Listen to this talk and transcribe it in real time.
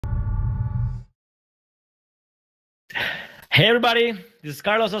Hey everybody, this is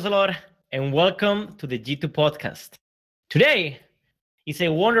Carlos Ocelote, and welcome to the G2 podcast. Today is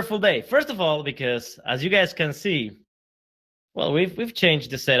a wonderful day. First of all, because as you guys can see, well, we've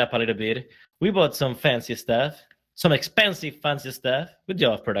changed the setup a little bit. We bought some fancy stuff, some expensive fancy stuff. Good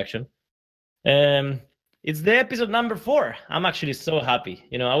job, production. It's the episode number 4. I'm actually so happy.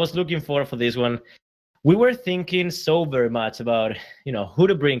 I was looking forward for this one. We were thinking so very much about, who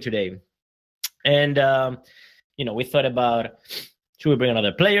to bring today. And we thought about, should we bring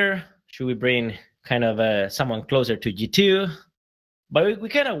another player? Should we bring kind of someone closer to G2? But we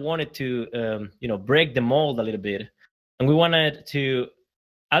kind of wanted to, break the mold a little bit. And we wanted to,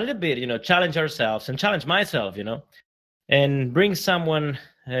 a little bit, challenge ourselves and challenge myself, and bring someone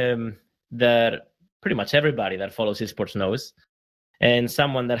that pretty much everybody that follows esports knows, and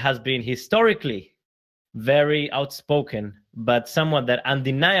someone that has been historically very outspoken, but someone that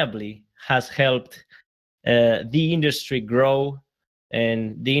undeniably has helped the industry grow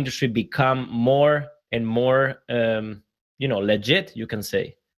and the industry become more and more, legit, you can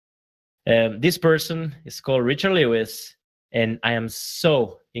say. This person is called Richard Lewis, and I am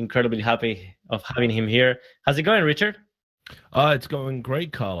so incredibly happy of having him here. How's it going, Richard? It's going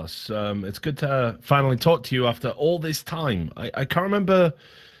great, Carlos. It's good to finally talk to you after all this time. I can't remember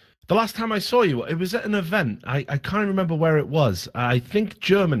the last time I saw you. It was at an event. I can't remember where it was. I think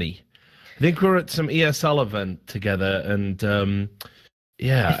Germany. I think we were at some ESL event together, and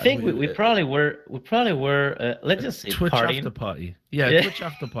yeah. I think we probably were. Let's just say Twitch partying. after party. Yeah, Twitch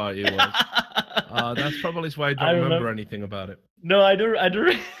after party it was. That's probably why I don't remember anything about it. No, I do. I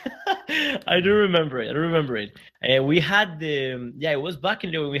do remember it. I remember it. We had it was back in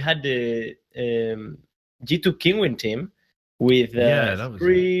the day when we had the G2 Kingwin team with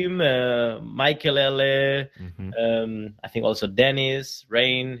Scream, Michael L. I think also Dennis,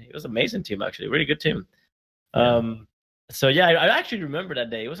 Rain. It was an amazing team, actually. Really good team. So yeah, I actually remember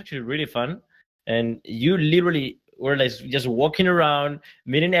that day. It was actually really fun. And you literally were like just walking around,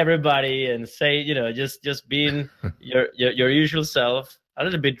 meeting everybody, and say, just being your usual self. A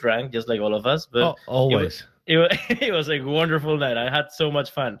little bit drunk, just like all of us, but always. It was a wonderful night. I had so much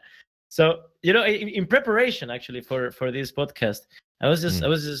fun. So in preparation actually for this podcast, I was just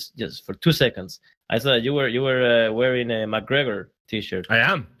for 2 seconds. I saw you were wearing a McGregor t-shirt. I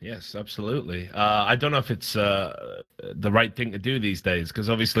am, yes, absolutely. I don't know if it's the right thing to do these days, because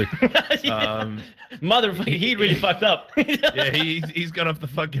obviously, motherfucker, he really fucked up. Yeah, he's gone off the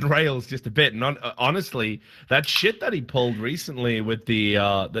fucking rails just a bit. And honestly, that shit that he pulled recently with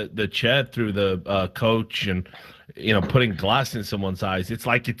the chair through the coach and putting glass in someone's eyes, it's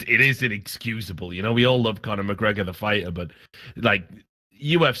like it is inexcusable. We all love Conor McGregor the fighter, but like,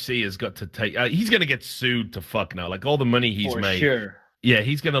 UFC has got to take. He's going to get sued to fuck now. Like, all the money he's made. Sure. Yeah,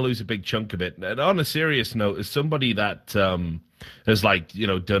 he's going to lose a big chunk of it. And on a serious note, as somebody that has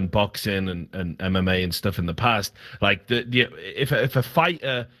done boxing and MMA and stuff in the past, like if a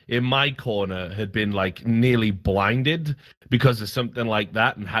fighter in my corner had been like nearly blinded because of something like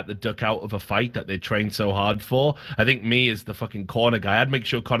that and had to duck out of a fight that they trained so hard for, I think me as the fucking corner guy, I'd make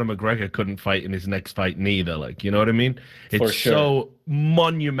sure Conor McGregor couldn't fight in his next fight neither. Like, you know what I mean? It's so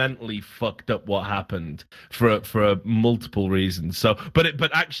monumentally fucked up what happened for multiple reasons. So, but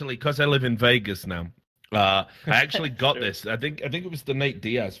actually, because I live in Vegas now, I actually got this. I think it was the Nate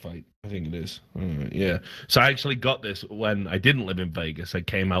Diaz fight. I think it is. Yeah. So I actually got this when I didn't live in Vegas. I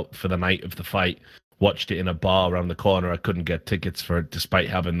came out for the night of the fight, watched it in a bar around the corner. I couldn't get tickets for it despite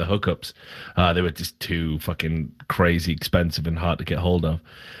having the hookups. They were just too fucking crazy expensive and hard to get hold of.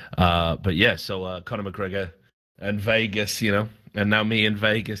 But yeah, so Conor McGregor and Vegas, and now me in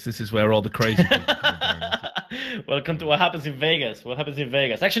Vegas. This is where all the crazy people come. Welcome to what happens in Vegas. What happens in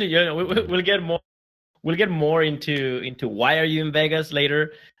Vegas? Actually, we'll get more. We'll get more into why are you in Vegas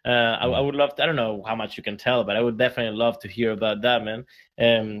later. I would love to, I don't know how much you can tell, but I would definitely love to hear about that, man.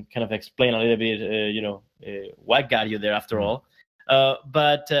 Kind of explain a little bit, what got you there after all.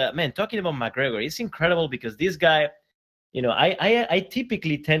 But man, talking about McGregor, it's incredible because this guy, I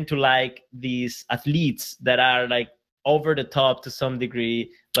typically tend to like these athletes that are like over the top to some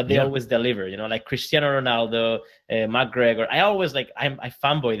degree, but they always deliver, like Cristiano Ronaldo, McGregor. I always I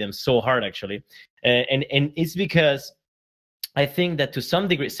fanboy them so hard, actually. And it's because I think that to some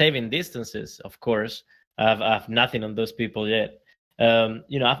degree, saving distances, of course, I've nothing on those people yet.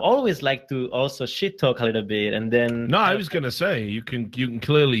 I've always liked to also shit talk a little bit, and then. No, I was gonna say you can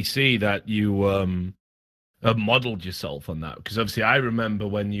clearly see that you have modeled yourself on that, because obviously I remember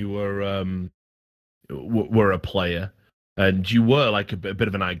when you were a player and you were like a bit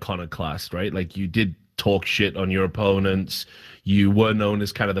of an iconoclast, right? Like, you did talk shit on your opponents. You were known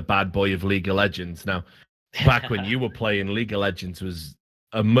as kind of the bad boy of League of Legends. Now, back when you were playing League of Legends was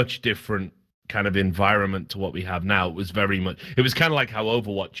a much different kind of environment to what we have now. It was it was kind of like how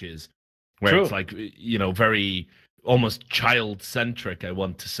Overwatch is, where True. it's like, very almost child-centric, I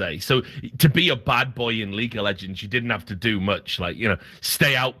want to say. So to be a bad boy in League of Legends, you didn't have to do much, like,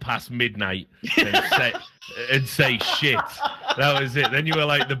 stay out past midnight and say shit. That was it. Then you were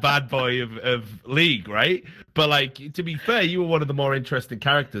like the bad boy of League, right? But like, to be fair, you were one of the more interesting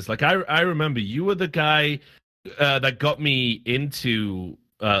characters. Like, I remember you were the guy that got me into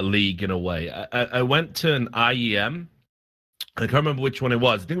League in a way. I went to an IEM. I can't remember which one it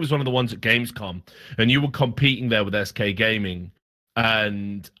was. I think it was one of the ones at Gamescom, and you were competing there with SK Gaming.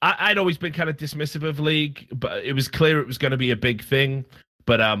 And I'd always been kind of dismissive of League, but it was clear it was going to be a big thing.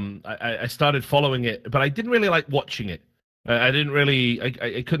 But I started following it, but I didn't really like watching it. I didn't really,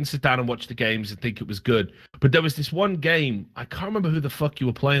 I couldn't sit down and watch the games and think it was good. But there was this one game, I can't remember who the fuck you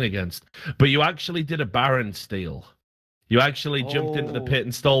were playing against, but you actually did a Baron steal. You actually jumped into the pit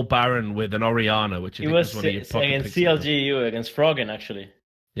and stole Baron with an Oriana, which I think was one of your pocket against picks. CLGU, against Froggen, actually.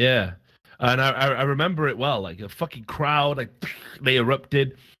 Yeah. And I remember it well, like a fucking crowd, like they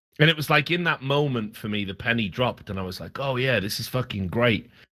erupted. And it was like in that moment for me, the penny dropped and I was like, oh yeah, this is fucking great.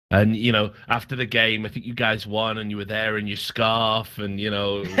 And, after the game, I think you guys won and you were there in your scarf and,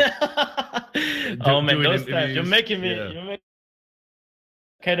 Oh man, those times. You're making me,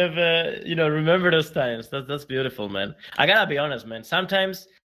 kind of remember those times. That's beautiful, man. I gotta be honest, man. Sometimes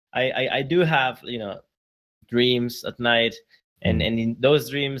I do have dreams at night, and in those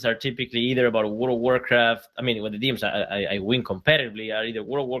dreams are typically either about World of Warcraft. I mean, when the dreams I win competitively are either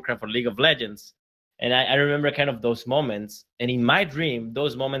World of Warcraft or League of Legends. And I remember kind of those moments, and in my dream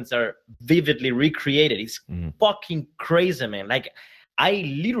those moments are vividly recreated. It's fucking crazy, man. Like, I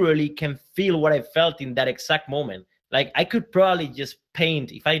literally can feel what I felt in that exact moment. Like, I could probably just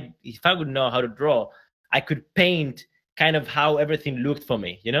paint, if I would know how to draw, I could paint kind of how everything looked for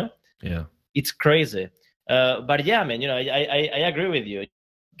me, Yeah. It's crazy. But yeah, man, I agree with you.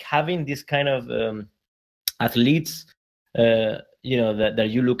 Having this kind of athletes, that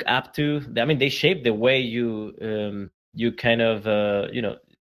you look up to, I mean, they shape the way you kind of,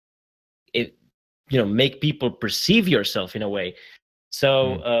 make people perceive yourself in a way.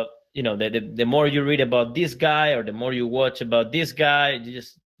 So, the more you read about this guy or the more you watch about this guy,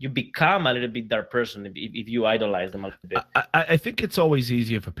 you become a little bit that person if you idolize them a little bit. I think it's always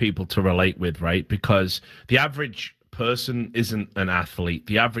easier for people to relate with, right? Because the average person isn't an athlete.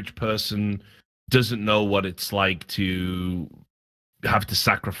 The average person doesn't know what it's like to have to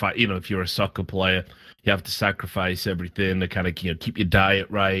sacrifice, if you're a soccer player, you have to sacrifice everything to kind of, keep your diet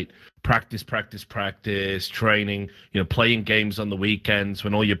right, practice, training, playing games on the weekends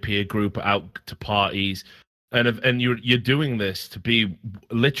when all your peer group are out to parties. And you're doing this to be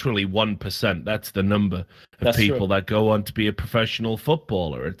literally 1%. That's the number of people that go on to be a professional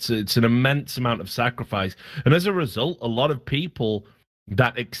footballer. It's an immense amount of sacrifice. And as a result, a lot of people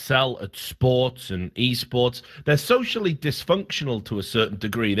that excel at sports and esports, they're socially dysfunctional to a certain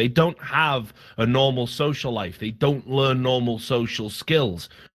degree. They don't have a normal social life. They don't learn normal social skills.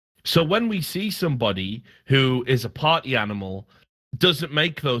 So when we see somebody who is a party animal, doesn't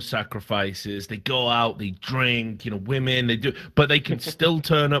make those sacrifices, they go out, they drink, women, they do, but they can still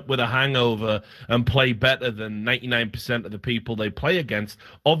turn up with a hangover and play better than 99% of the people they play against.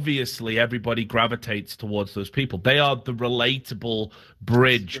 Obviously, everybody gravitates towards those people. They are the relatable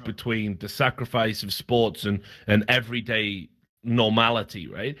bridge between the sacrifice of sports and everyday normality,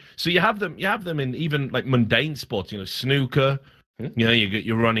 right? So you have them in even like mundane sports, snooker, you get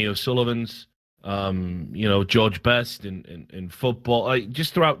your Ronnie O'Sullivans, George Best in football,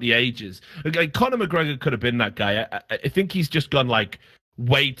 just throughout the ages. Like, Conor McGregor could have been that guy. I think he's just gone like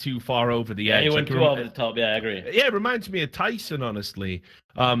way too far over the edge. He went too over the top. Yeah, I agree. Yeah, it reminds me of Tyson, honestly.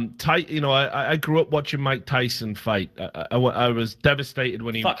 I grew up watching Mike Tyson fight. I was devastated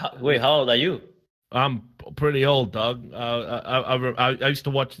when he. Wait, how old are you? I'm pretty old, dog. I used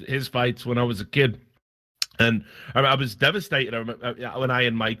to watch his fights when I was a kid, and I was devastated. I remember when I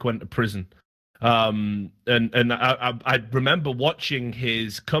and Mike went to prison. And I remember watching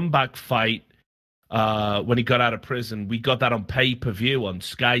his comeback fight when he got out of prison. We got that on pay-per-view on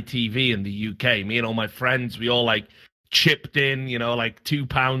Sky TV in the UK. Me and all my friends, we all like chipped in, like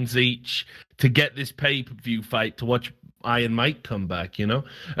 £2 each to get this pay-per-view fight to watch I and Mike come back,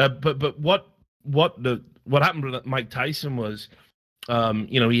 But what happened with Mike Tyson was,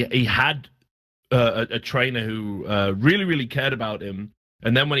 he had a trainer who really, really cared about him.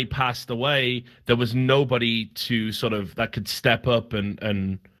 And then when he passed away, there was nobody to sort of that could step up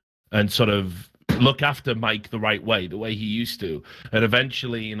and sort of look after Mike the right way, the way he used to. And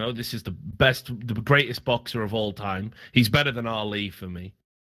eventually, you know, this is the greatest boxer of all time. He's better than Ali for me.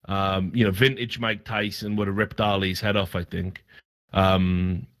 You know, vintage Mike Tyson would have ripped Ali's head off, I think.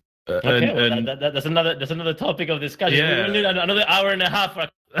 Okay, that's another topic of discussion. Yeah. We need another hour and a half.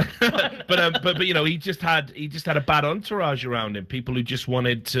 but you know, he just had a bad entourage around him. People who just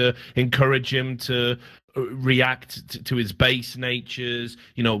wanted to encourage him to react to his base natures,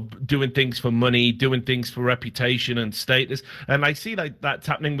 you know, doing things for money, doing things for reputation and status. And I see like that's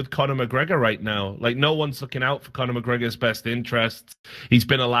happening with Conor McGregor right now. Like no one's looking out for Conor McGregor's best interests. He's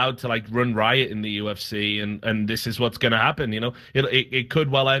been allowed to like run riot in the UFC, and this is what's going to happen. You know, it could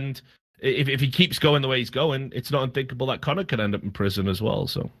well end if he keeps going the way he's going. It's not unthinkable that Conor could end up in prison as well.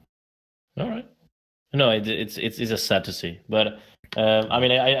 So, all right, no, it's just sad to see, but. I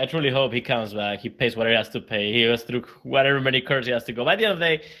mean, I truly hope he comes back. He pays whatever he has to pay. He goes through whatever many courts he has to go. By the end of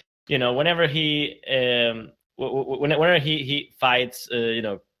the day, you know, whenever he fights, you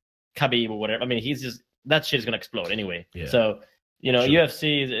know, Khabib or whatever, I mean, he's just that shit's gonna explode anyway. Yeah. So, you know, sure.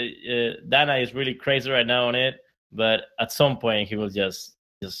 UFC, Dana is really crazy right now on it, but at some point he will just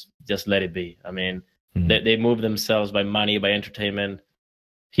let it be. I mean, they move themselves by money, by entertainment.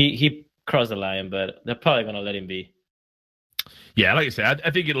 He crossed the line, but they're probably gonna let him be. Yeah, like I said,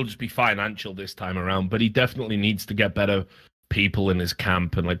 I think it'll just be financial this time around, but he definitely needs to get better people in his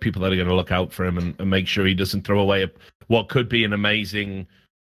camp and like people that are going to look out for him and make sure he doesn't throw away what could be an amazing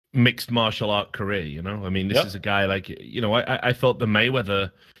mixed martial art career. You know, I mean, this is a guy like, you know, I thought the Mayweather,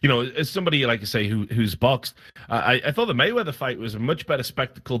 you know, as somebody like I say who's boxed, I thought the Mayweather fight was a much better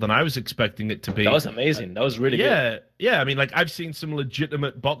spectacle than I was expecting it to be. That was amazing. That was really good. Yeah. I mean, like I've seen some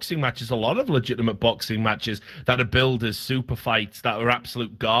legitimate boxing matches, a lot of legitimate boxing matches that are billed as super fights that were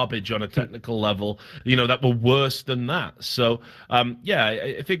absolute garbage on a technical level, you know, that were worse than that. So, yeah,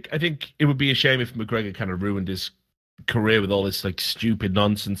 I think it would be a shame if McGregor kind of ruined his career with all this like stupid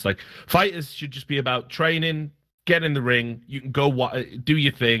nonsense. Like fighters should just be about training, get in the ring, you can go do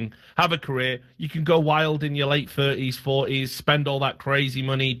your thing, have a career. You can go wild in your late 30s, 40s, spend all that crazy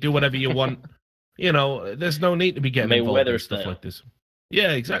money, do whatever you want. You know, there's no need to be getting involved in stuff like this.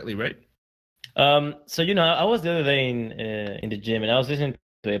 Yeah, exactly, right. So you know, I was the other day in the gym and I was listening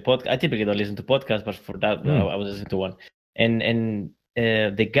to a podcast. I typically don't listen to podcasts, but for that I was listening to one. And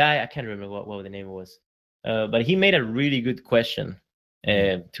the guy, I can't remember what the name was. But he made a really good question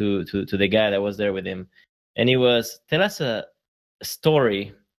to the guy that was there with him. And he was, tell us a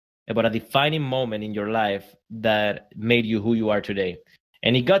story about a defining moment in your life that made you who you are today.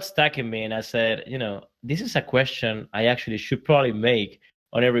 And he got stuck in me. And I said, you know, this is a question I actually should probably make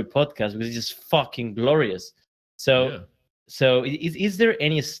on every podcast because it's just fucking glorious. So is there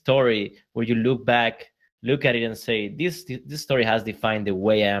any story where you look at it and say, this story has defined the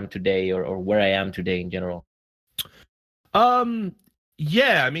way I am today or where I am today in general?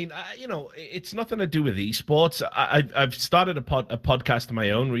 Yeah, I mean, you know, it's nothing to do with esports. I've started a podcast of my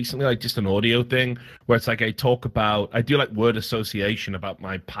own recently, like just an audio thing where it's like I do like word association about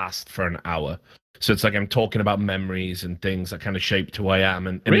my past for an hour. So it's like I'm talking about memories and things that kind of shaped who I am.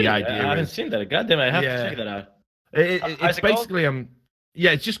 And really? The idea I haven't seen that. Goddamn, I have to check that out. It's basically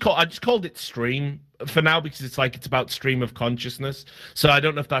it's just I just called it Stream for now because it's about stream of consciousness. So I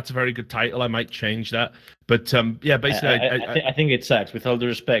don't know if that's a very good title. I might change that. But yeah, basically, I think it sucks. With all due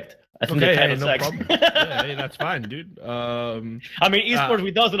respect, I think the title sucks. Problem. Yeah, that's fine, dude. I mean, esports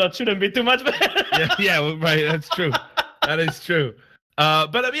with Ocelote shouldn't be too much better. yeah, right. That's true. That is true.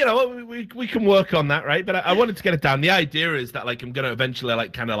 But you know, we can work on that, right? But I wanted to get it down. The idea is that like I'm gonna eventually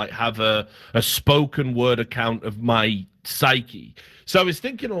like kind of like have a spoken word account of my psyche. So I was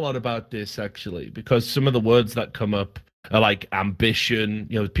thinking a lot about this actually because some of the words that come up are like ambition.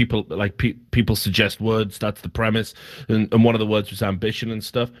 You know, people suggest words. That's the premise, and one of the words was ambition and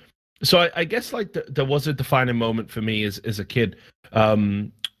stuff. So I guess like there was a defining moment for me as a kid.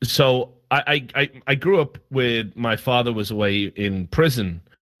 So I grew up with my father was away in prison.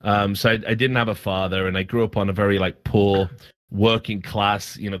 So I didn't have a father, and I grew up on a very like poor working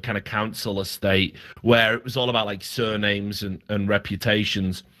class, you know, kind of council estate where it was all about like surnames and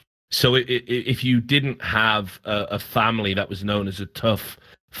reputations. So if you didn't have a family that was known as a tough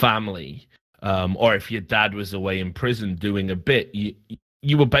family, or if your dad was away in prison doing a bit,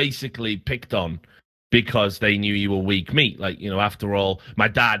 you were basically picked on because they knew you were weak meat. Like, you know, after all, my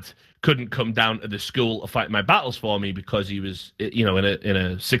dad couldn't come down to the school to fight my battles for me because he was, you know, in a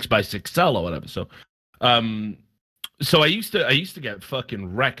 6x6 cell or whatever. So I used to get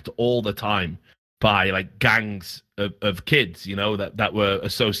fucking wrecked all the time by like gangs of kids, you know, that were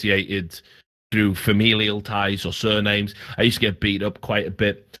associated through familial ties or surnames. I used to get beat up quite a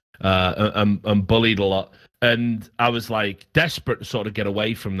bit. and bullied a lot. And I was like desperate to sort of get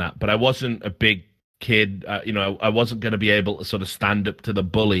away from that, but I wasn't a big kid. I wasn't going to be able to sort of stand up to the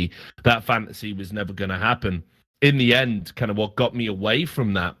bully. That fantasy was never going to happen. In the end, kind of what got me away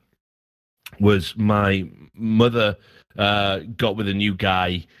from that was my mother got with a new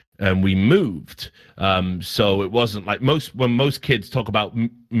guy and we moved. So it wasn't like when most kids talk about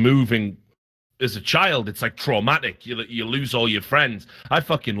moving as a child, it's like traumatic. You lose all your friends. I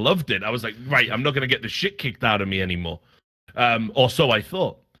fucking loved it. I was like, right, I'm not going to get the shit kicked out of me anymore. Or so I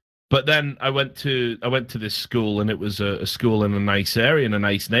thought. But then I went to this school, and it was a school in a nice area, in a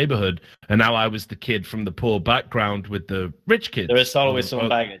nice neighborhood. And now I was the kid from the poor background with the rich kids. There is always some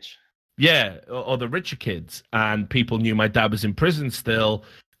baggage. Yeah, or the richer kids. And people knew my dad was in prison still,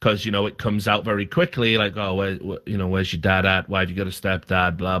 because, it comes out very quickly, like, oh, where's your dad at? Why have you got a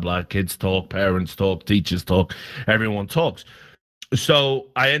stepdad? Blah, blah. Kids talk, parents talk, teachers talk, everyone talks. So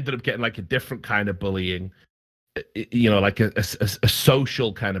I ended up getting like a different kind of bullying, like a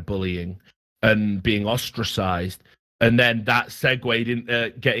social kind of bullying and being ostracized. And then that segued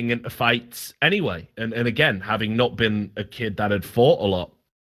into getting into fights anyway. And again, having not been a kid that had fought a lot,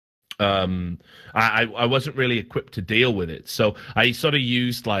 I wasn't really equipped to deal with it. So I sort of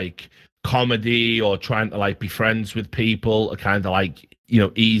used like comedy or trying to like be friends with people to kind of like,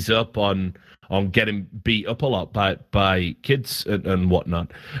 ease up on getting beat up a lot by kids and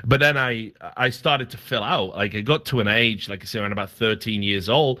whatnot. But then I started to fill out. Like I got to an age, like I say, around about 13 years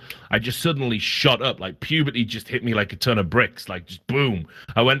old, I just suddenly shot up. Like puberty just hit me like a ton of bricks, like just boom.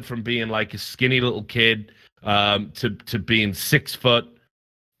 I went from being like a skinny little kid to being 6 foot,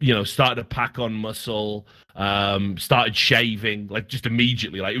 started to pack on muscle, started shaving, like just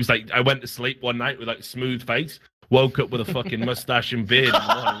immediately. Like it was like I went to sleep one night with like a smooth face, woke up with a fucking mustache and beard.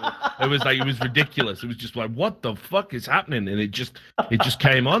 It was ridiculous. It was just like, what the fuck is happening? And it just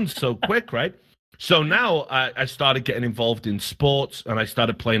came on so quick, right? So now I started getting involved in sports, and I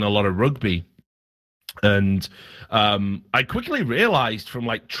started playing a lot of rugby. And I quickly realized from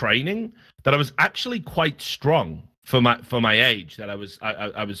like training that I was actually quite strong for my age. That I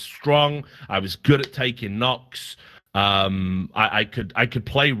was strong. I was good at taking knocks. I could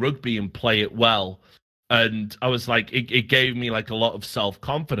play rugby and play it well. And I was like, it gave me like a lot of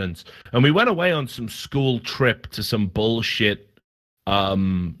self-confidence. And we went away on some school trip to some bullshit, I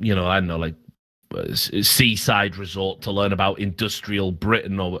don't know, like seaside resort to learn about industrial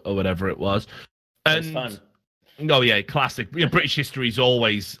Britain or whatever it was. And it was fun. Oh yeah, classic. British history is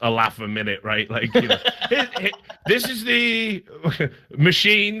always a laugh a minute, right? Like, this is the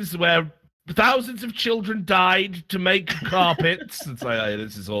machines where thousands of children died to make carpets. It's like, oh,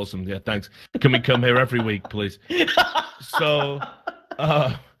 this is awesome. Yeah, thanks. Can we come here every week, please? So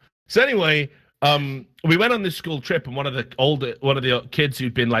anyway, we went on this school trip, and one of the kids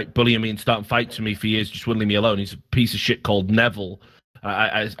who'd been like bullying me and starting fights with me for years, just wouldn't leave me alone. He's a piece of shit called Neville.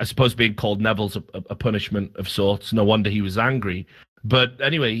 I suppose being called Neville's a punishment of sorts. No wonder he was angry. But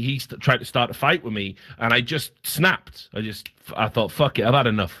anyway, he tried to start a fight with me, and I just snapped. I thought, fuck it, I've had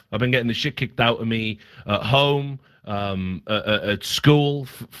enough. I've been getting the shit kicked out of me at home, at school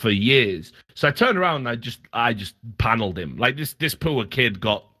for years. So I turned around and I just paneled him. Like this poor kid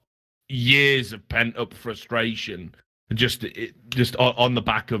got years of pent up frustration, just on the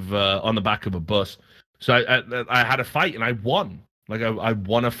back of a bus. So I had a fight and I won. Like I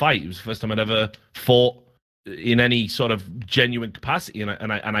won a fight. It was the first time I'd ever fought in any sort of genuine capacity,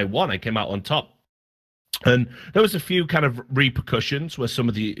 and I won. I came out on top. And there was a few kind of repercussions where some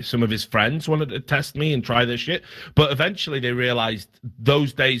of his friends wanted to test me and try this shit, but eventually they realized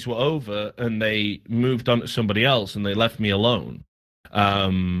those days were over and they moved on to somebody else and they left me alone.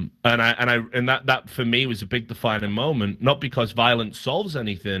 And that for me was a big defining moment, not because violence solves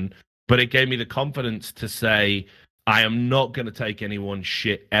anything, but it gave me the confidence to say, I am not going to take anyone's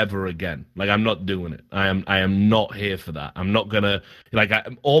shit ever again. Like, I'm not doing it. I am not here for that. I'm not going to,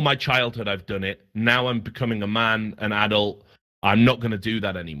 all my childhood, I've done it. Now I'm becoming a man, an adult. I'm not going to do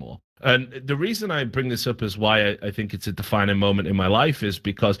that anymore. And the reason I bring this up is why I think it's a defining moment in my life is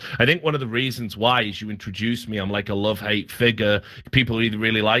because I think one of the reasons why is you introduced me, I'm like a love-hate figure. People either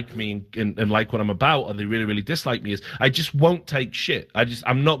really like me and like what I'm about, or they really, really dislike me, is I just won't take shit.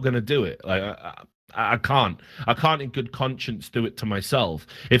 I'm not going to do it. Like, I can't in good conscience do it to myself.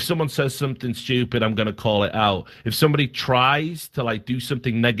 If someone says something stupid, I'm going to call it out. If somebody tries to do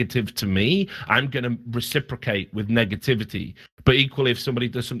something negative to me, I'm going to reciprocate with negativity. But equally, if somebody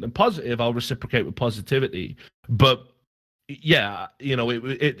does something positive, I'll reciprocate with positivity. But yeah,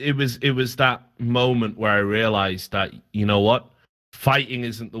 it was that moment where I realized that, you know what? fighting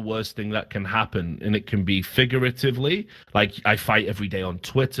isn't the worst thing that can happen, and it can be figuratively, like I fight every day on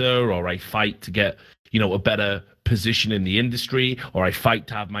Twitter, or I fight to get, a better position in the industry, or I fight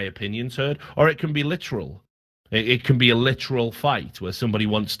to have my opinions heard, or it can be literal. It can be a literal fight where somebody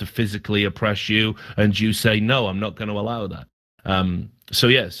wants to physically oppress you and you say, no, I'm not going to allow that.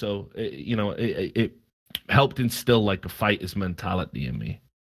 It helped instill like a fighter's mentality in me.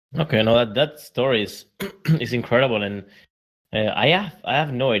 Okay, no, that story is is incredible, and I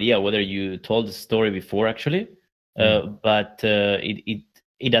have no idea whether you told the story before actually, but it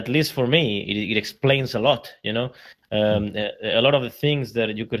at least for me it explains a lot. A lot of the things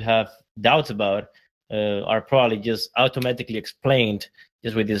that you could have doubts about are probably just automatically explained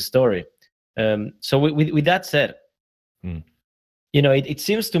just with this story. So with that said, it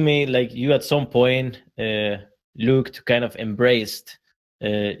seems to me like you at some point Luke to kind of embraced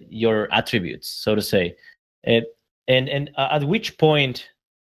your attributes, so to say, and at which point,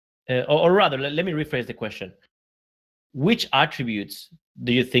 or rather, let me rephrase the question: which attributes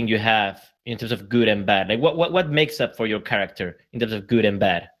do you think you have in terms of good and bad? Like what makes up for your character in terms of good and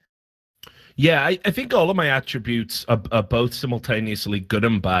bad? Yeah, I think all of my attributes are both simultaneously good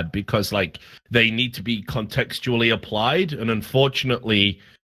and bad, because like they need to be contextually applied, and unfortunately,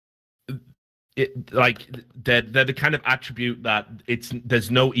 they're the kind of attribute that there's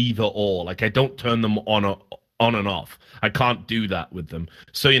no either or. Like I don't turn them on and off. I can't do that with them.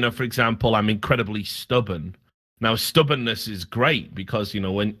 So for example, I'm incredibly stubborn. Now stubbornness is great because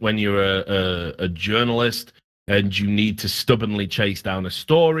when you're a journalist and you need to stubbornly chase down a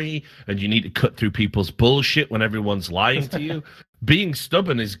story and you need to cut through people's bullshit when everyone's lying to you, being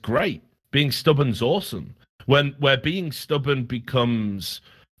stubborn is great. Being stubborn's awesome. Where being stubborn becomes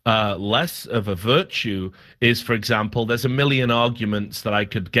less of a virtue is, for example, there's a million arguments that I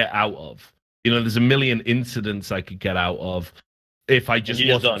could get out of. There's a million incidents I could get out of if I just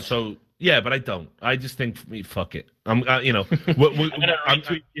wasn't so. Yeah, but I don't. I just think, fuck it. I'm gonna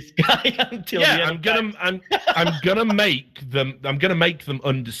retweet this guy until I'm gonna make them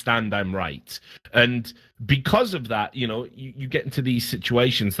understand I'm right. And because of that, you get into these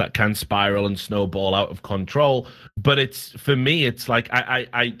situations that can spiral and snowball out of control. But for me, it's like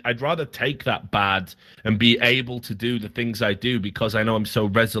I'd rather take that bad and be able to do the things I do because I know I'm so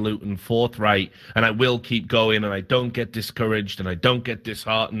resolute and forthright, and I will keep going, and I don't get discouraged, and I don't get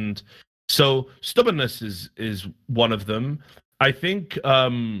disheartened. So stubbornness is one of them. I think I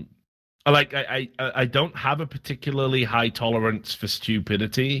don't have a particularly high tolerance for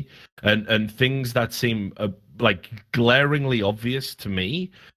stupidity and things that seem like glaringly obvious to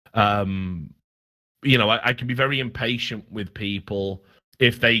me. I can be very impatient with people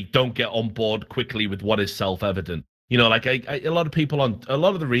if they don't get on board quickly with what is self-evident. A lot of people a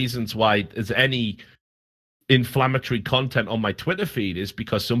lot of the reasons why there's any inflammatory content on my Twitter feed is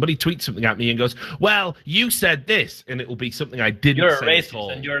because somebody tweets something at me and goes, well, you said this, and it will be something I didn't say. You're a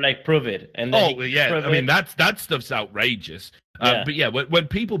racist, and you're like, prove it. And I mean, that stuff's outrageous. But yeah, when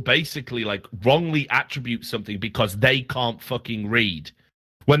people basically like wrongly attribute something because they can't fucking read,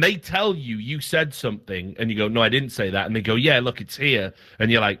 when they tell you said something and you go, no, I didn't say that, and they go, yeah, look, it's here,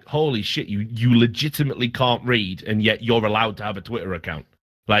 and you're like, holy shit, you legitimately can't read, and yet you're allowed to have a Twitter account.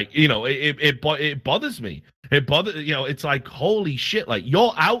 Like, it bothers me. It's like, holy shit, like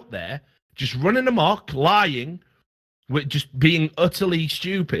you're out there just running amok, lying, with just being utterly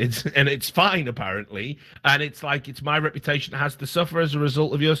stupid, and it's fine apparently. And it's like, it's my reputation that has to suffer as a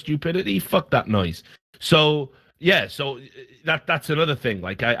result of your stupidity. Fuck that noise. So yeah, so that's another thing.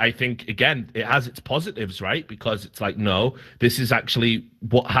 Like I think again, it has its positives, right? Because it's like, no, this is actually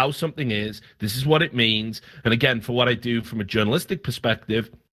how something is. This is what it means. And again, for what I do from a journalistic perspective,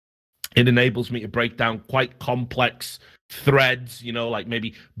 it enables me to break down quite complex threads, like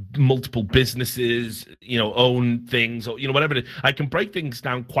maybe multiple businesses, own things, or, whatever it is. I can break things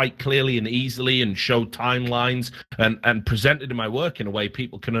down quite clearly and easily and show timelines and present it in my work in a way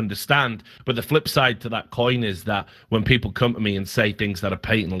people can understand. But the flip side to that coin is that when people come to me and say things that are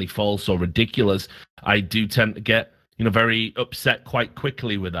patently false or ridiculous, I do tend to get, very upset quite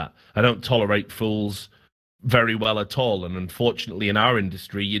quickly with that. I don't tolerate fools very well at all, and unfortunately in our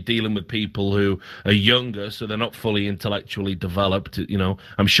industry you're dealing with people who are younger, so they're not fully intellectually developed.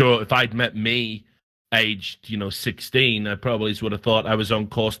 I'm sure if I'd met me aged 16, I probably would have thought I was on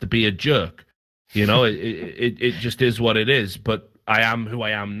course to be a jerk. It just is what it is. But I am who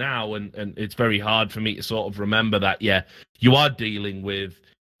I am now, and it's very hard for me to sort of remember that you are dealing with,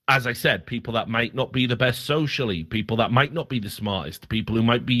 as I said, people that might not be the best socially, people that might not be the smartest, people who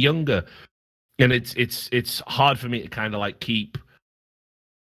might be younger. And it's hard for me to kind of like keep,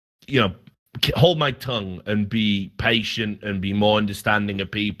 hold my tongue and be patient and be more understanding of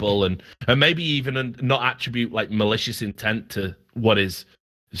people, and maybe even not attribute like malicious intent to what is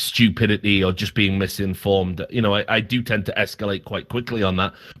stupidity or just being misinformed. You know, I do tend to escalate quite quickly on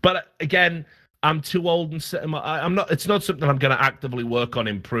that. But again, I'm too old and I'm not. It's not something I'm going to actively work on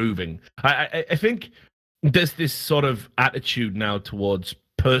improving. I think there's this sort of attitude now towards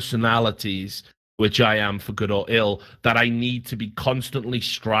personalities, which I am for good or ill, that I need to be constantly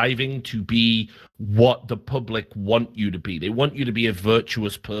striving to be what the public want you to be. They want you to be a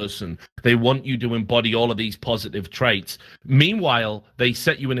virtuous person. They want you to embody all of these positive traits. Meanwhile, they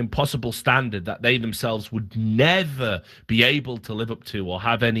set you an impossible standard that they themselves would never be able to live up to or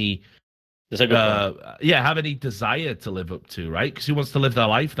have any have any desire to live up to, right? Because who wants to live their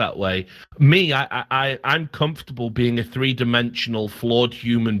life that way? Me, I'm comfortable being a three-dimensional, flawed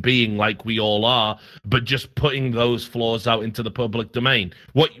human being like we all are, but just putting those flaws out into the public domain.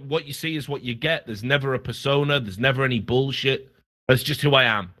 What you see is what you get. There's never a persona. There's never any bullshit. That's just who I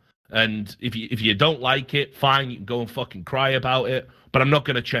am. And if you don't like it, fine, you can go and fucking cry about it. But I'm not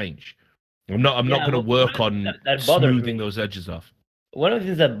going to change. I'm not going to work on smoothing those edges off. One of the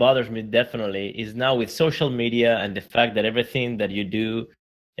things that bothers me definitely is now with social media and the fact that everything that you do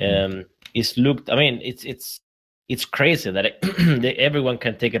is looked. I mean, it's crazy that everyone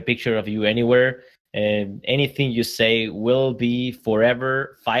can take a picture of you anywhere, and anything you say will be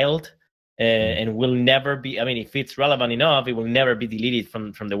forever filed and will never be. I mean, if it's relevant enough, it will never be deleted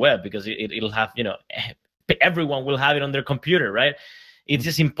from the web, because it'll have, you know, everyone will have it on their computer, right? It's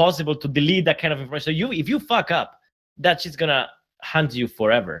just impossible to delete that kind of information. So if you fuck up, that's just gonna hunt you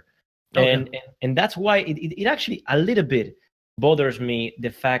forever. Okay. And that's why it actually a little bit bothers me, the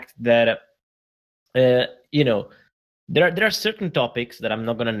fact that you know, there are certain topics that I'm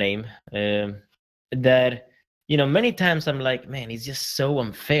not gonna name that, you know, many times I'm like, man, it's just so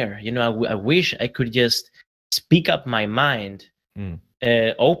unfair. You know, I wish I could just speak up my mind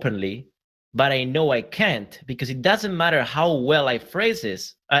openly, but I know I can't, because it doesn't matter how well I phrase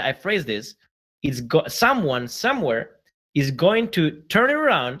this. It's someone somewhere is going to turn it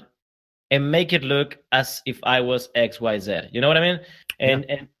around and make it look as if I was XYZ. You know what I mean?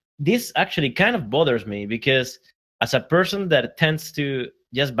 And this actually kind of bothers me, because as a person that tends to,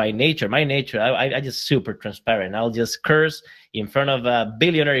 just by nature, my nature, I just super transparent. I'll just curse in front of a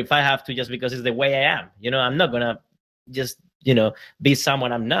billionaire if I have to, just because it's the way I am. You know, I'm not going to just, you know, be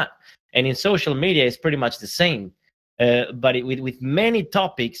someone I'm not. And in social media, it's pretty much the same. But with many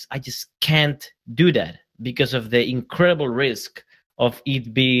topics, I just can't do that, because of the incredible risk of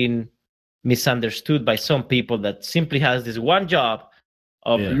it being misunderstood by some people that simply has this one job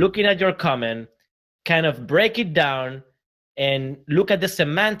of looking at your comment, kind of break it down and look at the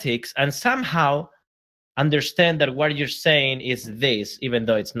semantics and somehow understand that what you're saying is this, even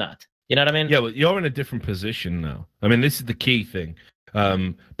though it's not. You know what I mean? Yeah, well, you're in a different position now. I mean, this is the key thing.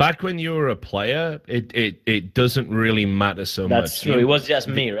 Back when you were a player, it doesn't really matter so much. That's true. It was just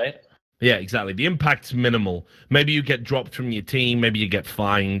me, right? Yeah, exactly. The impact's minimal. Maybe you get dropped from your team, maybe you get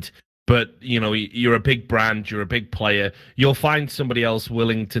fined, but you know, you're a big brand, you're a big player. You'll find somebody else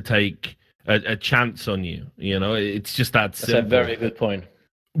willing to take a chance on you. You know, it's just that simple. That's a very good point.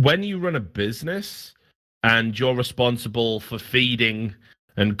 When you run a business and you're responsible for feeding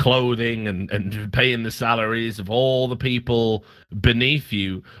and clothing and paying the salaries of all the people beneath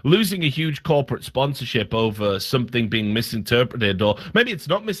you, losing a huge corporate sponsorship over something being misinterpreted, or maybe it's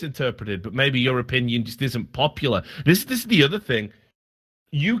not misinterpreted, but maybe your opinion just isn't popular. This is the other thing.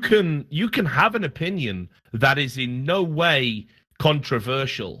 You can have an opinion that is in no way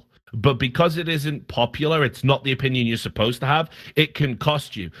controversial, but because it isn't popular, it's not the opinion you're supposed to have, it can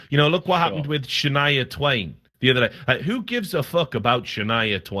cost you. You know, look what happened with Shania Twain the other day. Like, who gives a fuck about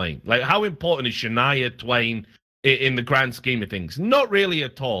Shania Twain? Like, how important is Shania Twain in the grand scheme of things? Not really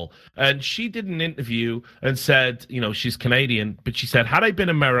at all. And she did an interview and said, you know, she's Canadian, but she said, had I been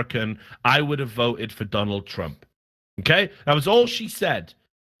American, I would have voted for Donald Trump. Okay? That was all she said.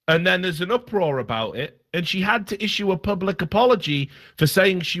 And then there's an uproar about it, and she had to issue a public apology for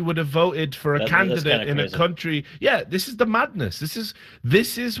saying she would have voted for a candidate in a country. Yeah, this is the madness. This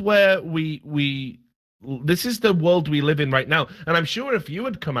is where this is the world we live in right now. And I'm sure if you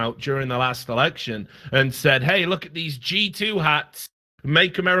had come out during the last election and said, hey, look at these G2 hats,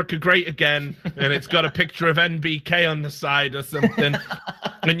 make America great again, and it's got a picture of NBK on the side or something,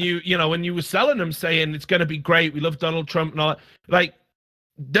 and you know, when you were selling them saying it's going to be great, we love Donald Trump and all that, like,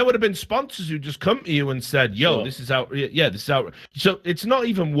 there would have been sponsors who just come to you and said, yo, sure, this is out. Yeah, this is out. So it's not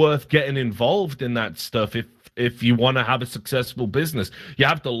even worth getting involved in that stuff if you want to have a successful business. You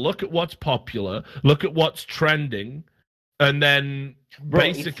have to look at what's popular, look at what's trending, and then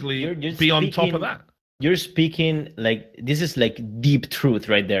basically you're be on top of that. You're speaking like this is like deep truth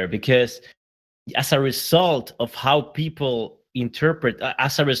right there, because as a result of how people interpret,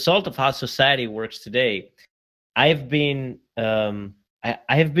 as a result of how society works today, I've been I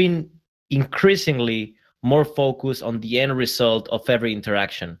have been increasingly more focused on the end result of every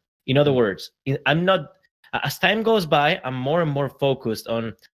interaction. In other words, I'm not, as time goes by, I'm more and more focused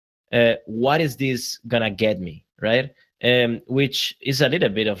on what is this gonna get me, right? Which is a little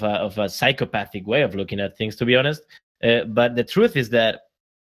bit of a psychopathic way of looking at things, to be honest. But the truth is that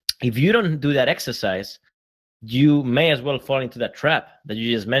if you don't do that exercise, you may as well fall into that trap that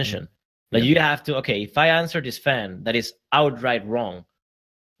you just mentioned. Like you have to, okay, if I answer this fan that is outright wrong,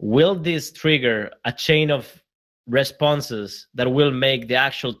 will this trigger a chain of responses that will make the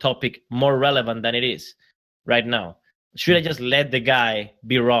actual topic more relevant than it is right now? Should I just let the guy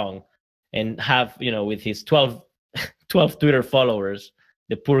be wrong and have, with his 12 Twitter followers,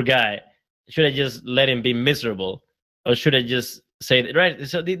 the poor guy, should I just let him be miserable? Or should I just say that, right?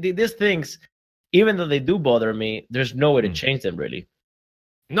 So these things, even though they do bother me, there's no way to change them, really.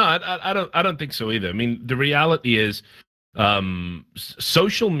 No, I don't think so either. I mean, the reality is,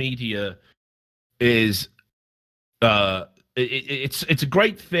 social media is it's a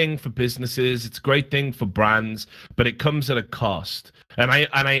great thing for businesses, it's a great thing for brands, but it comes at a cost, and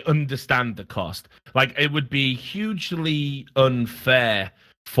I understand the cost. Like, it would be hugely unfair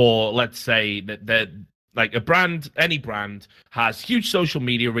for, let's say, that like a brand, any brand has huge social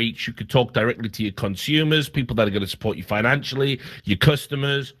media reach. You could talk directly to your consumers, people that are going to support you financially, your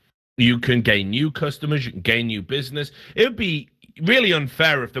customers. You can gain new customers, you can gain new business. It would be really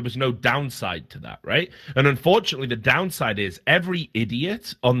unfair if there was no downside to that, right? And unfortunately, the downside is every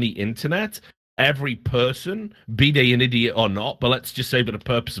idiot on the internet, every person, be they an idiot or not, but let's just say for the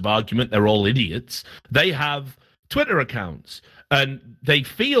purpose of argument, they're all idiots. They have Twitter accounts, and they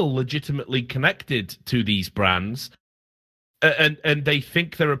feel legitimately connected to these brands, and they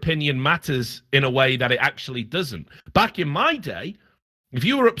think their opinion matters in a way that it actually doesn't. Back in my day, if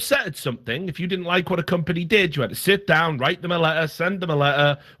you were upset at something, if you didn't like what a company did, you had to sit down, write them a letter, send them a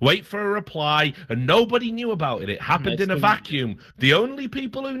letter, wait for a reply, and nobody knew about it. It happened in a vacuum. The only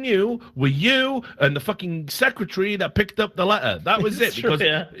people who knew were you and the fucking secretary that picked up the letter. That was it. Because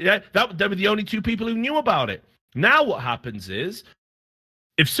they were the only two people who knew about it. Now what happens is,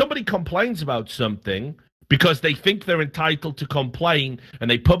 if somebody complains about something because they think they're entitled to complain and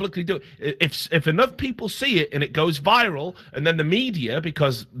they publicly do it, if enough people see it and it goes viral, and then the media,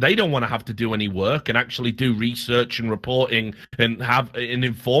 because they don't want to have to do any work and actually do research and reporting and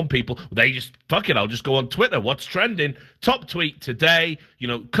inform people, they just, fuck it, I'll just go on Twitter. What's trending? Top tweet today,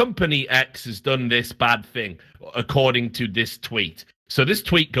 company X has done this bad thing according to this tweet. So this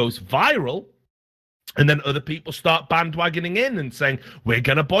tweet goes viral, and then other people start bandwagoning in and saying, we're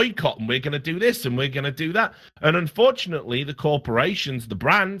going to boycott and we're going to do this and we're going to do that. And unfortunately, the corporations, the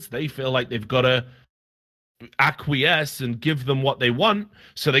brands, they feel like they've got to acquiesce and give them what they want.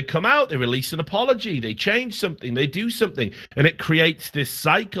 So they come out, they release an apology, they change something, they do something. And it creates this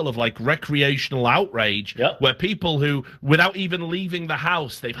cycle of like recreational outrage where people who, without even leaving the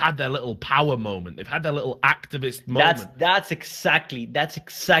house, they've had their little power moment. They've had their little activist moment. That's exactly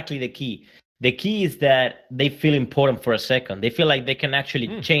the key. The key is that they feel important for a second. They feel like they can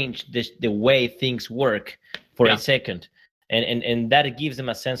actually change the way things work for a second. And that gives them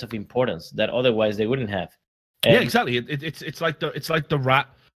a sense of importance that otherwise they wouldn't have. And exactly. It's like the rat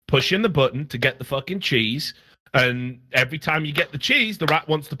pushing the button to get the fucking cheese. And every time you get the cheese, the rat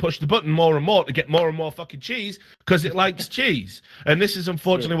wants to push the button more and more to get more and more fucking cheese because it likes cheese. And this is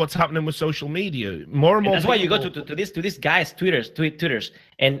unfortunately what's happening with social media. More and more. That's why you go to this guy's Twitters,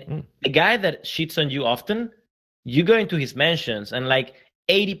 and the guy that shits on you often, you go into his mentions, and like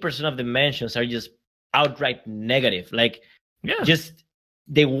 80% of the mentions are just outright negative. Like, just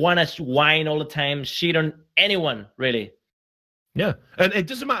they want to whine all the time, shit on anyone, really. Yeah, and it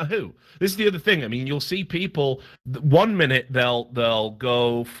doesn't matter who. This is the other thing. I mean, you'll see people, 1 minute they'll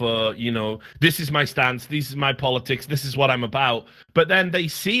go for, this is my stance, this is my politics, this is what I'm about. But then they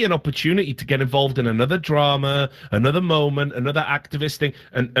see an opportunity to get involved in another drama, another moment, another activist thing,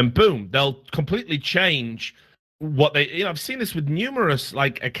 and boom, they'll completely change what they, I've seen this with numerous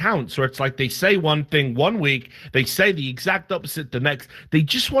accounts where it's like they say one thing 1 week, they say the exact opposite the next. They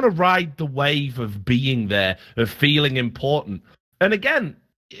just want to ride the wave of being there, of feeling important. And again,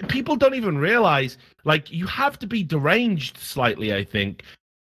 people don't even realize, you have to be deranged slightly, I think.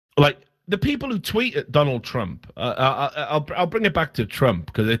 the people who tweet at Donald Trump, I'll bring it back to Trump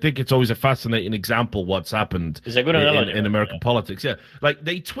because I think it's always a fascinating example what's happened in American politics. Yeah, like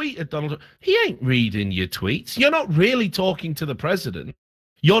they tweet at Donald Trump. He ain't reading your tweets. You're not really talking to the president.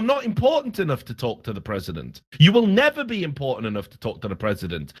 You're not important enough to talk to the president. You will never be important enough to talk to the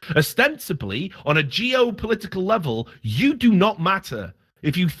president. Ostensibly, on a geopolitical level, you do not matter.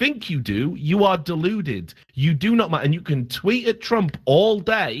 If you think you do, you are deluded. You do not matter. And you can tweet at Trump all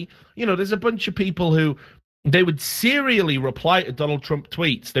day. You know, there's a bunch of people who they would serially reply to Donald Trump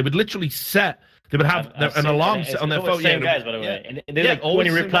tweets. They would literally they would have an alarm set on their phone. Same guys, by the way. And they like 20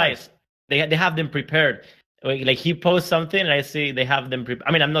 replies. They have them prepared. Like he posts something and I see they have them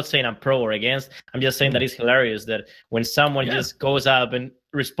I mean, I'm not saying I'm pro or against. I'm just saying that it's hilarious that when someone just goes up and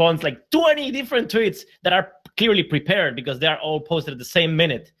responds like 20 different tweets that are clearly prepared because they are all posted at the same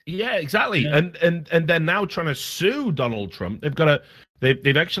minute. Yeah, exactly. Yeah. And they're now trying to sue Donald Trump.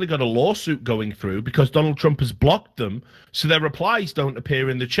 They've actually got a lawsuit going through because Donald Trump has blocked them, so their replies don't appear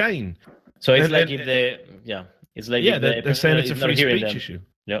in the chain. So it's they're saying it's a free speech issue.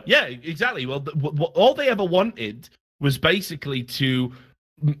 Yep. Yeah, exactly. Well, all they ever wanted was basically to,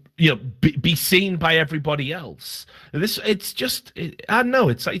 be seen by everybody else. I don't know.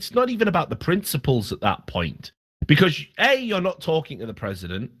 It's not even about the principles at that point because you're not talking to the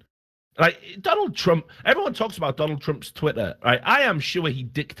president. Like Donald Trump, everyone talks about Donald Trump's Twitter. Right? I am sure he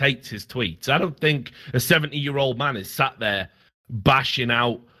dictates his tweets. I don't think a 70-year-old man is sat there bashing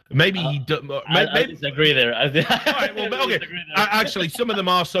out. Maybe he does. I disagree there. All right, well, okay. Actually, some of them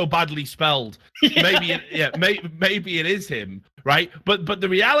are so badly spelled. Maybe it is him, right? But the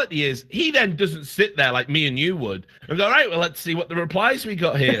reality is, he then doesn't sit there like me and you would and go, right, well, let's see what the replies we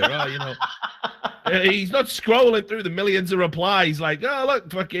got here. He's not scrolling through the millions of replies like, oh,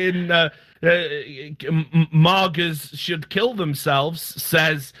 look, fucking Margas should kill themselves,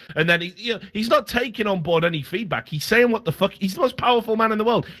 says, and then he's not taking on board any feedback. He's saying what the fuck. He's the most powerful man in the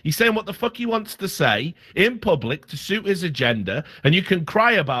world. He's saying what the fuck he wants to say in public to suit his agenda, and you can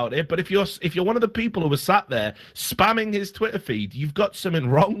cry about it. But if you're one of the people who was sat there spamming his Twitter feed, you've got something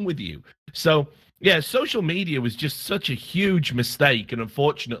wrong with you. So. Yeah, social media was just such a huge mistake, and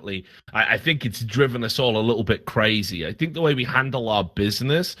unfortunately, I think it's driven us all a little bit crazy. I think the way we handle our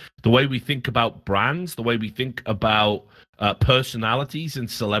business, the way we think about brands, the way we think about personalities and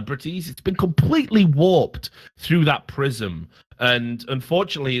celebrities, it's been completely warped through that prism. And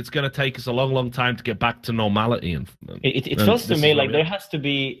unfortunately, it's going to take us a long, long time to get back to normality. It feels to me like there has to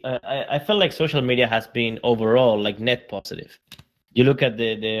be. I feel like social media has been overall like net positive. You look at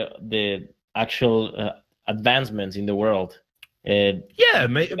the actual advancements in the world. Maybe.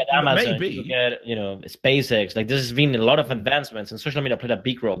 Look at Amazon, look at SpaceX. Like there's been a lot of advancements, and social media played a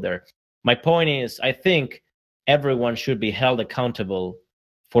big role there. My point is, I think everyone should be held accountable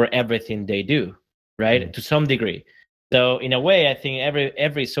for everything they do, right? To some degree. So in a way, I think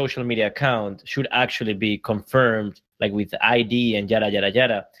every social media account should actually be confirmed, like with ID and yada yada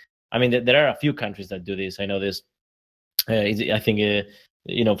yada. I mean, there are a few countries that do this. I know this. I think.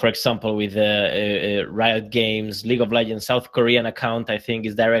 For example, with Riot Games, League of Legends, South Korean account, I think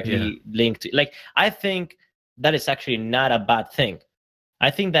is directly linked to. Like, I think that is actually not a bad thing. I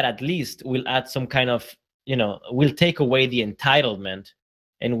think that at least will add some kind of, will take away the entitlement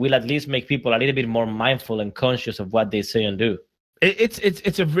and will at least make people a little bit more mindful and conscious of what they say and do.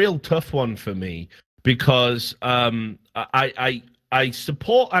 It's a real tough one for me because I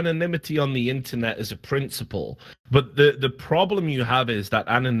support anonymity on the internet as a principle, but the problem you have is that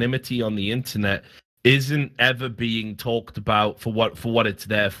anonymity on the internet isn't ever being talked about for what it's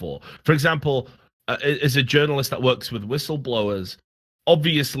there for. For example, as a journalist that works with whistleblowers,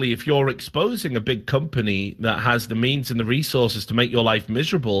 obviously, if you're exposing a big company that has the means and the resources to make your life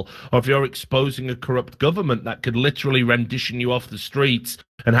miserable, or if you're exposing a corrupt government that could literally rendition you off the streets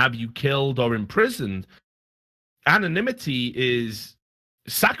and have you killed or imprisoned, anonymity is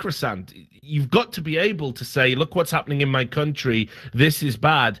sacrosanct. You've got to be able to say, look what's happening in my country, this is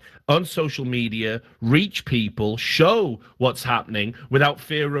bad, on social media, reach people, show what's happening without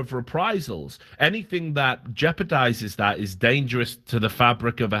fear of reprisals. Anything that jeopardizes that is dangerous to the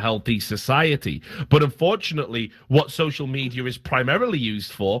fabric of a healthy society. But unfortunately, what social media is primarily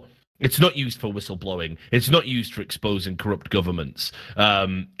used for, it's not used for whistleblowing. It's not used for exposing corrupt governments.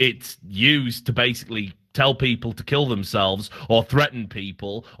 It's used to basically tell people to kill themselves or threaten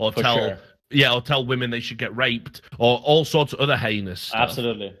people or tell women they should get raped or all sorts of other heinous stuff.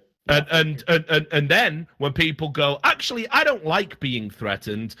 Absolutely. And then when people go, actually, I don't like being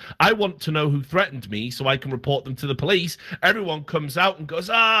threatened. I want to know who threatened me so I can report them to the police. Everyone comes out and goes,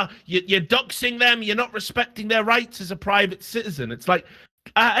 you're doxing them. You're not respecting their rights as a private citizen. It's like,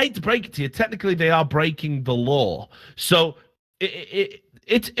 I hate to break it to you. Technically, they are breaking the law. So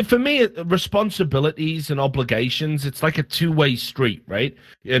it's for me, responsibilities and obligations. It's like a two-way street, right?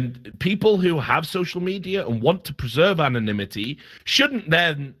 And people who have social media and want to preserve anonymity shouldn't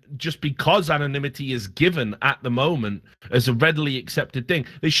then, just because anonymity is given at the moment as a readily accepted thing,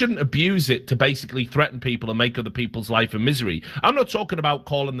 they shouldn't abuse it to basically threaten people and make other people's life a misery. I'm not talking about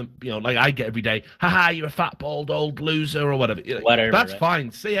calling them, like I get every day, haha, you're a fat, bald, old loser or whatever. Whatever. That's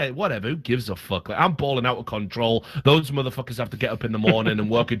fine. Say it, whatever. Who gives a fuck? Like, I'm balling out of control. Those motherfuckers have to get up in the morning and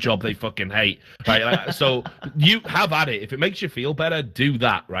work a job they fucking hate. Right? Like, so you have at it. If it makes you feel better, do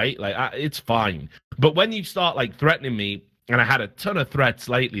that, right? Like, it's fine. But when you start like threatening me, and I had a ton of threats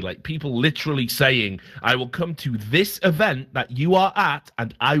lately, like people literally saying, I will come to this event that you are at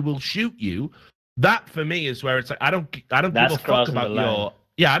and I will shoot you. That for me is where it's like, I don't give a fuck about your,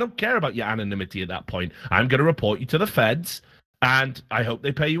 I don't care about your anonymity at that point. I'm going to report you to the feds and I hope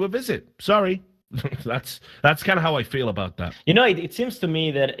they pay you a visit. Sorry. That's kind of how I feel about that. It seems to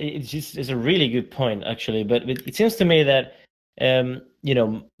me that it's a really good point, actually, but it seems to me that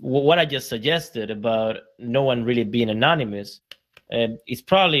what I just suggested about no one really being anonymous is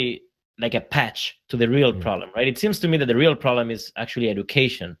probably like a patch to the real problem, right? It seems to me that the real problem is actually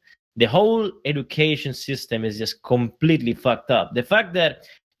education. The whole education system is just completely fucked up. The fact that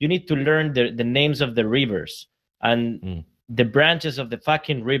you need to learn the names of the rivers and the branches of the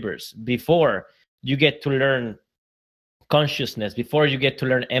fucking rivers before you get to learn consciousness, before you get to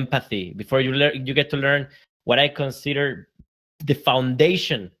learn empathy, before you get to learn what I consider the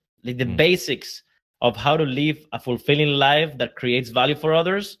foundation, like the basics of how to live a fulfilling life that creates value for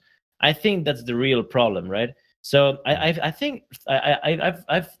others. I think that's the real problem, right? So I think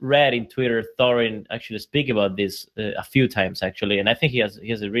I've read in Twitter Thorin actually speak about this a few times actually, and I think he has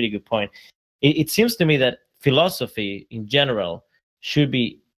a really good point. It seems to me that philosophy in general should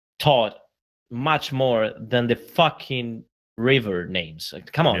be taught much more than the fucking river names.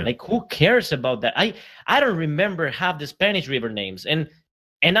 Like, come on, like who cares about that? I don't remember half the Spanish river names, and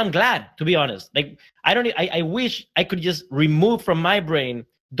I'm glad, to be honest. Like I wish I could just remove from my brain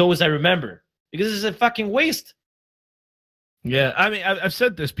those I remember, because it's a fucking waste. Yeah, I mean, I've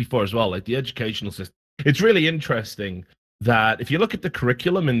said this before as well. Like the educational system, it's really interesting that if you look at the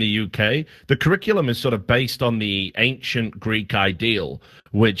curriculum in the UK, the curriculum is sort of based on the ancient Greek ideal,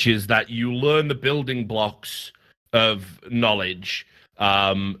 which is that you learn the building blocks of knowledge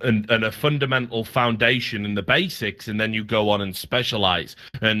and a fundamental foundation in the basics, and then you go on and specialize.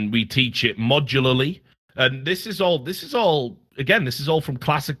 And we teach it modularly. And this is all from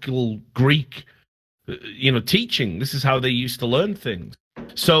classical Greek, teaching. This is how they used to learn things.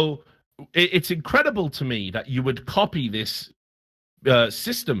 So it's incredible to me that you would copy this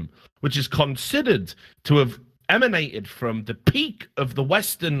system, which is considered to have emanated from the peak of the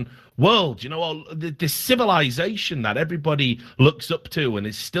Western world, this civilization that everybody looks up to and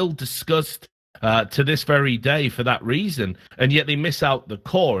is still discussed to this very day for that reason. And yet they miss out the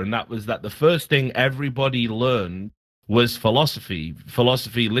core, and that was that the first thing everybody learned was philosophy.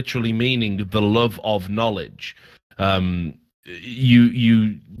 Philosophy literally meaning the love of knowledge.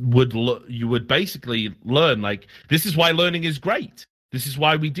 You would basically learn, like, this is why learning is great. This is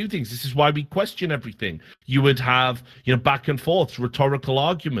why we do things. This is why we question everything. You would have, back and forth rhetorical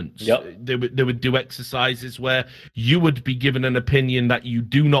arguments. Yep. They would do exercises where you would be given an opinion that you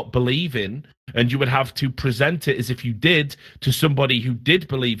do not believe in, and you would have to present it as if you did to somebody who did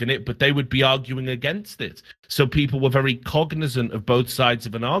believe in it, but they would be arguing against it. So people were very cognizant of both sides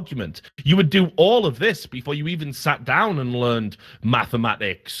of an argument. You would do all of this before you even sat down and learned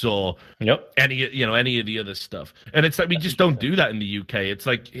mathematics or any of the other stuff. And it's like, we just don't do that in the UK. It's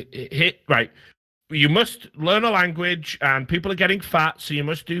like, right, you must learn a language, and people are getting fat, so you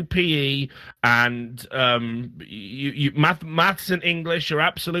must do PE, and maths and English are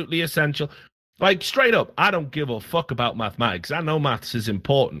absolutely essential. Like, straight up, I don't give a fuck about mathematics. I know maths is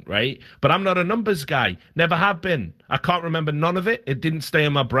important, right? But I'm not a numbers guy. Never have been. I can't remember none of it. It didn't stay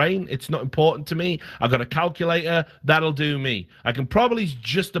in my brain. It's not important to me. I've got a calculator. That'll do me. I can probably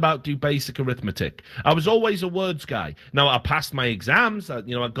just about do basic arithmetic. I was always a words guy. Now, I passed my exams. I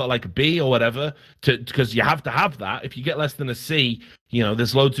got like a B or whatever, because you have to have that. If you get less than a C,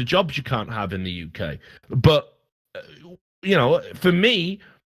 there's loads of jobs you can't have in the UK. But, for me,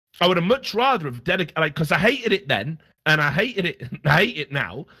 I would have much rather have dedicated, because I hated it then, and I hate it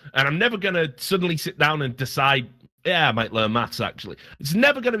now, and I'm never going to suddenly sit down and decide, I might learn maths, actually. It's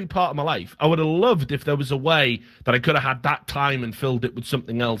never going to be part of my life. I would have loved if there was a way that I could have had that time and filled it with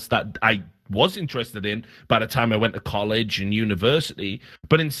something else that I was interested in by the time I went to college and university.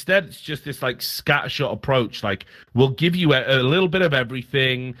 But instead, it's just this like scattershot approach. Like, we'll give you a little bit of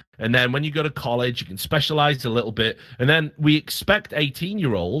everything, and then when you go to college, you can specialize a little bit. And then we expect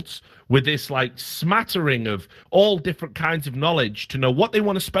 18-year-olds with this like smattering of all different kinds of knowledge to know what they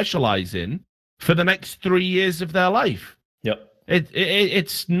want to specialize in for the next 3 years of their life. Yep.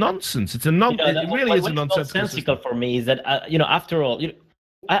 It's nonsense. It's a it really is a nonsensical system for me. Is that after all,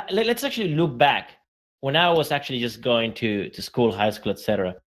 let's actually look back when I was actually just going to school, high school,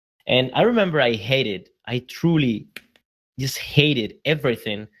 etc. And I remember I truly just hated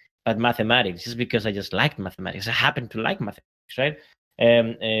everything but mathematics, just because I just liked mathematics. I happened to like mathematics, right?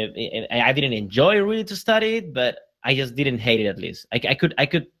 I didn't enjoy really to study it, but I just didn't hate it. At least I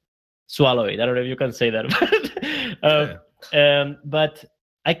could swallow it. I don't know if you can say that. But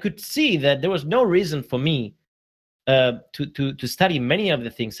I could see that there was no reason for me to study many of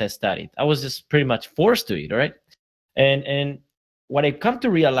the things I studied. I was just pretty much forced to it, all right? And what I come to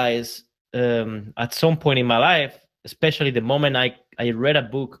realize at some point in my life, especially the moment I read a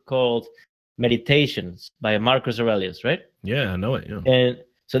book called Meditations by Marcus Aurelius, right? Yeah, I know it. Yeah. And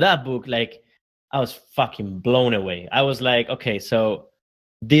so that book, like, I was fucking blown away. I was like, okay, so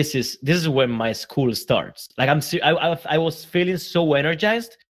this is when my school starts. Like, I was feeling so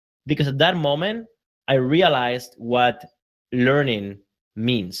energized because at that moment I realized what learning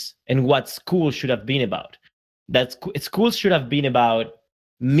means and what school should have been about. That school should have been about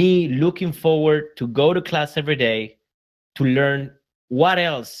me looking forward to go to class every day to learn what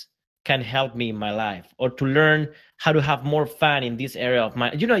else can help me in my life, or to learn how to have more fun in this area of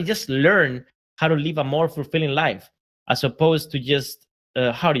my, just learn how to live a more fulfilling life, as opposed to just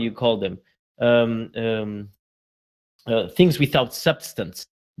how do you call them? Things without substance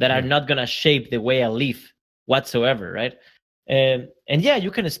that are not gonna shape the way I live whatsoever, right? And yeah, you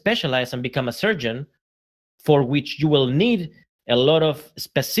can specialize and become a surgeon, for which you will need a lot of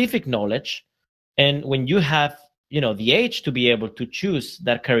specific knowledge. And when you have, the age to be able to choose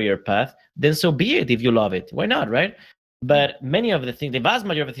that career path, then so be it. If you love it, why not, right? But many of the things, the vast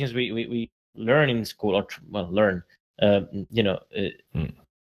majority of the things we learn in school, or learn,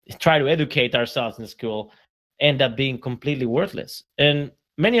 try to educate ourselves in school, end up being completely worthless. And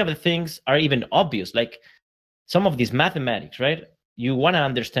many of the things are even obvious, like some of these mathematics, right? You want to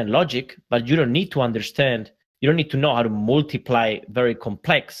understand logic, but you don't need to know how to multiply very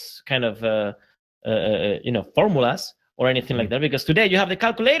complex kind of formulas or anything like that, because today you have the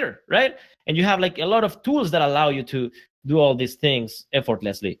calculator, right? And you have like a lot of tools that allow you to do all these things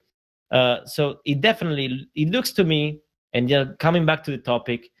effortlessly. So it looks to me, and coming back to the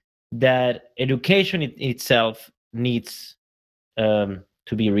topic, that education itself needs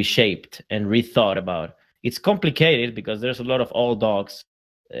to be reshaped and rethought about. It's complicated because there's a lot of old dogs,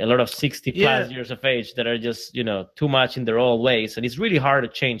 a lot of 60 plus years of age that are just, too much in their old ways. And it's really hard to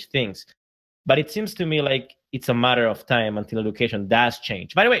change things. But it seems to me like it's a matter of time until education does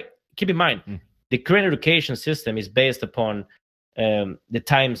change. By the way, keep in mind, the current education system is based upon the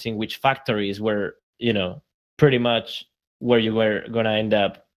times in which factories were, pretty much where you were going to end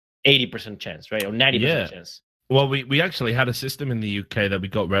up 80% chance, right? Or 90% chance. Well, we actually had a system in the UK that we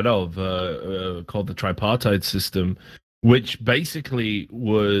got rid of called the tripartite system, which basically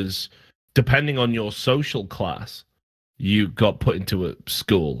was, depending on your social class, you got put into a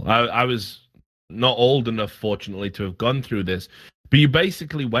school. I was not old enough, fortunately, to have gone through this, but you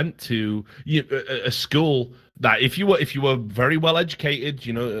basically went to a school that if you were very well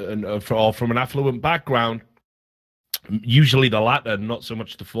educated, or from an affluent background, usually the latter, not so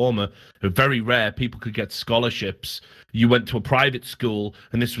much the former, very rare, people could get scholarships. You went to a private school,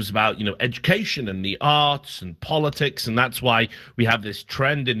 and this was about, education and the arts and politics, and that's why we have this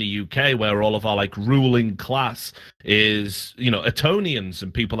trend in the UK where all of our ruling class is, Etonians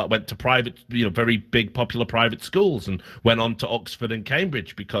and people that went to private, very big popular private schools and went on to Oxford and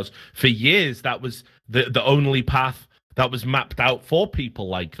Cambridge, because for years that was the only path that was mapped out for people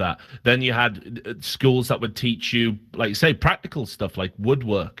like that. Then you had schools that would teach you, like, say, practical stuff like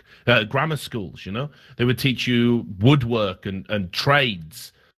woodwork, grammar schools, they would teach you woodwork and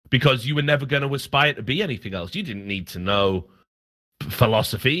trades, because you were never going to aspire to be anything else. You didn't need to know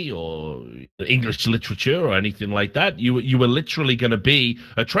philosophy or English literature or anything like that. You were literally going to be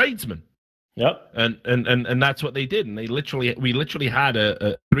a tradesman. Yep. And that's what they did. And we literally had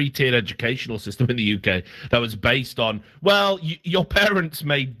a three-tiered educational system in the UK that was based on, well, your parents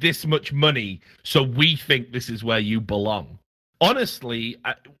made this much money, so we think this is where you belong. Honestly,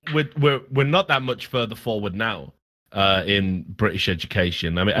 we're not that much further forward now in British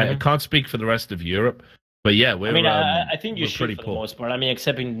education. I mean, I can't speak for the rest of Europe, But yeah, I mean, I think you we're should pretty for the poor. most part. I mean,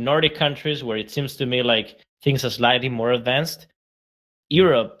 except in Nordic countries where it seems to me like things are slightly more advanced.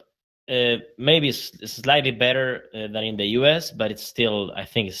 Europe maybe is slightly better than in the US, but it's still, I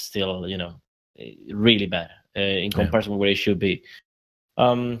think it's still, really bad in comparison with where it should be.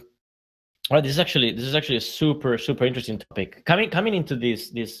 Well, this is actually a super interesting topic. Coming into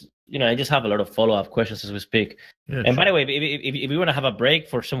this, I just have a lot of follow-up questions as we speak. Yeah, And by the way, if you want to have a break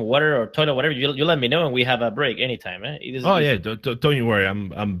for some water or toilet, whatever, you let me know and we have a break anytime. yeah, don't you worry.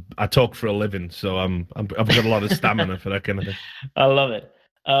 I talk for a living, so I've got a lot of stamina for that kind of thing. I love it.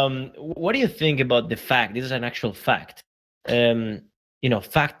 What do you think about the fact? This is an actual fact.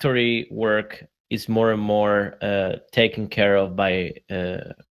 Factory work is more and more taken care of by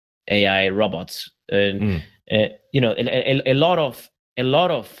AI robots, and a lot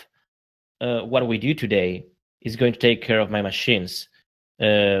of what we do today is going to take care of my machines.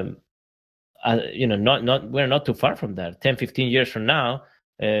 We're not too far from that. 10, 15 years from now,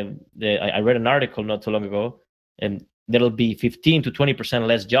 I read an article not too long ago, and there'll be 15 to 20%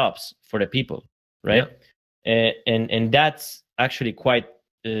 less jobs for the people, right? Yeah. And that's actually quite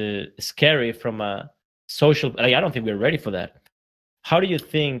scary from a social. I don't think we're ready for that. How do you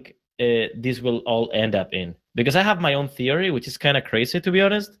think this will all end up in? Because I have my own theory, which is kind of crazy, to be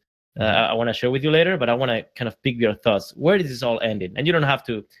honest. I want to share with you later, but I want to kind of pick your thoughts. Where does this all end in? And you don't have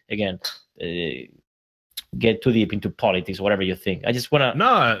to, again, get too deep into politics, whatever you think. I just want to.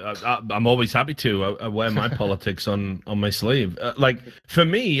 No, I'm always happy to. I wear my politics on my sleeve. Like for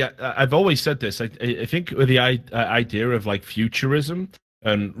me, I've always said this. I think with the idea of like futurism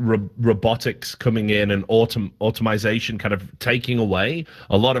and robotics coming in and automation kind of taking away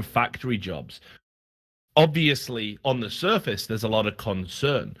a lot of factory jobs. Obviously, on the surface, there's a lot of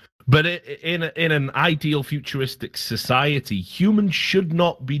concern. But in an ideal futuristic society, humans should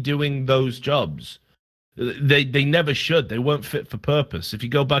not be doing those jobs. They never should. They weren't fit for purpose. If you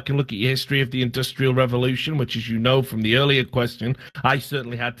go back and look at your history of the Industrial Revolution, which, as you know from the earlier question, I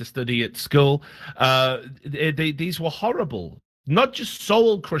certainly had to study at school, these were horrible. Not just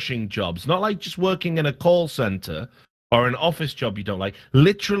soul-crushing jobs, not like just working in a call center or an office job you don't like.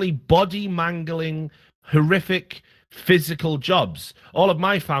 Literally body-mangling, horrific physical jobs. All of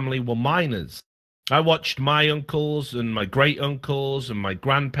my family were miners. I watched my uncles and my great-uncles and my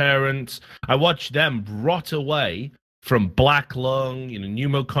grandparents. I watched them rot away from black lung,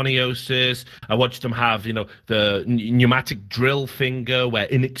 pneumoconiosis. I watched them have, the pneumatic drill finger where,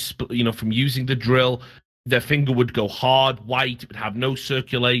 from using the drill, their finger would go hard, white, it would have no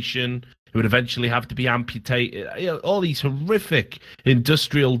circulation. It would eventually have to be amputated. All these horrific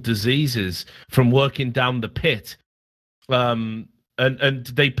industrial diseases from working down the pit. And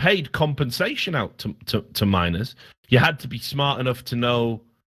they paid compensation out to miners. You had to be smart enough to know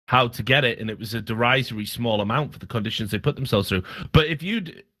how to get it, and it was a derisory small amount for the conditions they put themselves through. But if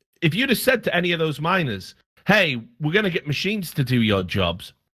you'd have said to any of those miners, hey, we're going to get machines to do your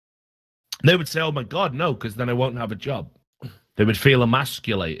jobs, they would say, oh my God, no, because then I won't have a job. They would feel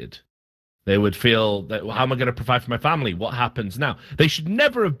emasculated. They would feel that, well, how am I going to provide for my family? What happens now? They should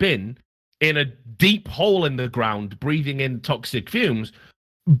never have been in a deep hole in the ground, breathing in toxic fumes,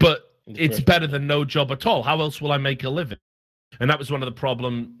 but it's better than no job at all. How else will I make a living? And that was one of the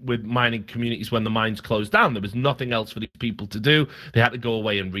problems with mining communities when the mines closed down. There was nothing else for these people to do. They had to go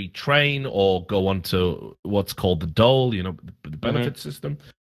away and retrain or go on to what's called the dole, the benefit system.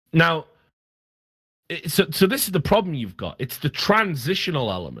 Now, so this is the problem you've got. It's the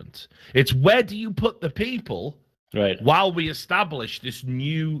transitional element. It's where do you put the people while we establish this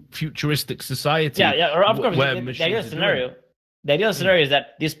new futuristic society? Yeah. Or of course, the ideal scenario is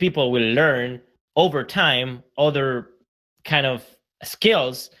that these people will learn over time other kind of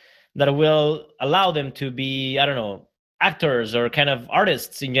skills that will allow them to be, I don't know, actors or kind of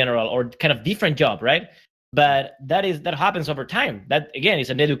artists in general, or kind of different job, right? But that happens over time. That again is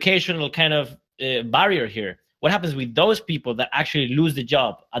an educational kind of barrier here. What happens with those people that actually lose the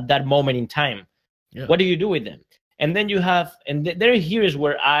job at that moment in time? Yeah. What do you do with them? And then you have, here is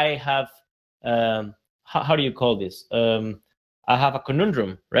where I have, how do you call this? I have a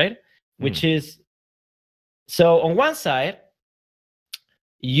conundrum, right? Which is, so on one side,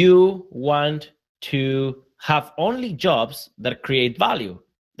 you want to have only jobs that create value.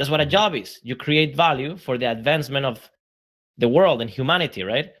 That's what a job is. You create value for the advancement of the world and humanity,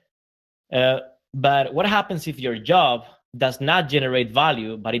 right? But what happens if your job does not generate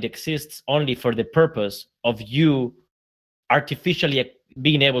value, but it exists only for the purpose of you artificially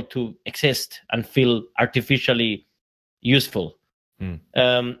being able to exist and feel artificially useful?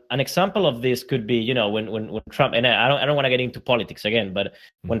 An example of this could be, you know, when Trump, and I don't want to get into politics again, but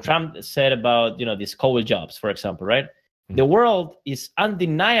when Trump said about, you know, these coal jobs, for example, right? The world is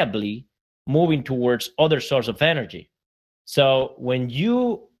undeniably moving towards other sources of energy. So when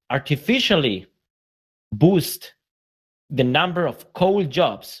you artificially boost the number of coal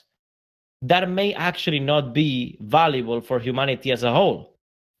jobs, that may actually not be valuable for humanity as a whole.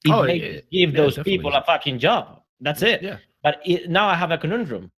 It may give those people a fucking job. That's it. Yeah. But now I have a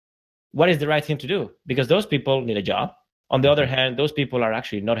conundrum. What is the right thing to do? Because those people need a job. On the other hand, those people are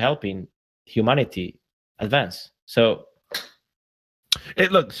actually not helping humanity advance. So,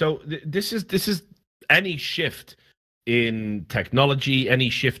 this is any shift in technology, any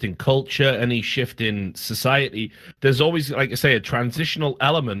shift in culture, any shift in society. There's always, like I say, a transitional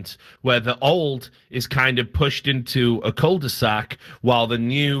element where the old is kind of pushed into a cul-de-sac while the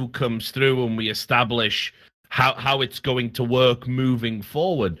new comes through and we establish how it's going to work moving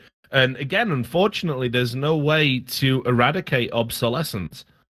forward. And again, unfortunately, there's no way to eradicate obsolescence.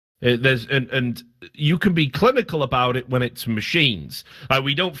 And you can be clinical about it when it's machines.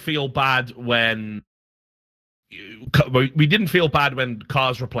 We don't feel bad when we didn't feel bad when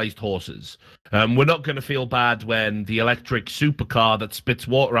cars replaced horses. We're not going to feel bad when the electric supercar that spits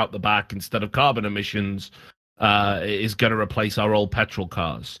water out the back instead of carbon emissions is going to replace our old petrol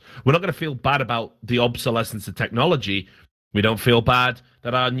cars. We're not going to feel bad about the obsolescence of technology. We don't feel bad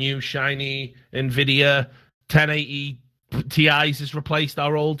that our new shiny NVIDIA 1080 Ti's has replaced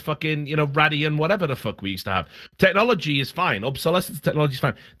our old fucking, you know, Radeon, whatever the fuck we used to have. Technology is fine. Obsolescence of technology is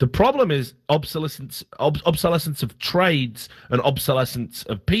fine. The problem is obsolescence of trades and obsolescence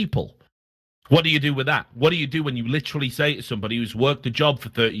of people. What do you do with that? What do you do when you literally say to somebody who's worked a job for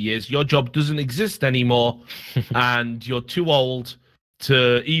 30 years, your job doesn't exist anymore, and you're too old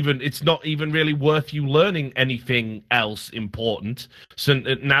to even, it's not even really worth you learning anything else important. So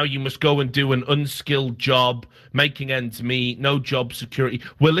now you must go and do an unskilled job, making ends meet, no job security.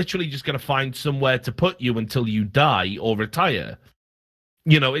 We're literally just going to find somewhere to put you until you die or retire.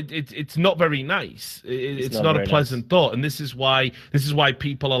 You know, it's not very nice. It's not a pleasant thought. And this is why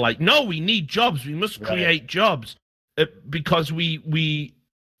people are like, no, we need jobs. We must create jobs, because we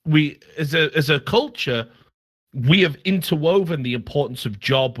as a culture, we have interwoven the importance of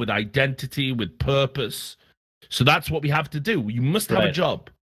job with identity, with purpose. So that's what we have to do. You must have a job.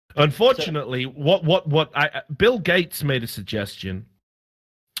 Unfortunately, Bill Gates made a suggestion.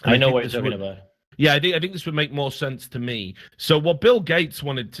 I know what you're talking about. Yeah, I think this would make more sense to me. So what Bill Gates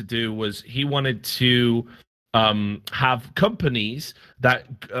wanted to do was he wanted to have companies that,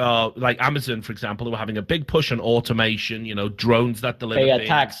 like Amazon, for example, who were having a big push on automation, you know, drones that deliver pay a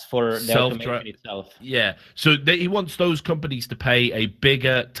tax for the automation itself. Yeah. So he wants those companies to pay a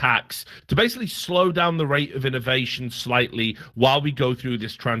bigger tax to basically slow down the rate of innovation slightly while we go through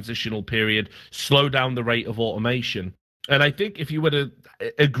this transitional period, slow down the rate of automation. And I think if you were to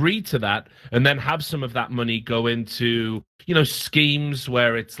agree to that and then have some of that money go into, you know, schemes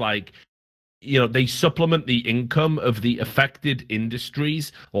where it's like, you know, they supplement the income of the affected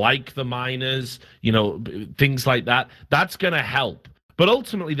industries, like the miners, you know, things like that, that's going to help. But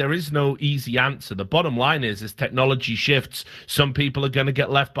ultimately, there is no easy answer. The bottom line is, as technology shifts, some people are going to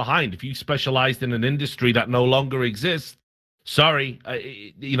get left behind. If you specialized in an industry that no longer exists, sorry,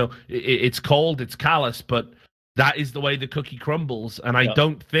 you know, it's cold, it's callous, but that is the way the cookie crumbles. And I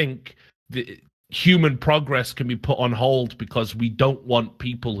don't think human progress can be put on hold because we don't want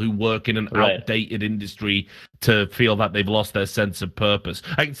people who work in an outdated industry to feel that they've lost their sense of purpose.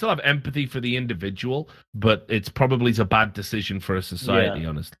 I can still have empathy for the individual, but it's probably a bad decision for a society,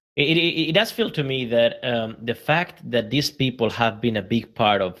 honestly. It does feel to me that the fact that these people have been a big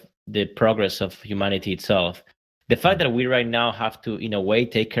part of the progress of humanity itself, the fact that we right now have to, in a way,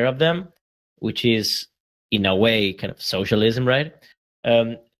 take care of them, which is, in a way, kind of socialism, right?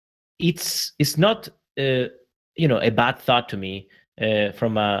 It's not you know, a bad thought to me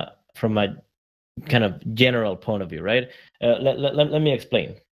from a kind of general point of view, right? Let me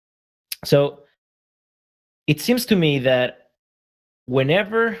explain. So it seems to me that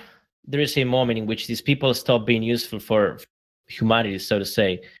whenever there is a moment in which these people stop being useful for humanity, so to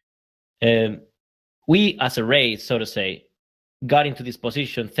say, we as a race, so to say, got into this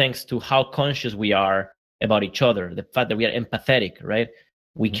position thanks to how conscious we are about each other, the fact that we are empathetic, right?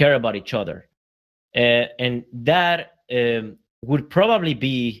 We care about each other. And that would probably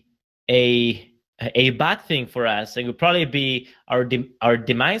be a bad thing for us. It would probably be our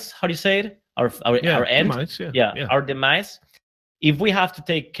demise. How do you say it? Our end? Demise, our demise. If we have to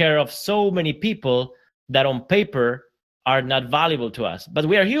take care of so many people that on paper are not valuable to us. But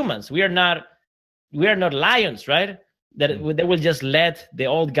we are humans. We are not lions, right? that they will just let the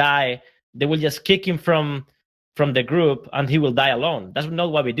old guy, they will just kick him from the group and he will die alone. That's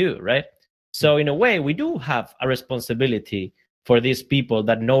not what we do, right? So in a way, we do have a responsibility for these people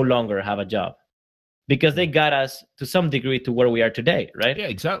that no longer have a job, because they got us to some degree to where we are today, right? Yeah,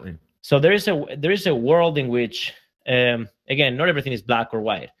 exactly. So there is a world in which, again, not everything is black or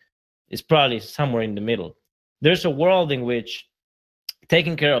white. It's probably somewhere in the middle. There's a world in which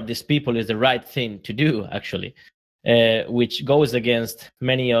taking care of these people is the right thing to do, actually, which goes against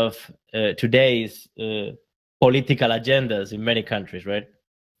many of today's political agendas in many countries, right?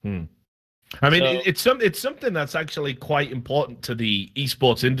 I mean, it's something that's actually quite important to the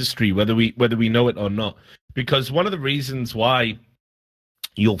esports industry, whether we know it or not. Because one of the reasons why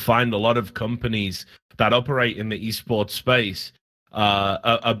you'll find a lot of companies that operate in the esports space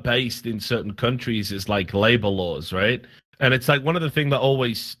are based in certain countries is like labor laws, right? And it's like one of the things that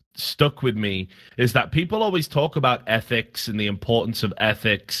always stuck with me is that people always talk about ethics and the importance of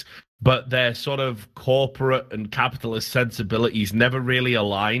ethics, but their sort of corporate and capitalist sensibilities never really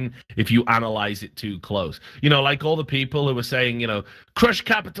align if you analyze it too close. You know, like all the people who are saying, you know, crush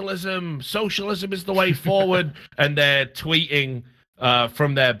capitalism, socialism is the way forward, and they're tweeting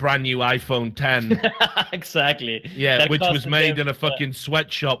from their brand new iPhone 10. Exactly. Yeah, that which was made in a fucking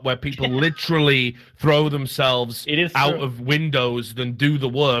sweatshop where people literally throw themselves out of windows than do the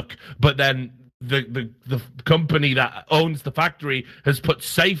work, but then the company that owns the factory has put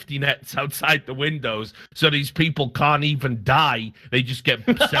safety nets outside the windows so these people can't even die. They just get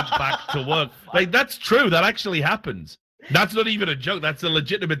sent back to work. Like, that's true. That actually happens. That's not even a joke. That's a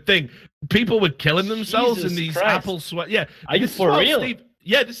legitimate thing. People were killing themselves in these Apple sweat. Yeah. Are you for real? Steve,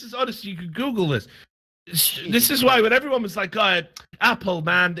 yeah, this is honest. You could Google this. This is why when everyone was like, oh, Apple,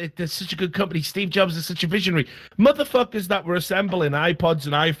 man, they're such a good company. Steve Jobs is such a visionary. Motherfuckers that were assembling iPods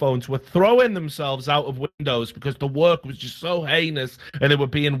and iPhones were throwing themselves out of windows because the work was just so heinous and they were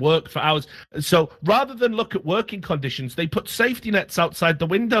being worked for hours. So rather than look at working conditions, they put safety nets outside the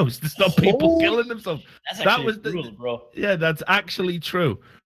windows to stop people killing themselves. That was brutal, bro. Yeah, that's actually true.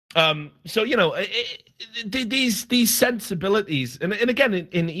 So, you know, these sensibilities, and again,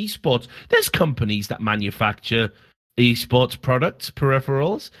 in esports, there's companies that manufacture esports products,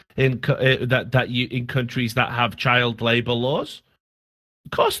 peripherals in countries that have child labor laws.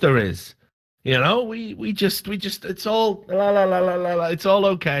 Of course there is. You know, we just it's all it's all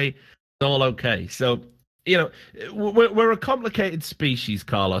okay. It's all okay. So, you know, we're a complicated species,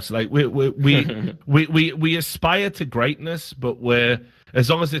 Carlos. Like we aspire to greatness, but as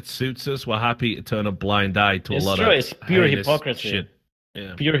long as it suits us, we're happy to turn a blind eye to a lot of it's pure hypocrisy. Shit.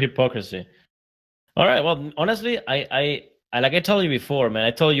 Yeah. Pure hypocrisy. All right. Well, honestly, I like I told you before, man.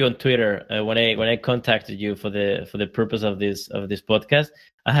 I told you on Twitter when I contacted you for the purpose of this podcast.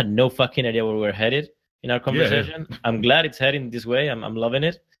 I had no fucking idea where we were headed in our conversation. Yeah. I'm glad it's heading this way. I'm loving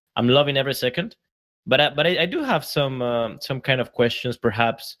it. I'm loving every second. But I do have some kind of questions,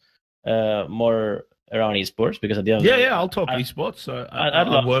 perhaps more around esports, because at the end I'll talk esports.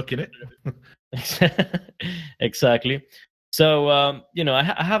 I'll work in it. Exactly. So you know, I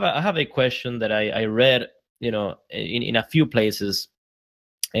have a question that I read, you know, in a few places,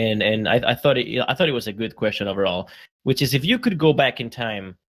 and I thought it was a good question overall, which is, if you could go back in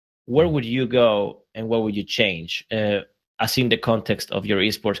time, where would you go and what would you change, as in the context of your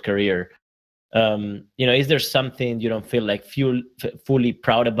esports career? You know, is there something you don't feel like fully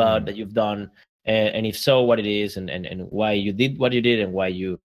proud about that you've done? And if so, what it is, and why you did what you did, and why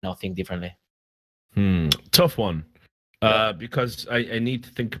you now think differently? Tough one. Because I need to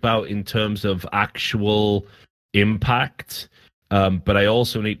think about in terms of actual impact, but I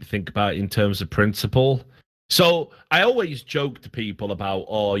also need to think about in terms of principle. So I always joke to people about,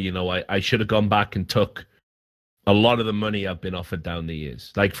 oh, you know, I should have gone back and took a lot of the money I've been offered down the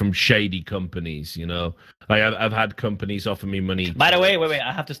years, like from shady companies, you know. Like I've had companies offer me money. By the way, wait,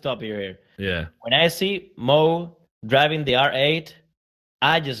 I have to stop you here. Yeah. When I see Mo driving the R8,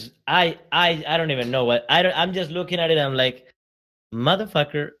 I don't even know what I'm just looking at it. I'm like,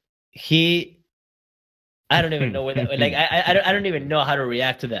 motherfucker, I don't even know what that, like I don't even know how to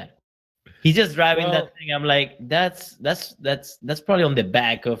react to that. He's just driving that thing. I'm like, that's probably on the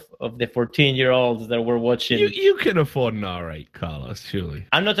back of the 14-year-olds that were watching. You can afford an R8, Carlos, surely.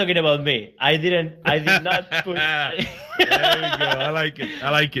 I'm not talking about me. I did not put. There we go. I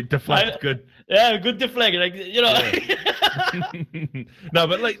like it. Deflect, good. Yeah, good deflect. Like, you know. Yeah. No,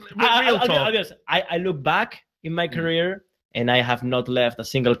 but like real talk. I look back in my career and I have not left a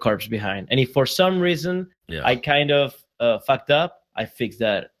single corpse behind. And if for some reason I kind of fucked up, I fixed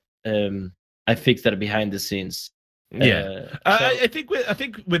that. I fixed that behind the scenes. Yeah, I think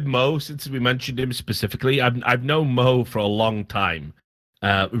with Mo, since we mentioned him specifically, I've known Mo for a long time,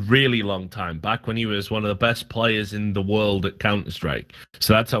 really long time, back when he was one of the best players in the world at Counter-Strike.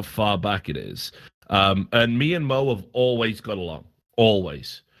 So that's how far back it is. And me and Mo have always got along,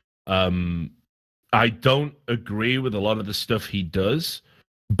 always. I don't agree with a lot of the stuff he does,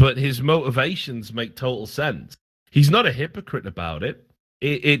 but his motivations make total sense. He's not a hypocrite about it.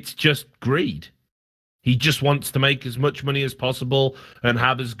 It's just greed. He just wants to make as much money as possible and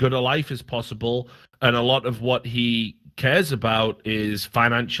have as good a life as possible. And a lot of what he cares about is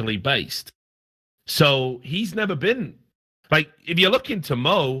financially based. So he's never been like, if you're looking to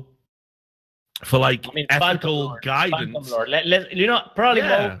Mo for like ethical guidance, Probably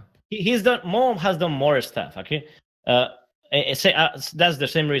Mo. Mo has done more stuff. Okay, that's the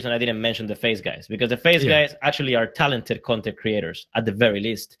same reason I didn't mention the Face guys, because the Face guys actually are talented content creators at the very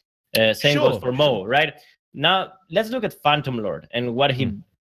least. Same goes for Mo, right? Now let's look at Phantom Lord and what he,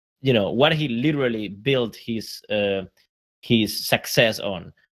 what he literally built his success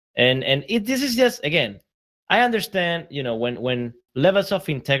on, and this is just, again, I understand, when levels of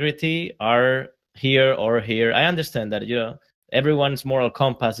integrity are here or here, I understand that everyone's moral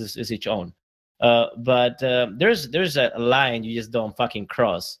compass is each own, but there's a line you just don't fucking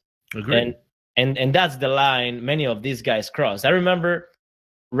cross. Agreed. And that's the line many of these guys cross. I remember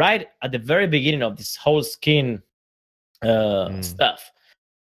right at the very beginning of this whole skin stuff,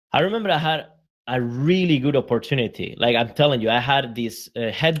 I remember I had a really good opportunity. Like, I'm telling you, I had this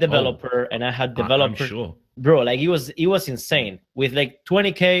head developer, and I had developer. I'm sure. Bro, like, it was insane. With like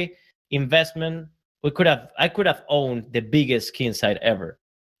 20K investment, I could have owned the biggest skin site ever.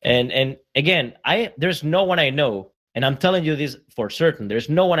 And again, there's no one I know, and I'm telling you this for certain, there's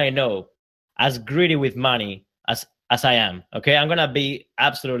no one I know as greedy with money as I am. Okay, I'm gonna be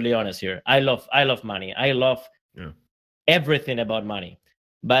absolutely honest here. I love money. I love everything about money,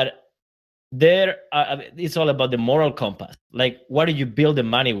 but it's all about the moral compass. Like, what do you build the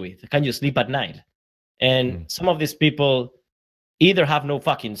money with? Can you sleep at night? And some of these people either have no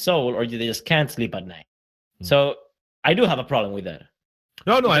fucking soul, or they just can't sleep at night. So I do have a problem with that.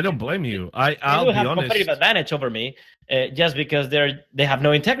 No, I don't blame you. I'll be honest. They have competitive advantage over me, just because they have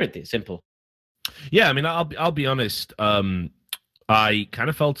no integrity. Simple. Yeah, I mean, I'll be honest. I kind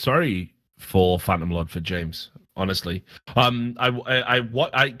of felt sorry for Phantom Lord, for James, honestly.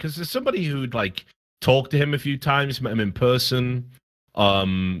 Because there's somebody who'd like talked to him a few times, met him in person.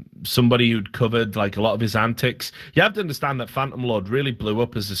 Somebody who'd covered like a lot of his antics. You have to understand that Phantom Lord really blew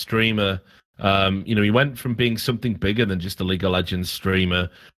up as a streamer. He went from being something bigger than just a League of Legends streamer,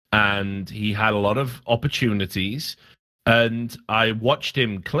 and he had a lot of opportunities. And I watched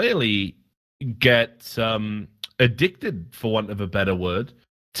him clearly get addicted, for want of a better word,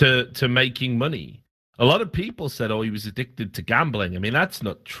 to making money. A lot of people said, "Oh, he was addicted to gambling." I mean, that's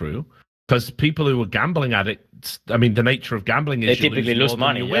not true, because people who are gambling addicts, I mean, the nature of gambling is they typically lose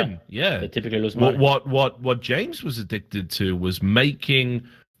money. You win. Yeah, they typically lose money. What James was addicted to was making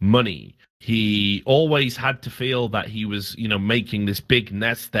money. He always had to feel that he was, making this big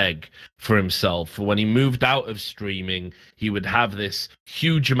nest egg for himself. When he moved out of streaming, he would have this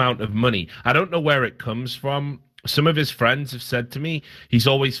huge amount of money. I don't know where it comes from. Some of his friends have said to me he's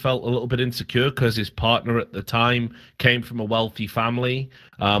always felt a little bit insecure because his partner at the time came from a wealthy family.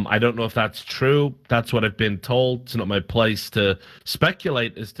 I don't know if that's true. That's what I've been told. It's not my place to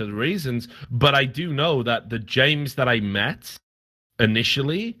speculate as to the reasons, but I do know that the James that I met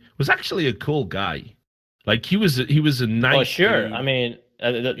initially was actually a cool guy. Like, he was a nice. Oh, sure. dude. I mean,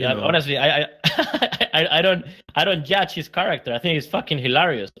 honestly, I don't judge his character. I think he's fucking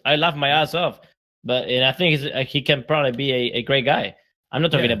hilarious. I laugh my ass off, and I think he can probably be a great guy. I'm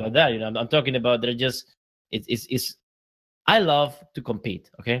not talking about that. I'm talking about they're just it's. I love to compete,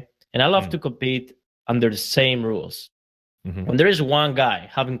 okay, and I love to compete under the same rules. When there is one guy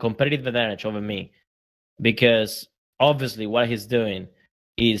having competitive advantage over me, because obviously what he's doing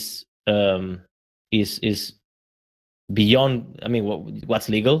is beyond, I mean, what's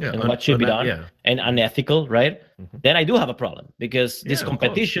legal and what should be done and unethical, right? Then I do have a problem, because this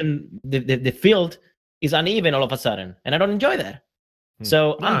competition, the field is uneven all of a sudden, and I don't enjoy that.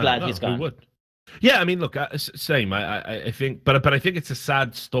 So I'm glad he's gone. Would. Yeah, I mean, look, same. I think, but I think it's a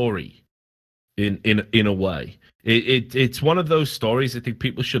sad story in a way. It's one of those stories I think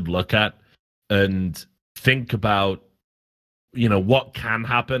people should look at and think about, what can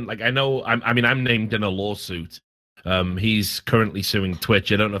happen. Like, I know, I'm named in a lawsuit. He's currently suing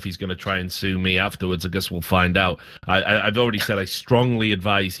Twitch. I don't know if he's going to try and sue me afterwards. I guess we'll find out. I've already said I strongly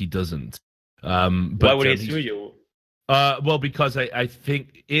advise he doesn't. But why would he sue you? Well, because I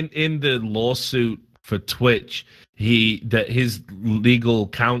think in the lawsuit, for Twitch, that his legal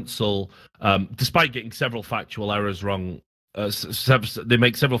counsel, despite getting several factual errors wrong, they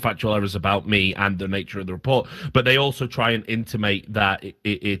make several factual errors about me and the nature of the report, but they also try and intimate that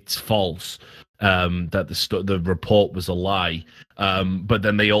it's false, that the report was a lie. But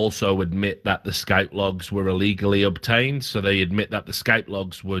then they also admit that the Skype logs were illegally obtained, so they admit that the Skype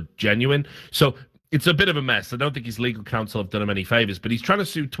logs were genuine. So it's a bit of a mess. I don't think his legal counsel have done him any favors, but he's trying to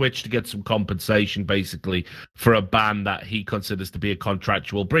sue Twitch to get some compensation, basically, for a ban that he considers to be a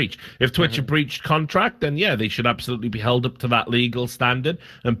contractual breach. If Twitch have breached contract, then yeah, they should absolutely be held up to that legal standard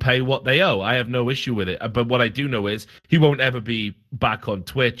and pay what they owe. I have no issue with it. But what I do know is he won't ever be back on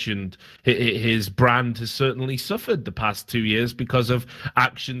Twitch, and his brand has certainly suffered the past 2 years because of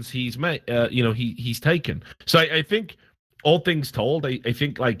actions he's made. He's taken. So I think, all things told, I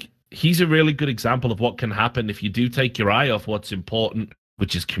think like, he's a really good example of what can happen if you do take your eye off what's important,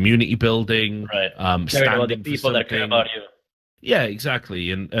 which is community building, right? Standing about the people that care about you. Yeah,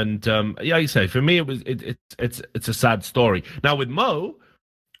 exactly. And yeah, I say for me, it's a sad story. Now with Mo's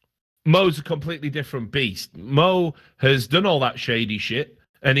a completely different beast. Mo has done all that shady shit,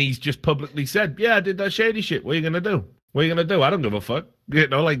 and he's just publicly said, "Yeah, I did that shady shit. What are you gonna do? What are you gonna do? I don't give a fuck. You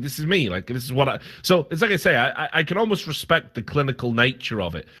know, like, this is me. Like, this is what I." So it's like I say, I can almost respect the clinical nature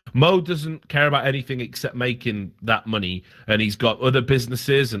of it. Mo doesn't care about anything except making that money, and he's got other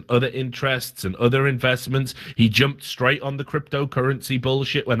businesses and other interests and other investments. He jumped straight on the cryptocurrency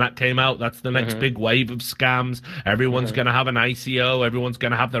bullshit when that came out. That's the next big wave of scams. Everyone's gonna have an ICO. Everyone's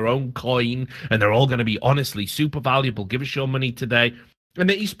gonna have their own coin, and they're all gonna be honestly super valuable. Give us your money today. And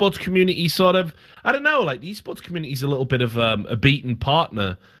the esports community sort of, I don't know, like, the esports community is a little bit of a beaten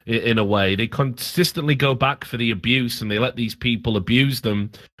partner in a way. They consistently go back for the abuse, and they let these people abuse them,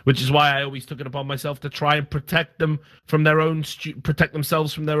 which is why I always took it upon myself to try and protect them from their own, protect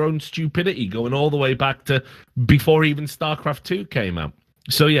themselves from their own stupidity, going all the way back to before even StarCraft 2 came out.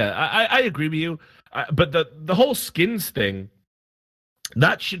 So yeah, I agree with you. But the whole skins thing,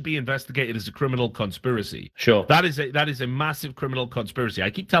 that should be investigated as a criminal conspiracy. Sure. That is a massive criminal conspiracy. I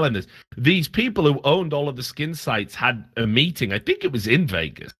keep telling this. These people who owned all of the skin sites had a meeting. I think it was in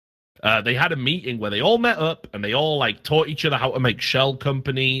Vegas. They had a meeting where they all met up and they all like taught each other how to make shell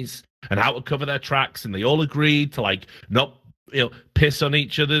companies and how to cover their tracks, and they all agreed to like not piss on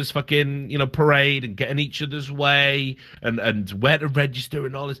each other's fucking parade and get in each other's way and where to register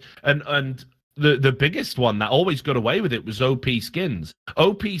and all this and the biggest one that always got away with it was OP Skins.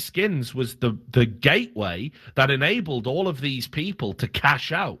 OP Skins was the gateway that enabled all of these people to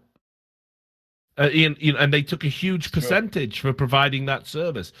cash out. And they took a huge percentage for providing that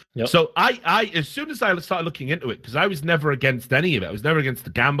service. Yep. So I as soon as I started looking into it, because I was never against any of it. I was never against the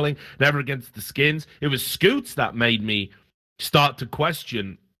gambling, never against the skins. It was Scoots that made me start to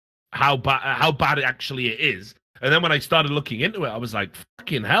question how bad it actually it is. And then when I started looking into it, I was like,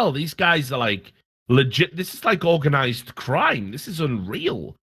 fucking hell, these guys are like legit. This is like organized crime. This is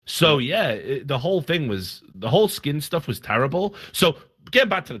unreal. So yeah, the whole skin stuff was terrible. So getting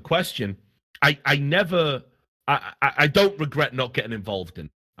back to the question, I don't regret not getting involved in.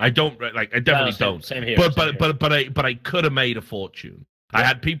 I definitely don't. Same here. But I could have made a fortune. Yeah. I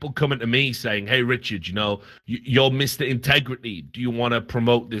had people coming to me saying, "Hey, Richard, you're Mr. Integrity. Do you want to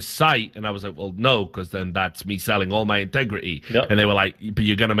promote this site?" And I was like, "Well, no, because then that's me selling all my integrity." Yep. And they were like, "But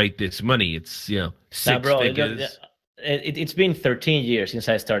you're gonna make this money. It's six figures." It's been 13 years since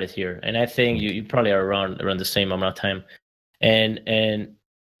I started here, and I think you probably are around the same amount of time, and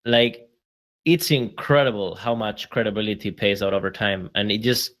like, it's incredible how much credibility pays out over time, and it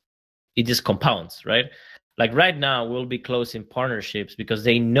just compounds, right? Like right now, we'll be closing partnerships because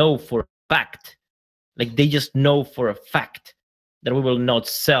they know for a fact, like they just know for a fact that we will not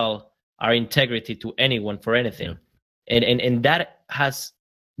sell our integrity to anyone for anything. Yeah. And that's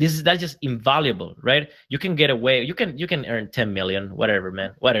just invaluable, right? You can get away, you can earn 10 million, whatever,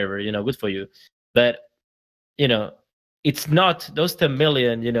 man, whatever, good for you. But, it's not, those 10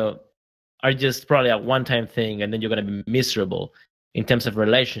 million, are just probably a one-time thing, and then you're going to be miserable in terms of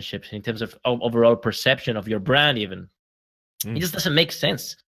relationships, in terms of overall perception of your brand even. It just doesn't make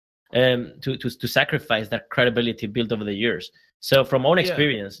sense to sacrifice that credibility built over the years. So from own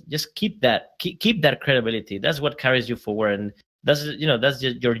experience, just keep that credibility. That's what carries you forward, and that's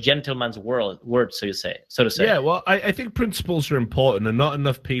your gentleman's word, so to say. Yeah, well, I think principles are important, and not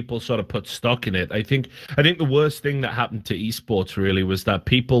enough people sort of put stock in it. I think the worst thing that happened to esports really was that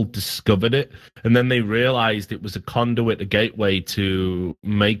people discovered it, and then they realized it was a conduit, a gateway to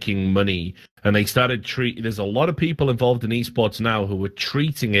making money, and they started there's a lot of people involved in esports now who were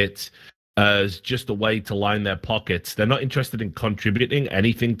treating it as just a way to line their pockets. They're not interested in contributing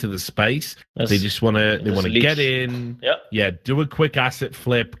anything to the space. They just want to get in, do a quick asset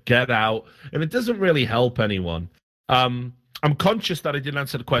flip, get out, and it doesn't really help anyone. I'm conscious that I didn't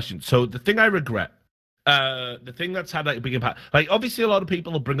answer the question. So the thing I regret, the thing that's had like a big impact, like obviously a lot of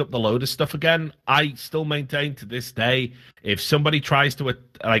people will bring up the Lotus stuff again. I still maintain to this day, if somebody tries to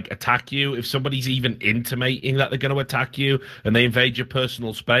attack you, if somebody's even intimating that they're going to attack you and they invade your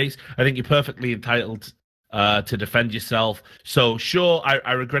personal space, I think you're perfectly entitled to defend yourself. So sure,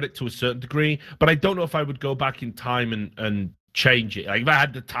 I regret it to a certain degree, but I don't know if I would go back in time and change it. Like if I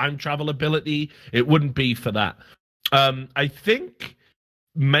had the time travel ability, it wouldn't be for that. I think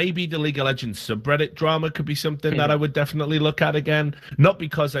maybe the League of Legends subreddit drama could be something that I would definitely look at again. Not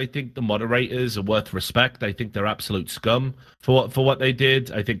because I think the moderators are worth respect. I think they're absolute scum for what they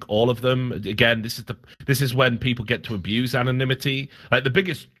did. I think all of them. Again, this is when people get to abuse anonymity. Like the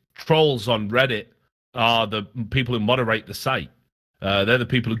biggest trolls on Reddit are the people who moderate the site. They're the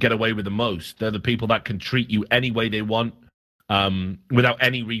people who get away with the most. They're the people that can treat you any way they want without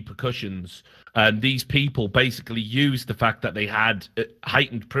any repercussions. And these people basically used the fact that they had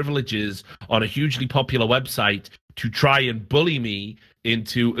heightened privileges on a hugely popular website to try and bully me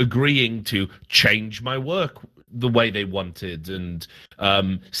into agreeing to change my work the way they wanted and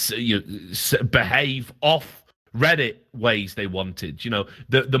behave off Reddit ways they wanted. You know,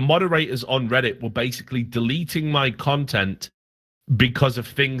 the moderators on Reddit were basically deleting my content because of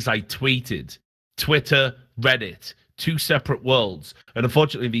things I tweeted. Twitter, Reddit, two separate worlds. And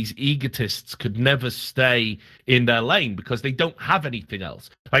unfortunately, these egotists could never stay in their lane because they don't have anything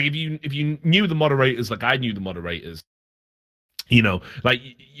else. Like if you knew the moderators like I knew the moderators, you know, like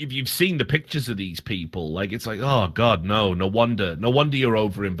if you've seen the pictures of these people, like it's like, oh God, no wonder you're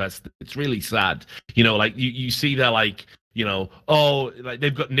overinvested. It's really sad. You know, like you see they're like, you know, oh, like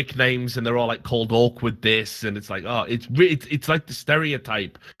they've got nicknames and they're all like called awkward this, and it's like, oh, it's like the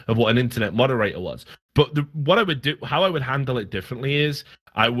stereotype of what an internet moderator was. But what I would do, how I would handle it differently is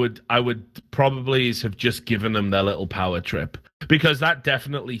I would probably have just given them their little power trip, because that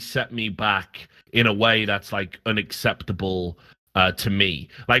definitely set me back in a way that's like unacceptable to me.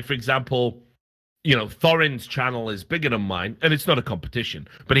 Like, for example, you know, Thorin's channel is bigger than mine, and it's not a competition,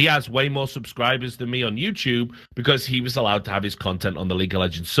 but he has way more subscribers than me on YouTube because he was allowed to have his content on the League of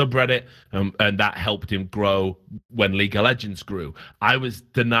Legends subreddit, and that helped him grow when League of Legends grew. I was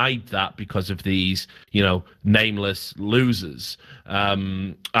denied that because of these, you know, nameless losers.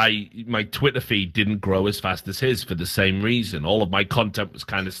 My Twitter feed didn't grow as fast as his for the same reason. All of my content was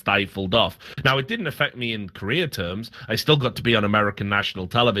kind of stifled off. Now, it didn't affect me in career terms. I still got to be on American national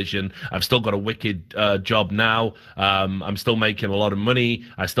television. I've still got a wicked job now. I'm still making a lot of money.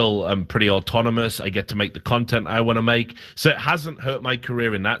 I still am pretty autonomous. I get to make the content I want to make. So it hasn't hurt my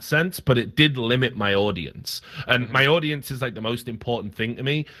career in that sense, but it did limit my audience. And my audience is like the most important thing to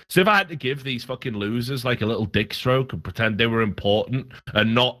me. So if I had to give these fucking losers like a little dick stroke and pretend they were important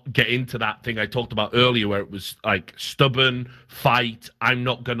and not get into that thing I talked about earlier where it was like stubborn, fight, I'm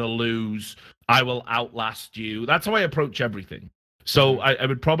not going to lose, I will outlast you. That's how I approach everything. So I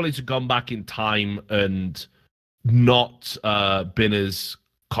would probably have gone back in time and not been as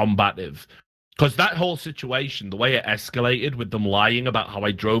combative. Because that whole situation, the way it escalated with them lying about how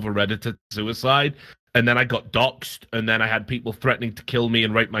I drove a Redditor to suicide, and then I got doxxed, and then I had people threatening to kill me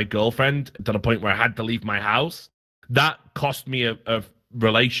and rape my girlfriend to the point where I had to leave my house, that cost me a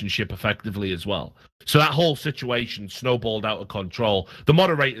relationship effectively as well. So that whole situation snowballed out of control. The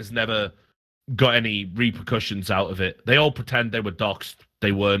moderators never got any repercussions out of it. They all pretend they were doxxed.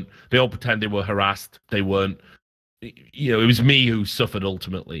 They weren't. They all pretend they were harassed. They weren't. You know, it was me who suffered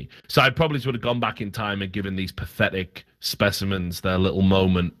ultimately. So I probably would have gone back in time and given these pathetic specimens their little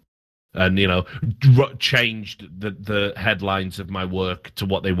moment, and, you know, changed the headlines of my work to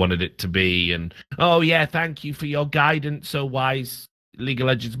what they wanted it to be. And, oh yeah, thank you for your guidance, so wise League of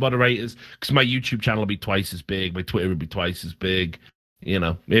Legends moderators, because my YouTube channel would be twice as big, my Twitter would be twice as big. You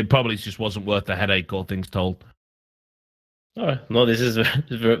know, it probably just wasn't worth the headache, all things told. All right. No, this is a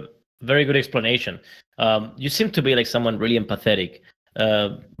very good explanation. You seem to be like someone really empathetic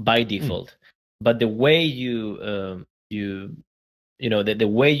by default, but the way the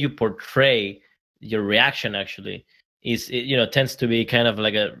way you portray your reaction actually is, you know, tends to be kind of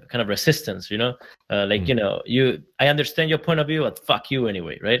like a kind of resistance, you know, you know, I understand your point of view, but fuck you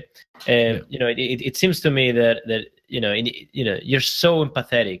anyway, right? And you know, it seems to me that you know, you're so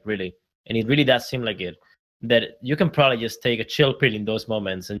empathetic, really, and it really does seem like it, that you can probably just take a chill pill in those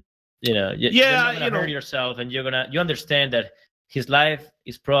moments, and you know, you're not gonna hurt yourself, and you understand that his life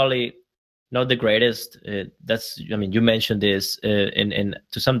is probably not the greatest. That's, I mean, you mentioned this, and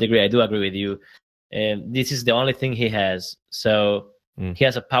to some degree, I do agree with you. This is the only thing he has. So he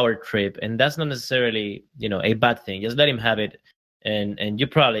has a power trip, and that's not necessarily, a bad thing. Just let him have it, and you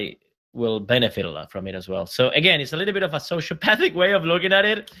probably will benefit a lot from it as well. So again, it's a little bit of a sociopathic way of looking at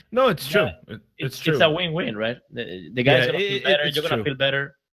it. No, it's true. It's true. It's a win-win, right? The guy's gonna feel better. You're gonna feel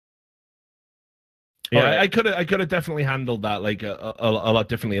better. Yeah, right. I could have definitely handled that like a lot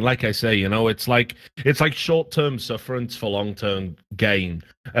differently. And like I say, it's like short-term sufferance for long-term gain.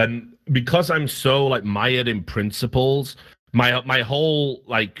 And because I'm so like mired in principles, my whole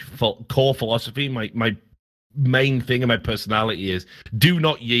like core philosophy, my main thing in my personality is do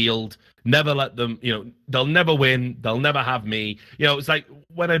not yield. Never let them. They'll never win. They'll never have me. It's like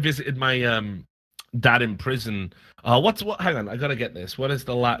when I visited my dad in prison. Hang on, I gotta get this. What is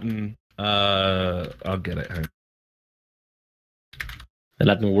the Latin? I'll get it. The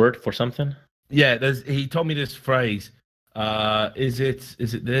Latin word for something? Yeah, he told me this phrase. Is it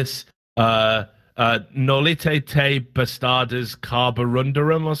this? Nolite te bastardes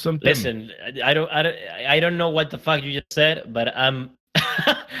carborundarum or something? Listen, I don't know what the fuck you just said, but I'm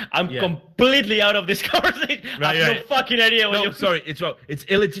completely out of this conversation. I have no fucking idea what you're... Sorry, it's wrong. It's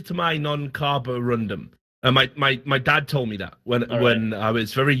illegitimae non carborundum. And my dad told me that when I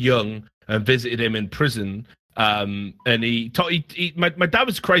was very young and visited him in prison. And my dad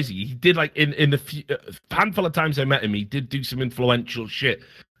was crazy. He did like in the handful of times I met him, he did do some influential shit.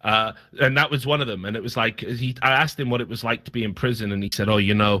 And that was one of them. And it was like I asked him what it was like to be in prison, and he said,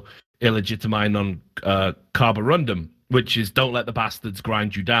 illegitimae non carborundum, which is don't let the bastards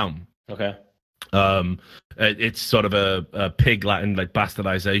grind you down. Okay. It's sort of a pig Latin like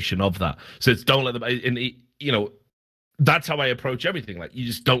bastardization of that. So it's don't let them. And that's how I approach everything. Like you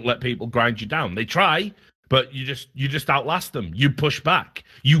just don't let people grind you down. They try, but you just outlast them. You push back.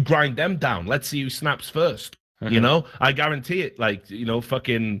 You grind them down. Let's see who snaps first. I guarantee it. Like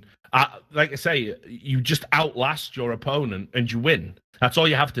fucking. Like I say, you just outlast your opponent and you win. That's all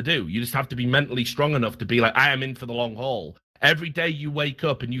you have to do. You just have to be mentally strong enough to be like, I am in for the long haul. Every day you wake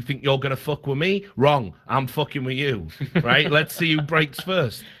up and you think you're going to fuck with me, wrong. I'm fucking with you, right? Let's see who breaks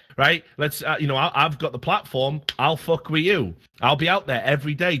first, right? Let's, I've got the platform. I'll fuck with you. I'll be out there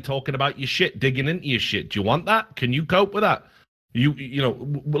every day talking about your shit, digging into your shit. Do you want that? Can you cope with that?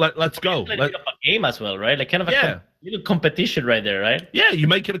 Let's go. It's like a game as well, right? Like kind of a little competition right there, right? Yeah, you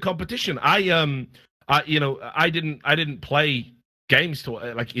make it a competition. I didn't play games to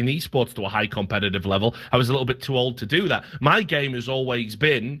like in esports to a high competitive level. I was a little bit too old to do that. My game has always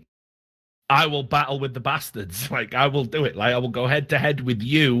been, I will battle with the bastards. Like I will do it. Like I will go head to head with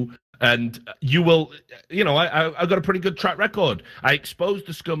you, and you will. I got a pretty good track record. I expose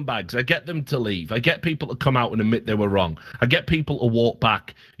the scumbags. I get them to leave. I get people to come out and admit they were wrong. I get people to walk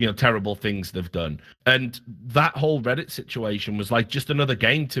back, terrible things they've done. And that whole Reddit situation was like just another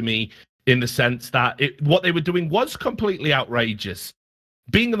game to me, in the sense that what they were doing was completely outrageous.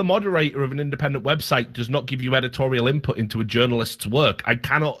 Being the moderator of an independent website does not give you editorial input into a journalist's work. I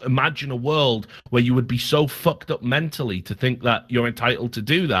cannot imagine a world where you would be so fucked up mentally to think that you're entitled to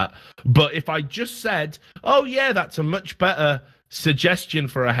do that. But if I just said, oh yeah, that's a much better suggestion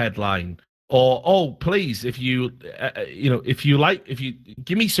for a headline, or, oh, please, if you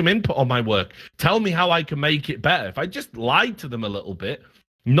give me some input on my work, tell me how I can make it better. If I just lied to them a little bit,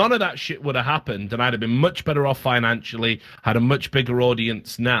 none of that shit would have happened, and I'd have been much better off financially, had a much bigger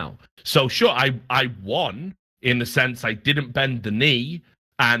audience now. So sure, I won in the sense I didn't bend the knee,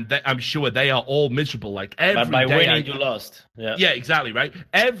 and I'm sure they are all miserable. Like every by day winning, you lost. Yeah, exactly, right?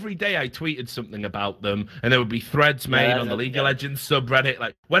 Every day I tweeted something about them, and there would be threads made on the League of Legends subreddit,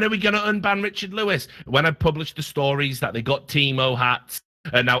 like, when are we going to unban Richard Lewis? When I published the stories that they got Teemo hats,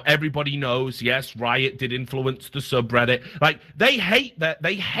 and now everybody knows, yes, Riot did influence the subreddit. Like, they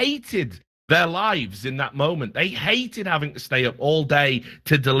hated their lives in that moment. They hated having to stay up all day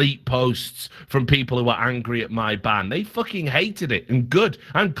to delete posts from people who were angry at my ban. They fucking hated it. And good.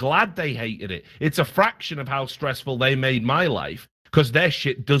 I'm glad they hated it. It's a fraction of how stressful they made my life, because their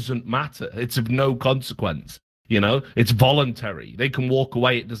shit doesn't matter. It's of no consequence. It's voluntary. They can walk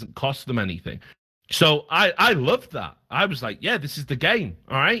away. It doesn't cost them anything. So I loved that. I was like, yeah, this is the game.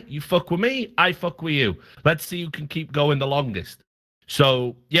 All right, you fuck with me, I fuck with you. Let's see who can keep going the longest.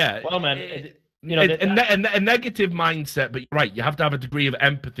 So yeah, well, man, a negative mindset, but you're right, you have to have a degree of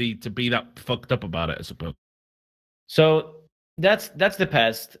empathy to be that fucked up about it, I suppose. So that's the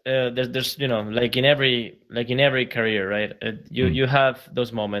past. There's like in every career, right? You have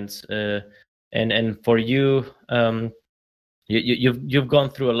those moments, and for you, You've gone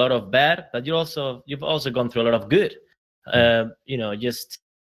through a lot of bad, but you've also gone through a lot of good. Just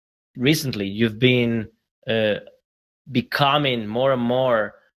recently you've been becoming more and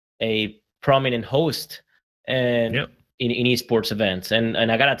more a prominent host and in esports events, and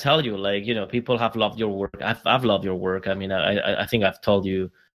I gotta tell you, like, you know, people have loved your work. I've loved your work. I mean, I think I've told you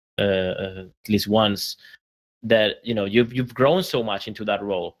at least once that, you know, you've grown so much into that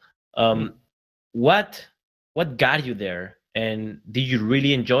role. What got you there, and did you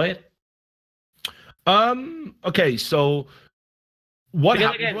really enjoy it? Okay, so what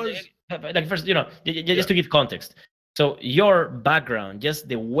happened was, like, first, you know, just to give context. So your background, just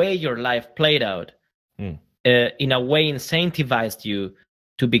the way your life played out, in a way incentivized you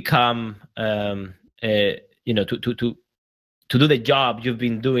to become, you know, to do the job you've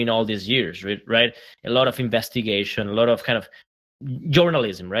been doing all these years, right? A lot of investigation, a lot of kind of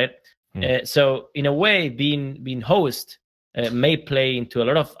journalism, right? So in a way, being host may play into a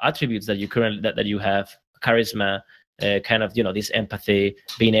lot of attributes that you currently that you have: charisma, kind of, you know, this empathy,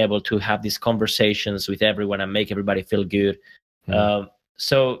 being able to have these conversations with everyone and make everybody feel good.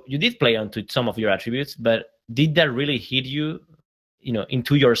 So you did play onto some of your attributes, but did that really hit you, you know,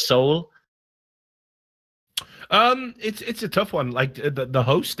 into your soul? It's a tough one. Like the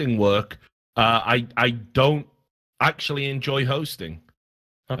hosting work, I don't actually enjoy hosting.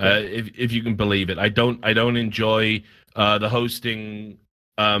 Okay. If you can believe it, I don't enjoy the hosting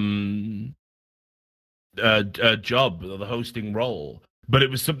job, or the hosting role. But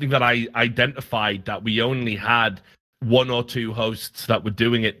it was something that I identified that we only had one or two hosts that were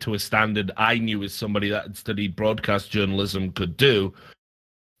doing it to a standard I knew as somebody that had studied broadcast journalism could do.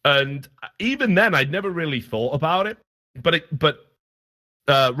 And even then, I'd never really thought about it. But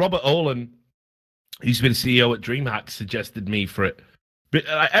Robert Olin, he's been CEO at DreamHack, suggested me for it. But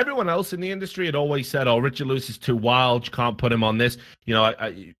everyone else in the industry had always said, "Oh, Richard Lewis is too wild. You can't put him on this. You know,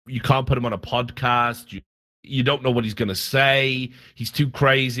 you can't put him on a podcast. You don't know what he's going to say. He's too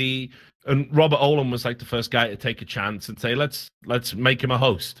crazy." And Robert Olin was like the first guy to take a chance and say, "Let's make him a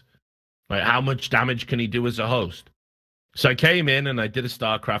host. Like, how much damage can he do as a host?" So I came in and I did a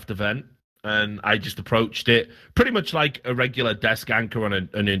StarCraft event, and I just approached it pretty much like a regular desk anchor on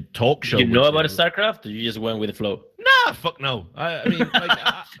a talk show. You know about StarCraft, or you just went with the flow? Nah, fuck no. I mean, like,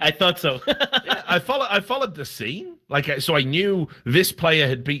 I thought so. Yeah, I followed the scene. Like, so I knew this player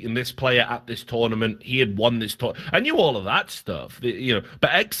had beaten this player at this tournament. He had won this tournament. I knew all of that stuff. You know,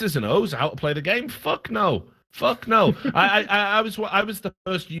 but X's and O's, how to play the game? Fuck no. Fuck no. I was the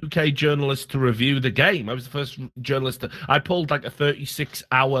first UK journalist to review the game. I was the first journalist I pulled like a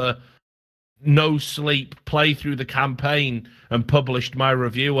 36-hour no sleep play through the campaign and published my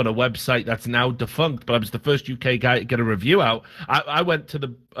review on a website that's now defunct, but I was the first UK guy to get a review out. I went to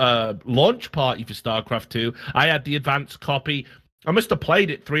the launch party for StarCraft 2. I had the advanced copy. I must have played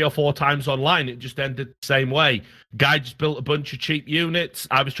it 3 or 4 times online. It just ended the same way. Guy just built a bunch of cheap units.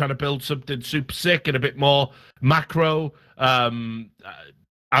 I was trying to build something super sick and a bit more macro.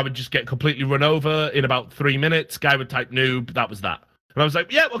 I would just get completely run over in about 3 minutes. Guy would type noob. That was that. And I was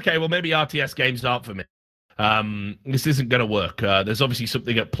like, yeah, okay, well, maybe RTS games aren't for me. This isn't going to work. There's obviously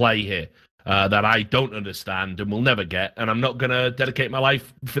something at play here that I don't understand and will never get. And I'm not going to dedicate my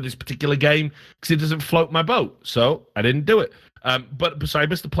life for this particular game because it doesn't float my boat. So I didn't do it. So I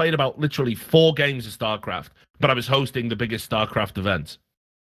must have played about literally 4 games of StarCraft, but I was hosting the biggest StarCraft events.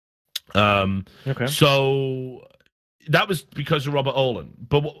 Okay. So that was because of Robert Olin.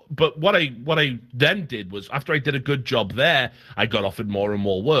 But what I then did was, after I did a good job there, I got offered more and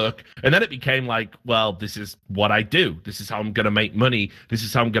more work. And then it became like, well, this is what I do. This is how I'm going to make money. This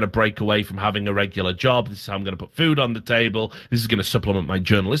is how I'm going to break away from having a regular job. This is how I'm going to put food on the table. This is going to supplement my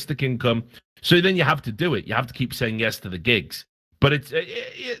journalistic income. So then you have to do it. You have to keep saying yes to the gigs. But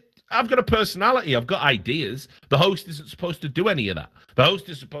I've got a personality. I've got ideas. The host isn't supposed to do any of that. The host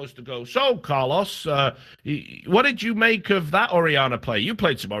is supposed to go, so, Carlos, what did you make of that Orianna play? You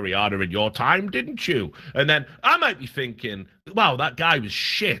played some Orianna in your time, didn't you? And then I might be thinking, wow, that guy was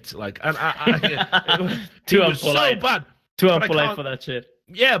shit. Like, and he was so bad. Too unpolite for that shit.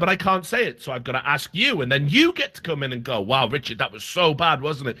 Yeah, but I can't say it, so I've got to ask you, and then you get to come in and go, wow, Richard, that was so bad,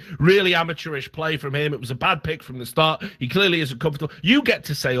 wasn't it? Really amateurish play from him. It was a bad pick from the start. He clearly isn't comfortable. You get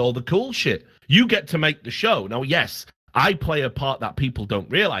to say all the cool shit. You get to make the show. Now, yes, I play a part that people don't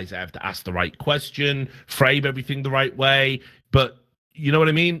realize. I have to ask the right question, frame everything the right way, but you know what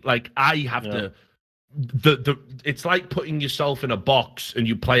I mean? Like, I have to... It's like putting yourself in a box and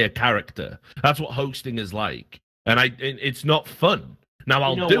you play a character. That's what hosting is like. And it's not fun. Now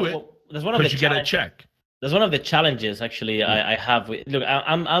I'll do it because you get a check. That's one of the challenges, actually. I have. Look,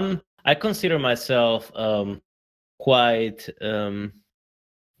 I consider myself quite, I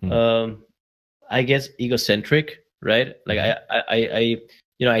guess, egocentric, right? Like I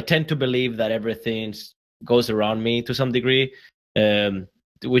I tend to believe that everything goes around me to some degree,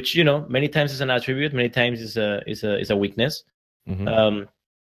 which many times is an attribute, many times is a weakness.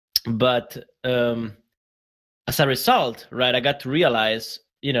 But as a result, right, I got to realize,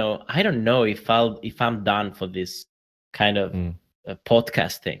 I don't know if I'm done for this kind of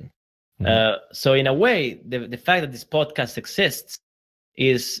podcast thing. So in a way, the fact that this podcast exists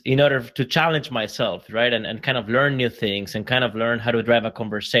is in order to challenge myself, right, and kind of learn new things and kind of learn how to drive a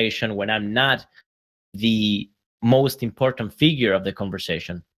conversation when I'm not the most important figure of the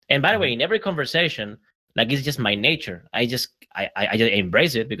conversation. And by the way, in every conversation, like, it's just my nature. I just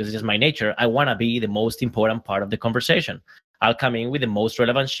embrace it because it's just my nature. I want to be the most important part of the conversation. I'll come in with the most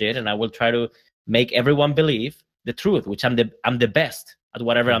relevant shit, and I will try to make everyone believe the truth, which I'm the best at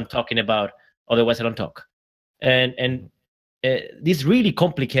whatever I'm talking about. Otherwise, I don't talk. And this really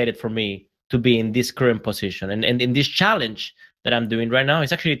complicated for me to be in this current position. And in this challenge that I'm doing right now,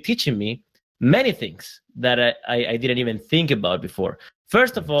 it's actually teaching me many things that I didn't even think about before.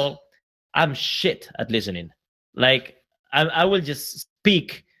 First of all, I'm shit at listening. Like, I will just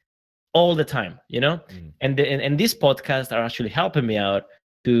speak all the time, and these podcasts are actually helping me out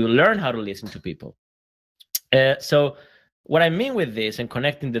to learn how to listen to people. So what I mean with this, and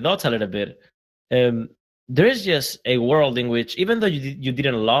connecting the dots a little bit, there is just a world in which, even though you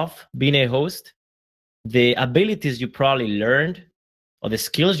didn't love being a host, the abilities you probably learned, or the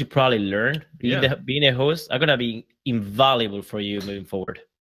skills you probably learned being a host, are going to be invaluable for you moving forward.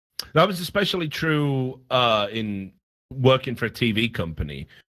 That was especially true in working for a TV company,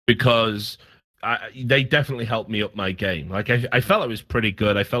 because they definitely helped me up my game. Like, I felt I was pretty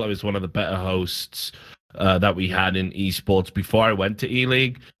good. I felt I was one of the better hosts that we had in esports before I went to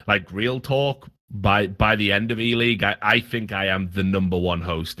E-League. Like, real talk, by the end of E-League, I think I am the #1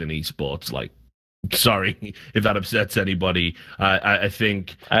 host in esports. Like, sorry if that upsets anybody. I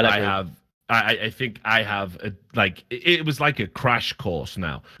think I think I have it was like a crash course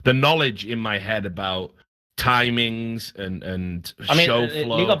now. The knowledge in my head about timings and show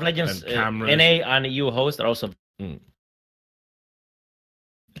flow, League of Legends, and cameras. NA and EU host are also.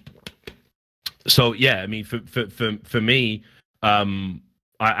 So yeah, I mean, for me,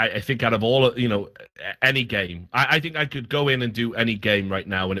 I think out of all, any game, I think I could go in and do any game right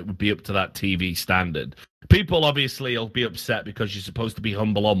now, and it would be up to that TV standard. People obviously will be upset because you're supposed to be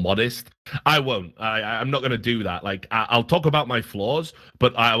humble or modest. I won't. I'm not going to do that. Like, I'll talk about my flaws,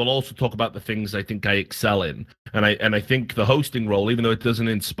 but I will also talk about the things I think I excel in. And I think the hosting role, even though it doesn't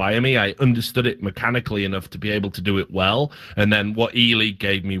inspire me, I understood it mechanically enough to be able to do it well. And then what E-League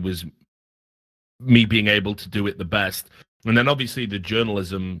gave me was me being able to do it the best. And then obviously the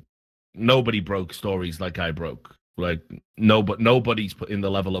journalism, nobody broke stories like I broke. Like, nobody's put in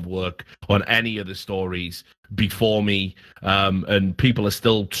the level of work on any of the stories before me, and people are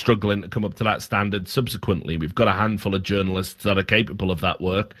still struggling to come up to that standard subsequently. We've got a handful of journalists that are capable of that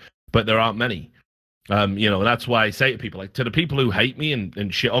work, but there aren't many. And that's why I say to people, like, to the people who hate me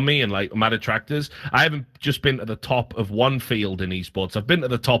and shit on me and like mad attractors, I haven't just been to the top of one field in esports. I've been to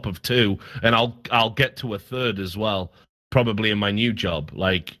the top of 2, and I'll get to a 3rd as well, probably in my new job.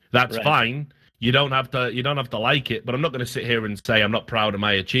 Like, that's fine. You don't have to like it, but I'm not going to sit here and say I'm not proud of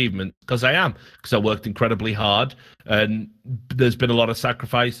my achievement, because I am, because I worked incredibly hard, and there's been a lot of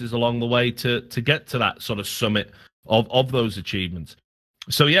sacrifices along the way to get to that sort of summit of those achievements.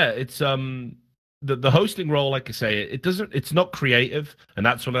 So yeah, it's the hosting role, like I say, it's not creative, and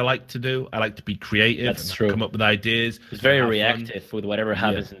that's what I like to do. I like to be creative. That's and true. Come up with ideas. It's very reactive with whatever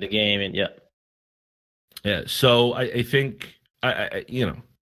happens in the game, and yeah. So I think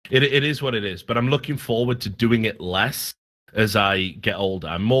it is what it is, but I'm looking forward to doing it less as I get older.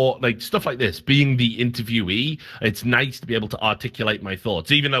 I'm more like stuff like this, being the interviewee. It's nice to be able to articulate my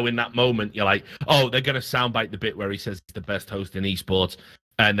thoughts, even though in that moment you're like, oh, they're going to soundbite the bit where he says he's the best host in esports,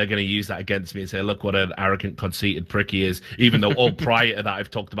 and they're going to use that against me and say, look what an arrogant, conceited prick he is, even though all prior to that I've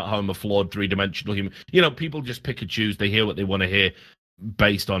talked about how I'm a flawed three-dimensional human. People just pick and choose. They hear what they want to hear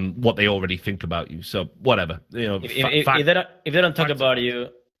based on what they already think about you. So whatever. If they don't talk about you,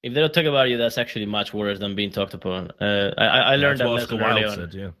 if they don't talk about you, that's actually much worse than being talked upon. I learned that lesson early on.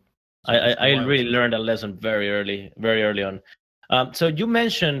 Said, yeah. I really learned that lesson very early on. So you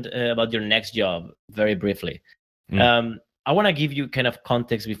mentioned about your next job very briefly. I want to give you kind of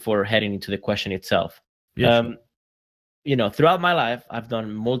context before heading into the question itself. Yeah, sure. Throughout my life, I've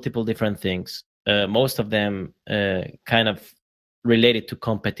done multiple different things. Most of them kind of related to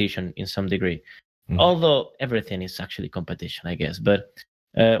competition in some degree. Although everything is actually competition, I guess. But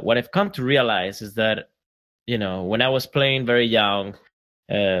what I've come to realize is that, when I was playing very young,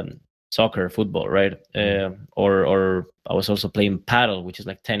 soccer, football, right? Or I was also playing paddle, which is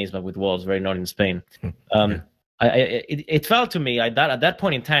like tennis but with walls, very known in Spain. It felt to me at that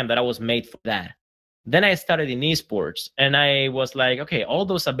point in time that I was made for that. Then I started in esports, and I was like, okay, all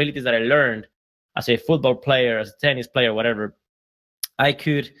those abilities that I learned as a football player, as a tennis player, whatever, I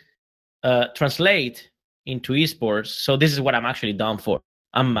could translate into esports. So this is what I'm actually done for.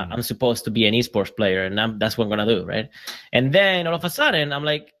 I'm supposed to be an esports player, and that's what I'm gonna do, right? And then all of a sudden, I'm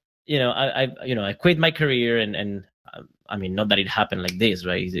like, I quit my career, and I mean, not that it happened like this,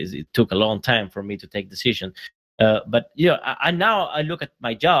 right? It took a long time for me to take decision. But I now I look at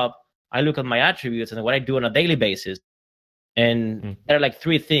my job, I look at my attributes and what I do on a daily basis, and there are like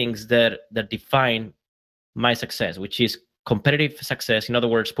three things that define my success, which is competitive success. In other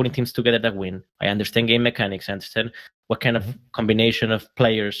words, putting teams together that win. I understand game mechanics. I understand what kind of combination of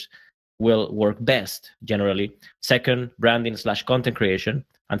players will work best generally. Second, branding / content creation.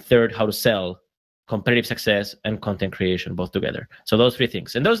 And third, how to sell competitive success and content creation both together. So those three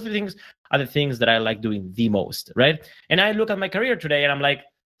things. And those three things are the things that I like doing the most, right? And I look at my career today and I'm like,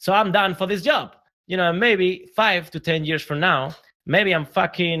 so I'm done for this job. Maybe 5 to 10 years from now, maybe I'm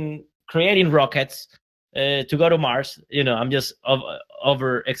fucking creating rockets to go to Mars. I'm just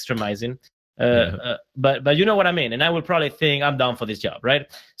over extremizing. But you know what I mean? And I will probably think I'm done for this job,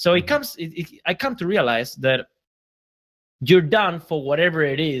 right? So I come to realize that you're done for whatever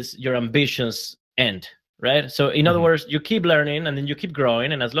it is your ambitions end, right? So in other words, you keep learning and then you keep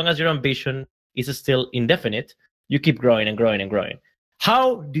growing. And as long as your ambition is still indefinite, you keep growing and growing and growing.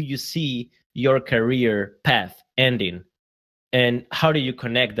 How do you see your career path ending? And how do you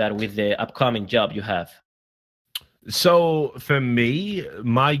connect that with the upcoming job you have? So for me,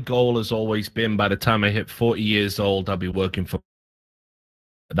 my goal has always been by the time I hit 40 years old, I'll be working for.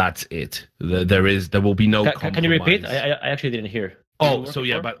 That's it. There will be no. Can you repeat? I actually didn't hear. Oh, so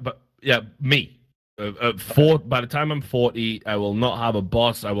yeah, but yeah, me. By the time I'm 40, I will not have a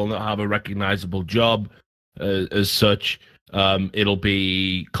boss. I will not have a recognizable job as such. It'll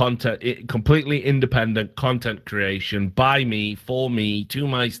be completely independent content creation by me, for me, to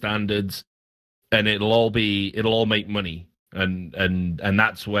my standards, and it'll all make money. And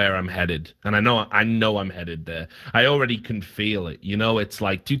that's where I'm headed. And I know I'm headed there. I already can feel it. It's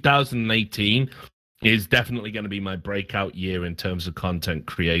like 2018 is definitely going to be my breakout year in terms of content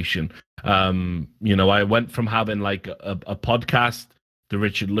creation. I went from having like a podcast, the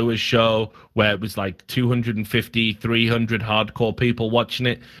Richard Lewis Show, where it was like 250, 300 hardcore people watching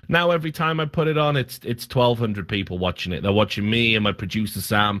it. Now every time I put it on, it's 1,200 people watching it. They're watching me and my producer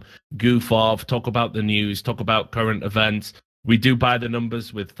Sam goof off, talk about the news, talk about current events. We do buy the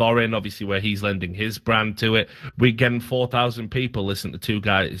numbers with Thorin, obviously, where he's lending his brand to it. We're getting 4,000 people listen to two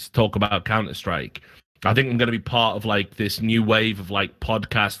guys talk about Counter-Strike. I think I'm going to be part of like this new wave of like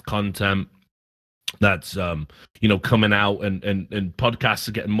podcast content that's coming out, and podcasts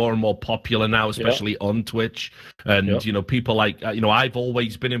are getting more and more popular now, especially on Twitch. And people like I've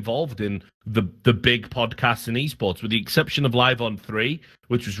always been involved in the big podcasts in esports, with the exception of Live on 3,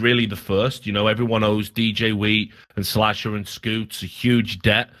 which was really the first. Everyone owes DJ Wheat and Slasher and Scoots a huge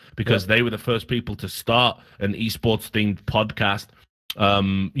debt because they were the first people to start an esports themed podcast.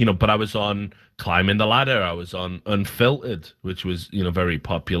 But I was on Climbing the Ladder, I was on Unfiltered, which was very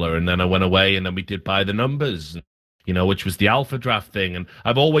popular, and then I went away, and then we did By the Numbers, which was the Alpha Draft thing. And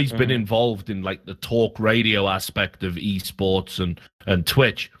I've always been involved in like the talk radio aspect of esports and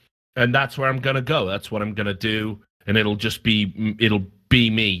Twitch, and that's where I'm gonna go. That's what I'm gonna do, and it'll be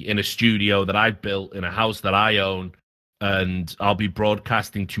me in a studio that I built in a house that I own, and I'll be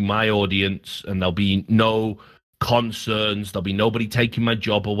broadcasting to my audience, and there'll be no concerns. There'll be nobody taking my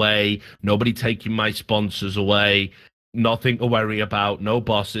job away, nobody taking my sponsors away, nothing to worry about, no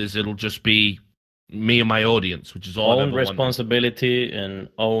bosses. It'll just be me and my audience, which is all own responsibility and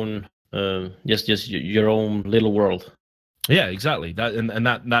own just your own little world. Yeah, exactly.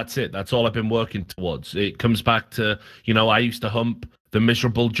 That's it. That's all I've been working towards. It comes back to, I used to hump the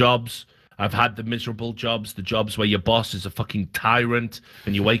miserable jobs. I've had the miserable jobs, the jobs where your boss is a fucking tyrant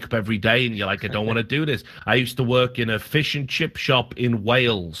and you wake up every day and you're like, I don't want to do this. I used to work in a fish and chip shop in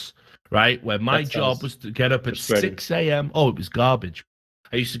Wales, right? Where my job was to get up at 6 a.m. Oh, it was garbage.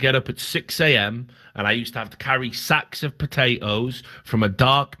 I used to get up at 6 a.m. and I used to have to carry sacks of potatoes from a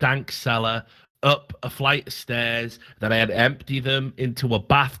dark, dank cellar up a flight of stairs. Then I had to empty them into a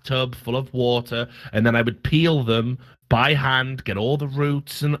bathtub full of water, and then I would peel them by hand, get all the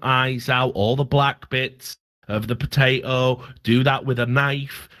roots and eyes out, all the black bits of the potato, do that with a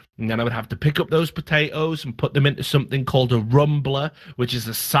knife, and then I would have to pick up those potatoes and put them into something called a rumbler, which is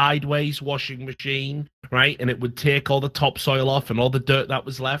a sideways washing machine, right? And it would take all the topsoil off and all the dirt that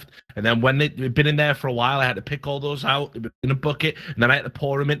was left. And then when they'd been in there for a while, I had to pick all those out in a bucket. And then I had to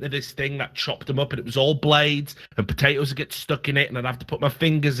pour them into this thing that chopped them up. And it was all blades and potatoes would get stuck in it. And I'd have to put my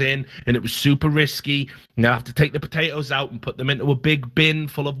fingers in. And it was super risky. And I'd have to take the potatoes out and put them into a big bin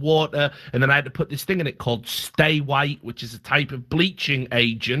full of water. And then I had to put this thing in it called Stay White, which is a type of bleaching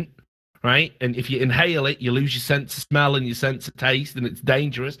agent. Right, and if you inhale it, you lose your sense of smell and your sense of taste, and it's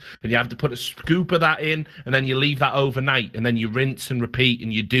dangerous. And you have to put a scoop of that in, and then you leave that overnight, and then you rinse and repeat,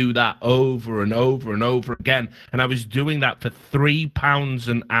 and you do that over and over and over again. And I was doing that for £3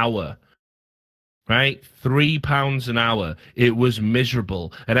 an hour. Right, £3 an hour. It was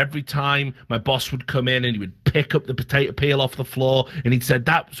miserable. And every time my boss would come in and he would pick up the potato peel off the floor, and he'd said,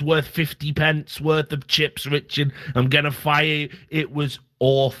 "That's worth 50 pence worth of chips, Richard. I'm gonna fire you." It was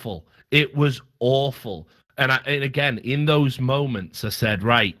awful. It was awful. And again, in those moments, I said,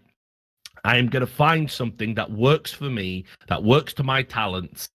 right, I'm going to find something that works for me, that works to my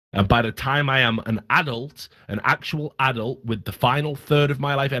talents. And by the time I am an adult, an actual adult with the final third of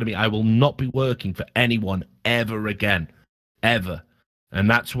my life ahead of me, I will not be working for anyone ever again, ever. And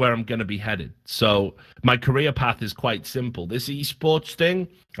that's where I'm going to be headed. So my career path is quite simple. This esports thing,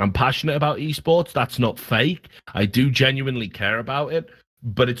 I'm passionate about esports. That's not fake. I do genuinely care about it.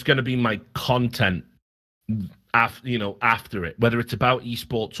 But it's going to be my content after it, whether it's about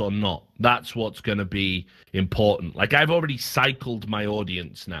esports or not. That's what's going to be important. Like, I've already cycled my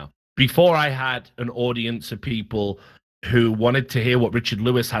audience now. Before, I had an audience of people who wanted to hear what Richard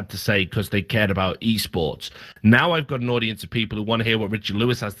Lewis had to say because they cared about esports. Now I've got an audience of people who want to hear what Richard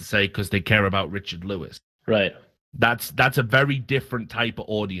Lewis has to say because they care about Richard Lewis. Right. That's a very different type of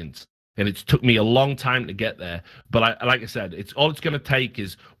audience. And it's took me a long time to get there. But like I said, it's going to take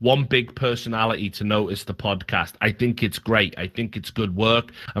is one big personality to notice the podcast. I think it's great. I think it's good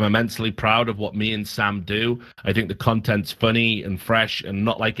work. I'm immensely proud of what me and Sam do. I think the content's funny and fresh and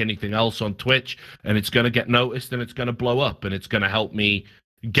not like anything else on Twitch. And it's going to get noticed and it's going to blow up. And it's going to help me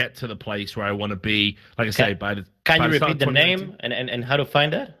get to the place where I want to be. Like I say, Can you repeat the name and how to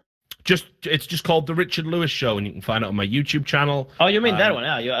find that? It's just called The Richard Lewis Show, and you can find it on my YouTube channel. Oh, you mean that one?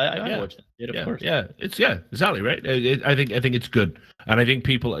 Yeah, I watched it. Of course. Yeah, exactly right. I think it's good, and I think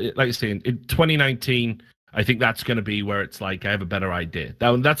people, like I say, in 2019, I think that's going to be where it's like I have a better idea.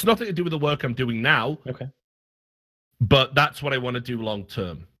 Now, that's nothing to do with the work I'm doing now. Okay. But that's what I want to do long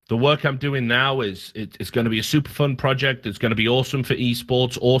term. The work I'm doing now it's going to be a super fun project. It's going to be awesome for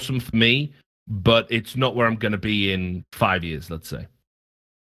esports, awesome for me, but it's not where I'm going to be in 5 years, let's say.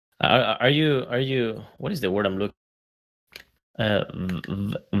 Are you? What is the word I'm looking?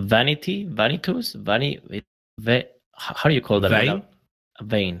 Vanitus, how do you call that? Vain.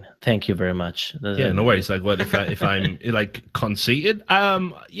 Vain. Thank you very much. Yeah, no worries. Like, what if I'm like conceited?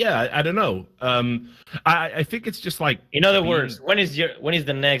 Yeah, I don't know. I think it's just like. In other words, when is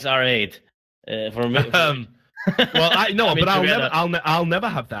the next R8? For me. Well, I know, but I'll never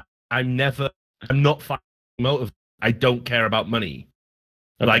have that. I'm not motivated. I don't care about money.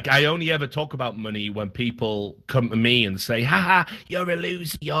 Like, I only ever talk about money when people come to me and say, haha, you're a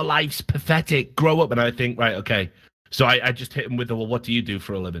loser, your life's pathetic, grow up. And I think, right, okay. So I just hit them with, well, what do you do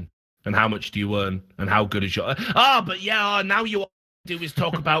for a living? And how much do you earn? And how good is your... now you do is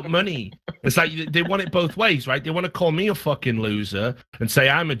talk about money. It's like they want it both ways, right? They want to call me a fucking loser and say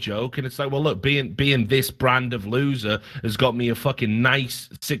I'm a joke. And it's like, well, look, being this brand of loser has got me a fucking nice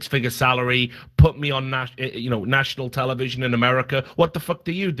 6-figure salary, put me on national television in America. What the fuck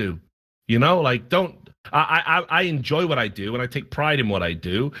do you do? Like, don't... I enjoy what I do and I take pride in what I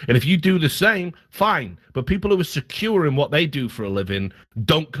do. And if you do the same, fine. But people who are secure in what they do for a living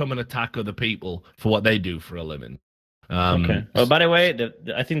don't come and attack other people for what they do for a living. Okay. Well, by the way,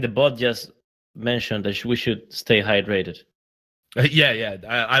 I think the bot just mentioned that we should stay hydrated. Yeah.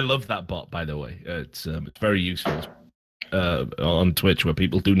 I love that bot, by the way. It's very useful on Twitch where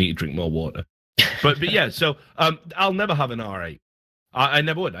people do need to drink more water. But yeah, so I'll never have an R8. I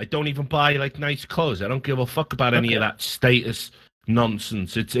never would. I don't even buy like nice clothes. I don't give a fuck about any of that status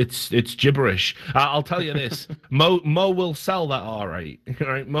nonsense. It's gibberish. I'll tell you this: Mo will sell that R8.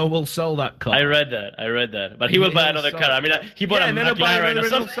 Right? Mo will sell that car. I read that. But he will buy another car. I mean, he bought a McLaren or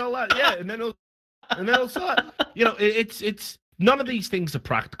something. Sell that. Yeah, and then he'll sell it. It's none of these things are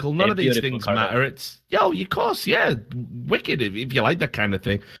practical. None of these things matter. It's of course, yeah, wicked if you like that kind of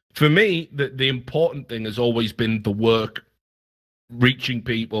thing. For me, the important thing has always been the work, reaching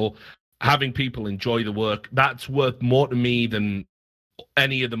people, having people enjoy the work. That's worth more to me than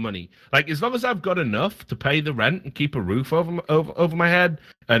any of the money. Like, as long as I've got enough to pay the rent and keep a roof over my head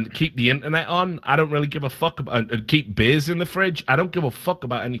and keep the internet on, I don't really give a fuck about, and keep beers in the fridge. I don't give a fuck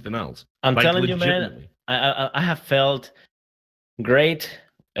about anything else. I'm telling you, man, I have felt great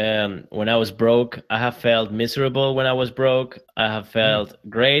when I was broke. I have felt miserable when I was broke. I have felt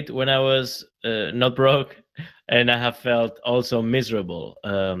great when I was not broke. And I have felt also miserable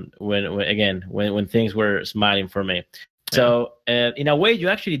when things were smiling for me. So in a way, you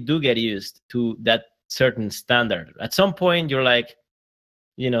actually do get used to that certain standard. At some point, you're like,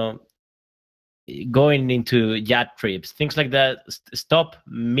 you know, going into yacht trips, things like that, stop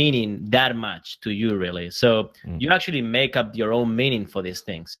meaning that much to you, really. So you actually make up your own meaning for these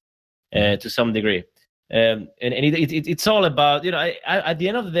things to some degree. It's all about, you know, at the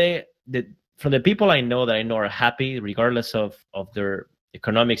end of the day, from the people I know are happy, regardless of their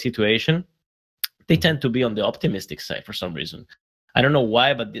economic situation, they tend to be on the optimistic side for some reason. I don't know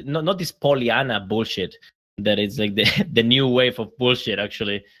why, but not this Pollyanna bullshit that is like the new wave of bullshit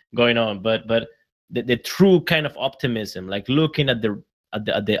actually going on, but the true kind of optimism, like looking at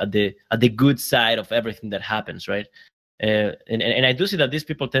the good side of everything that happens, right? And I do see that these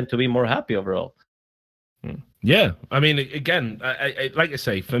people tend to be more happy overall. Yeah, I mean, again, I like I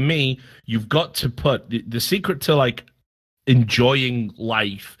say, for me, you've got to put the secret to like enjoying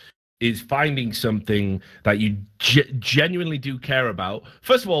life is finding something that you genuinely do care about.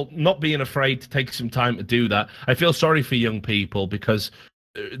 First of all, not being afraid to take some time to do that. I feel sorry for young people because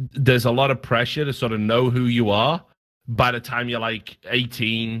there's a lot of pressure to sort of know who you are by the time you're like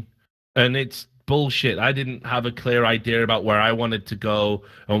 18, and it's bullshit. I didn't have a clear idea about where I wanted to go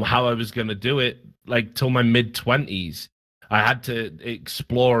and how I was going to do it like till my mid-20s. I had to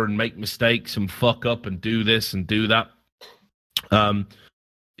explore and make mistakes and fuck up and do this and do that.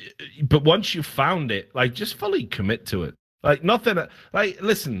 But once you found it, like, just fully commit to it. Like, nothing, like,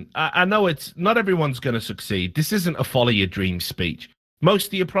 listen, I know it's not everyone's going to succeed. This isn't a follow your dreams speech. Most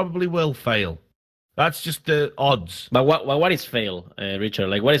of you probably will fail. That's just the odds. But what is fail, Richard?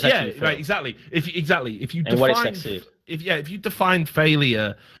 Like, what is actually fail? Right, exactly. If you and what is succeed? If you define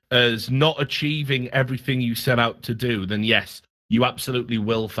failure as not achieving everything you set out to do, then yes, you absolutely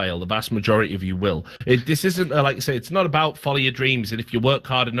will fail. The vast majority of you will. This isn't, like I say, it's not about follow your dreams, and if you work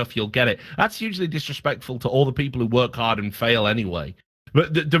hard enough, you'll get it. That's hugely disrespectful to all the people who work hard and fail anyway.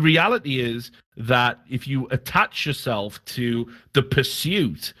 But the reality is that if you attach yourself to the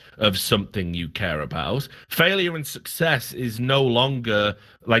pursuit of something you care about, failure and success is no longer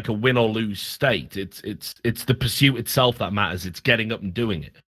like a win or lose state. It's the pursuit itself that matters. It's getting up and doing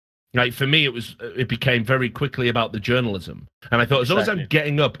it. Like, for me, it became very quickly about the journalism. And I thought, as long as I'm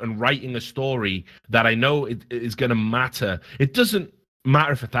getting up and writing a story that I know is going to matter, it doesn't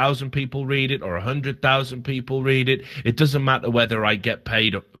matter if 1,000 people read it or 100,000 people read it. It doesn't matter whether I get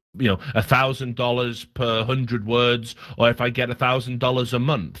paid, you know, $1,000 per 100 words, or if I get $1,000 a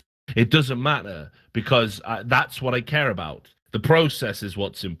month. It doesn't matter, because that's what I care about. The process is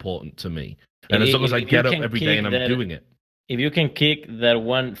what's important to me. And as long as I get up every day and I'm doing it. If you can kick that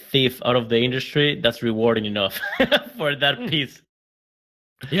one thief out of the industry, that's rewarding enough for that piece.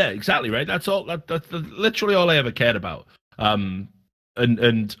 Yeah, exactly, right? That's all. That's literally all I ever cared about.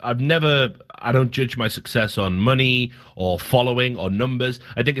 And I don't judge my success on money or following or numbers.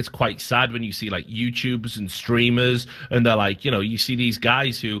 I think it's quite sad when you see like YouTubers and streamers, and they're like, you know, you see these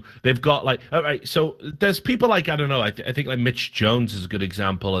guys who they've got like, all right, so there's people like, I don't know, I think like Mitch Jones is a good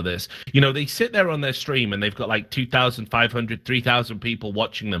example of this. You know, they sit there on their stream and they've got like 2,500, 3,000 people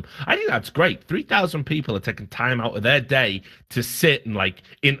watching them. I think that's great. 3,000 people are taking time out of their day to sit and like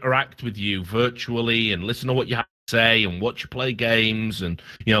interact with you virtually and listen to what you have say and watch you play games and,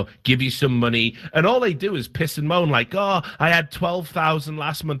 you know, give you some money, and all they do is piss and moan like, oh, I had 12,000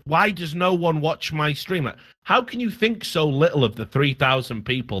 last month, why does no one watch my stream? Like, how can you think so little of the 3,000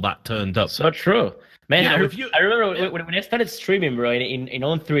 people that turned up? So true, man. I remember when I started streaming, bro, in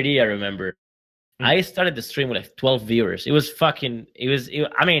on 3D. I remember I started the stream with like 12 viewers.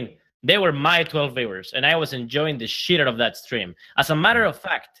 I mean, they were my 12 viewers, and I was enjoying the shit out of that stream. As a matter of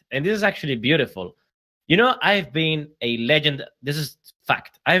fact, and this is actually beautiful, you know, I've been a legend. This is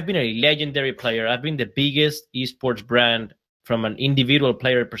fact. I've been a legendary player. I've been the biggest esports brand from an individual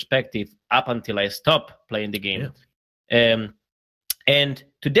player perspective up until I stopped playing the game. Yeah. And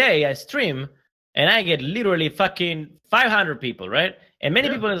today I stream and I get literally fucking 500 people, right? And many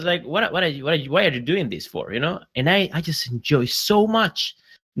people is like, why are you doing this for, you know? And I just enjoy so much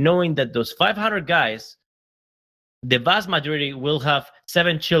knowing that those 500 guys the vast majority will have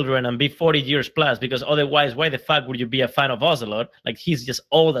 7 children and be 40 years plus, because otherwise, why the fuck would you be a fan of Ocelote? Like, he's just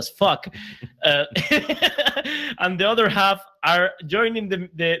old as fuck. And the other half are joining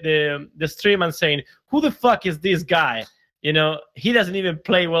the stream and saying, who the fuck is this guy? You know, he doesn't even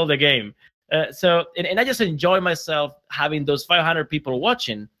play well the game. And I just enjoy myself having those 500 people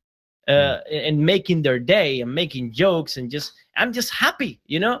watching and making their day and making jokes, and I'm just happy,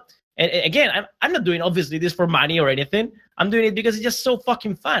 you know? And again, I'm not doing obviously this for money or anything. I'm doing it because it's just so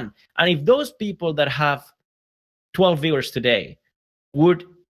fucking fun. And if those people that have 12 viewers today would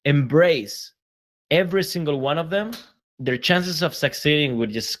embrace every single one of them, their chances of succeeding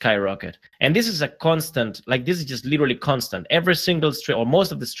would just skyrocket. And this is a constant, like, this is just literally constant. Every single stream, or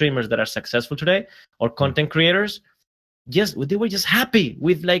most of the streamers that are successful today, or content creators, they were just happy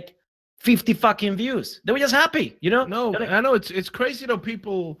with like 50 fucking views. They were just happy, you know? No, I know it's crazy though.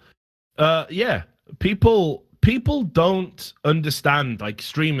 People don't understand, like,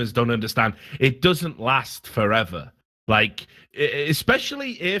 streamers don't understand. It doesn't last forever. Like,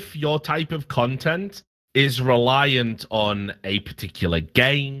 especially if your type of content is reliant on a particular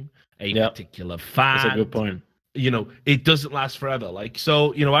game, a particular fan. That's a good point. You know, it doesn't last forever. Like,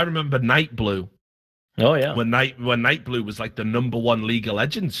 so, you know, I remember Night Blue. Oh yeah. When Night Blue was like the #1 League of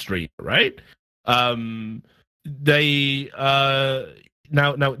Legends streamer, right? Now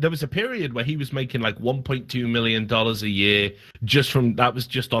there was a period where he was making like $1.2 million a year just on,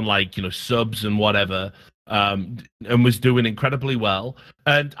 like, you know, subs and whatever. And was doing incredibly well.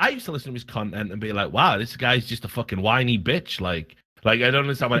 And I used to listen to his content and be like, wow, this guy's just a fucking whiny bitch. Like I don't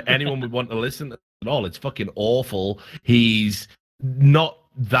understand why anyone would want to listen at all. It's fucking awful. He's not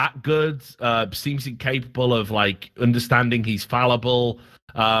that good. Seems incapable of, like, understanding he's fallible.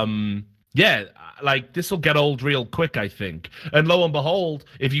 Yeah, like, this will get old real quick, I think. And lo and behold,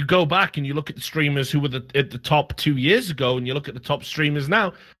 if you go back and you look at the streamers who were at the top 2 years ago, and you look at the top streamers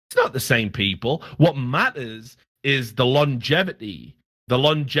now, it's not the same people. What matters is the longevity,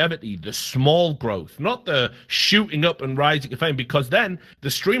 the small growth, not the shooting up and rising to fame, because then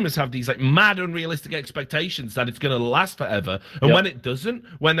the streamers have these, like, mad unrealistic expectations that it's going to last forever. And when it doesn't,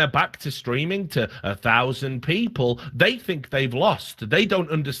 when they're back to streaming to 1,000 people, they think they've lost. They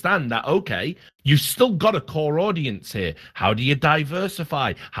don't understand that, okay, you've still got a core audience here. How do you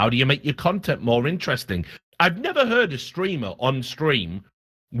diversify? How do you make your content more interesting? I've never heard a streamer on stream,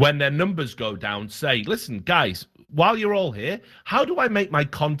 when their numbers go down, say, listen, guys, while you're all here, how do I make my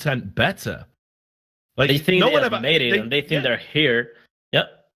content better? Like, they think they have made it, and they think they're here. Yep.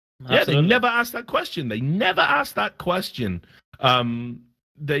 Absolutely. Yeah, they never ask that question. They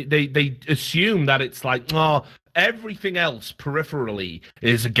assume that it's like, oh, everything else peripherally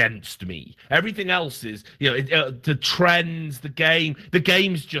is against me. Everything else is, you know, the trends, the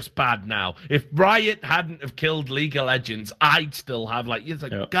game's just bad now. If Riot hadn't have killed League of Legends, I'd still have, like, it's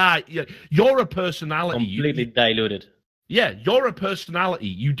like, guy, you're a personality. Completely diluted. Yeah, you're a personality.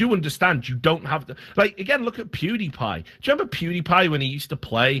 You do understand. You don't have to, like, again, look at PewDiePie. Do you remember PewDiePie when he used to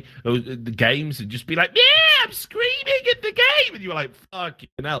play the games and just be like, yeah, I'm screaming at the game? And you were like, fucking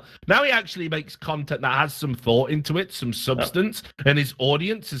hell. Now he actually makes content that has some thought into it, some substance, and his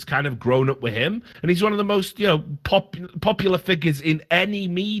audience has kind of grown up with him. And he's one of the most, you know, popular figures in any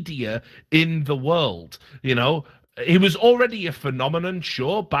media in the world, you know. He was already a phenomenon,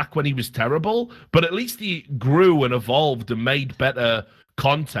 sure, back when he was terrible, but at least he grew and evolved and made better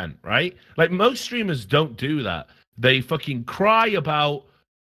content, right? Like, most streamers don't do that. They fucking cry about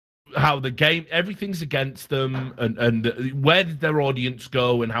how the game, everything's against them, and where did their audience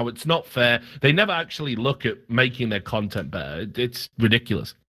go and how it's not fair. They never actually look at making their content better. It's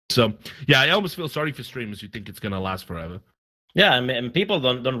ridiculous. So, yeah, I almost feel sorry for streamers who think it's going to last forever. Yeah, and people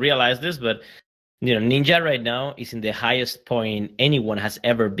don't realize this, but, you know, Ninja right now is in the highest point anyone has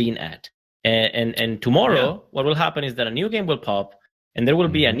ever been at. And tomorrow, what will happen is that a new game will pop, and there will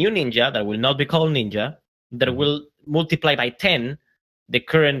be a new Ninja that will not be called Ninja, that will multiply by 10 the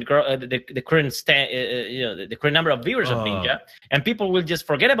current the current number of viewers of Ninja, and people will just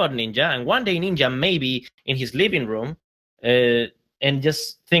forget about Ninja, and one day Ninja may be in his living room and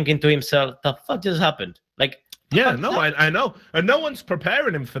just thinking to himself, the fuck just happened? Like, yeah, no, I know, and no one's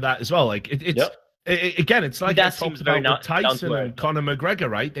preparing him for that as well. Like, again, it's like that seems very Tyson and Conor McGregor,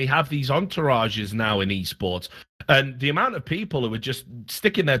 right? They have these entourages now in esports, and the amount of people who are just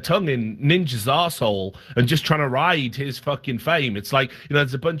sticking their tongue in Ninja's arsehole and just trying to ride his fucking fame. It's like, you know,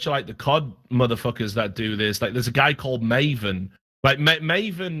 there's a bunch of, like, the COD motherfuckers that do this. Like, there's a guy called Maven. Like,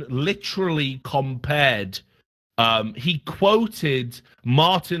 Maven literally compared, he quoted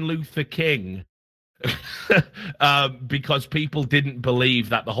Martin Luther King because people didn't believe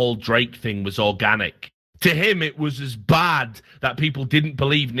that the whole Drake thing was organic. To him, it was as bad that people didn't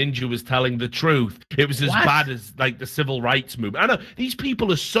believe Ninja was telling the truth. It was as bad as like the civil rights movement. I know these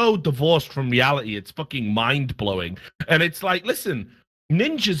people are so divorced from reality. It's fucking mind blowing. And it's like, listen,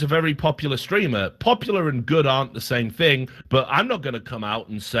 Ninja's a very popular streamer. Popular and good aren't the same thing, but I'm not going to come out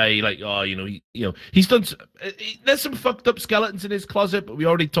and say like, oh, he's done. There's some fucked up skeletons in his closet, but we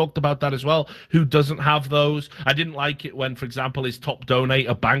already talked about that as well. Who doesn't have those? I didn't like it when, for example, his top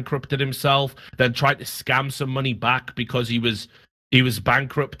donator bankrupted himself, then tried to scam some money back because he was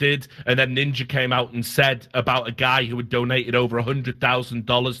bankrupted, and then Ninja came out and said about a guy who had donated over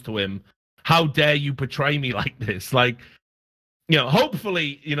 $100,000 to him, how dare you portray me like this? Like,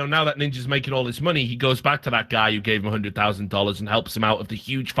 hopefully, now that Ninja's making all this money, he goes back to that guy who gave him $100,000 and helps him out of the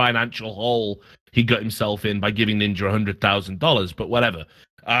huge financial hole he got himself in by giving Ninja $100,000. But whatever.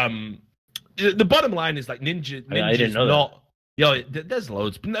 The bottom line is like Ninja's I didn't know not. There's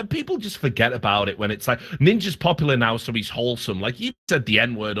loads. But people just forget about it when it's like Ninja's popular now, so he's wholesome. Like you said the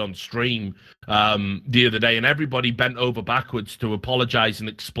N-word on stream the other day, and everybody bent over backwards to apologize and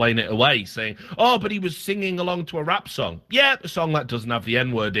explain it away, saying, "Oh, but he was singing along to a rap song." Yeah, a song that doesn't have the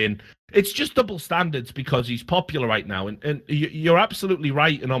N-word in. It's just double standards because he's popular right now, and you're absolutely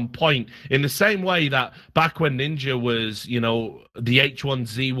right and on point. In the same way that back when Ninja was, the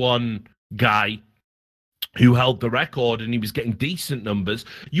H1Z1 guy who held the record and he was getting decent numbers,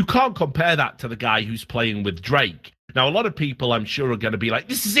 you can't compare that to the guy who's playing with Drake. Now, a lot of people, I'm sure, are going to be like,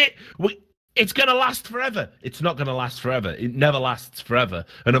 this is it. It's going to last forever. It's not going to last forever. It never lasts forever.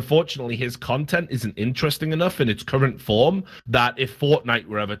 And unfortunately, his content isn't interesting enough in its current form that if Fortnite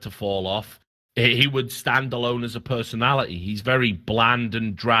were ever to fall off, he would stand alone as a personality. He's very bland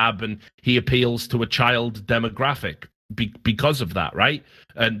and drab, and he appeals to a child demographic because of that, right?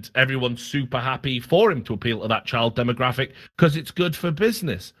 And everyone's super happy for him to appeal to that child demographic because it's good for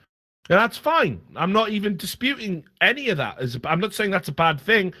business. And that's fine. I'm not even disputing any of that. I'm not saying that's a bad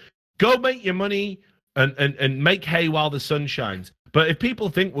thing. Go make your money and make hay while the sun shines. But if people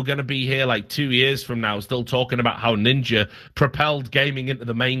think we're going to be here like 2 years from now still talking about how Ninja propelled gaming into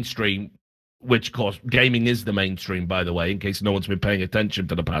the mainstream, which, of course, gaming is the mainstream, by the way, in case no one's been paying attention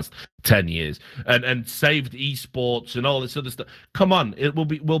for the past 10 years, and saved esports and all this other stuff. Come on,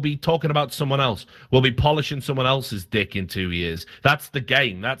 we'll be talking about someone else. We'll be polishing someone else's dick in 2 years. That's the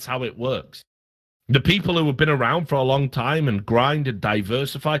game. That's how it works. The people who have been around for a long time and grind and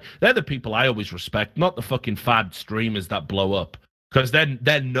diversify, they're the people I always respect, not the fucking fad streamers that blow up, because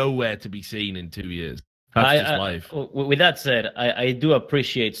they're nowhere to be seen in 2 years. That's just life. With that said, I do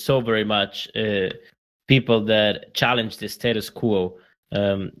appreciate so very much people that challenge the status quo.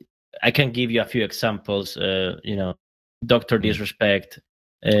 I can give you a few examples. Dr. Disrespect.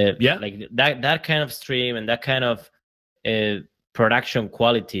 Like that kind of stream and that kind of production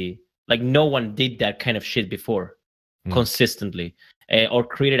quality. Like no one did that kind of shit before, consistently, or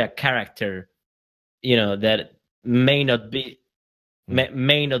created a character, that may not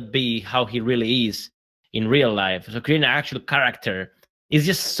be how he really is in real life. So creating an actual character is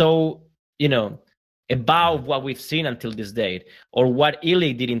just so, above what we've seen until this date, or what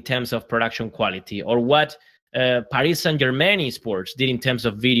Illy did in terms of production quality, or what Paris Saint-Germain Esports did in terms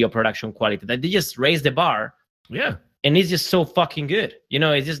of video production quality. That they just raised the bar. Yeah. And it's just so fucking good.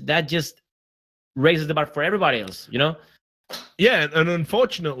 It's just raises the bar for everybody else, Yeah, and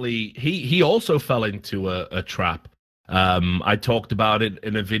unfortunately, he also fell into a trap. I talked about it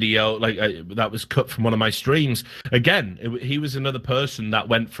in a video that was cut from one of my streams. Again, he was another person that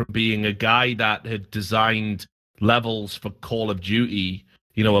went from being a guy that had designed levels for Call of Duty,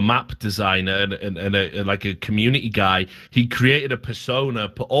 a map designer and a community guy. He created a persona,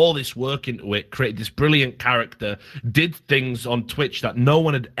 put all this work into it, created this brilliant character, did things on Twitch that no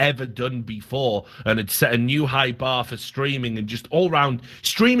one had ever done before, and had set a new high bar for streaming. And just all round,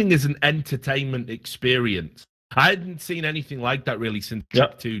 streaming is an entertainment experience. I hadn't seen anything like that really since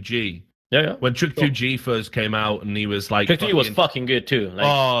Trick 2G. Yeah. When Trick 2G first came out, and he was like, Trick 2G was fucking good too.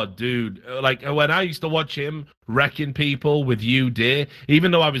 Oh, dude! Like when I used to watch him wrecking people with You Dear,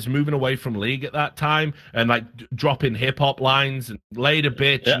 even though I was moving away from League at that time, and like dropping hip hop lines and later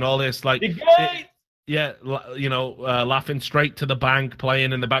bitch and all this, like. Laughing straight to the bank,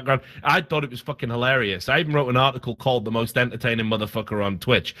 playing in the background. I thought it was fucking hilarious. I even wrote an article called "The Most Entertaining Motherfucker on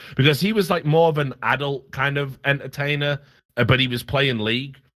Twitch" because he was like more of an adult kind of entertainer, but he was playing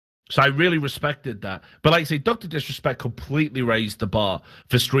League. So I really respected that. But like I say, Dr. Disrespect completely raised the bar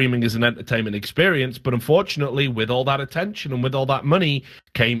for streaming as an entertainment experience. But unfortunately, with all that attention and with all that money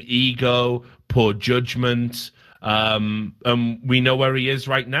came ego, poor judgment. We know where he is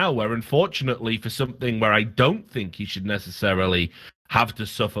right now, where unfortunately for something where I don't think he should necessarily have to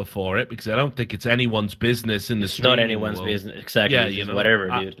suffer for it, because I don't think it's anyone's business in the It's streaming not anyone's world. business. Exactly. Yeah, It's you just know, whatever,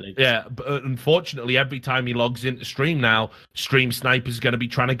 dude. Like, yeah, but unfortunately, every time he logs into stream now, Stream Sniper's going to be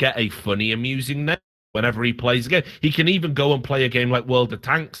trying to get a funny, amusing name whenever he plays a game. He can even go and play a game like World of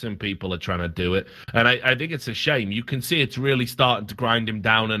Tanks, and people are trying to do it. And I think it's a shame. You can see it's really starting to grind him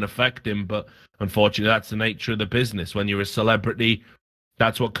down and affect him, but unfortunately, that's the nature of the business. When you're a celebrity,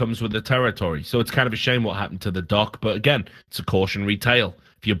 that's what comes with the territory. So it's kind of a shame what happened to the Doc. But again, it's a cautionary tale.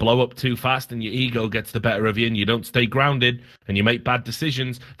 If you blow up too fast and your ego gets the better of you and you don't stay grounded and you make bad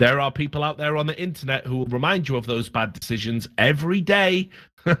decisions, there are people out there on the internet who will remind you of those bad decisions every day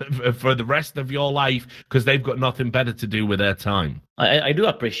for the rest of your life, because they've got nothing better to do with their time. I do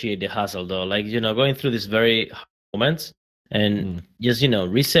appreciate the hustle, though. Like, going through these very moments and just,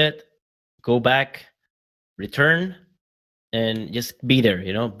 reset, go back, return, and just be there,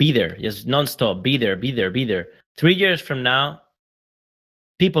 be there, just nonstop, be there, be there, be there. 3 years from now,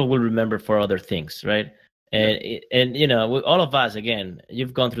 people will remember for other things, right? And all of us, again,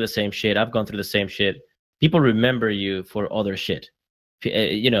 you've gone through the same shit. I've gone through the same shit. People remember you for other shit.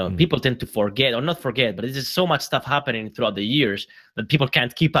 People tend to forget, or not forget, but there's just so much stuff happening throughout the years that people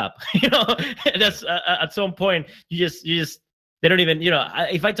can't keep up. That's at some point you just they don't even,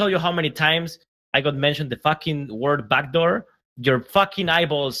 if I tell you how many times I got mentioned the fucking word backdoor, your fucking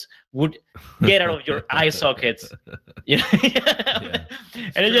eyeballs would get out of your eye sockets. Yeah.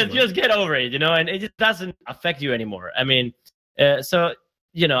 And it just get over it, and it just doesn't affect you anymore. I mean, so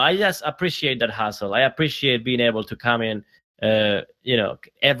I just appreciate that hustle. I appreciate being able to come in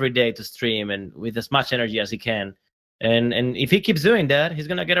every day to stream and with as much energy as he can. And if he keeps doing that, he's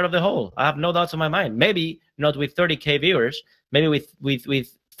gonna get out of the hole. I have no doubts in my mind. Maybe not with 30K viewers, maybe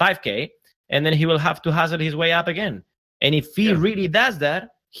with 5K, and then he will have to hustle his way up again. And if he really does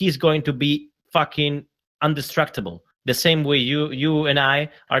that, he's going to be fucking indestructible. The same way you and I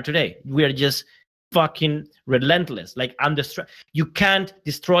are today. We are just fucking relentless. Like, you can't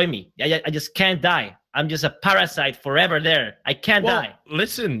destroy me. I just can't die. I'm just a parasite forever there. I can't die.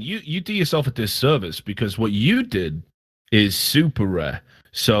 Listen, you do yourself a disservice, because what you did is super rare.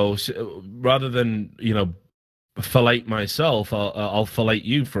 So rather than, fillet myself, I'll fillet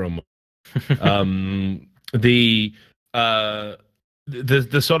you for a moment.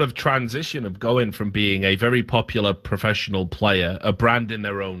 The sort of transition of going from being a very popular professional player, a brand in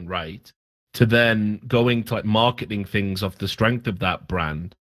their own right, to then going to like marketing things off the strength of that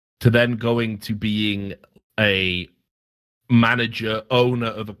brand, to then going to being a manager, owner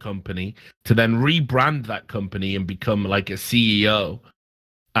of a company, to then rebrand that company and become like a CEO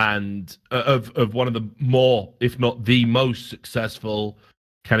and of one of the more, if not the most successful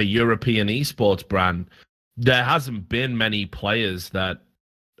kind of European esports brand. There hasn't been many players that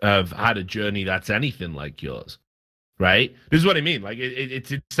have had a journey that's anything like yours, right? This is what I mean. Like,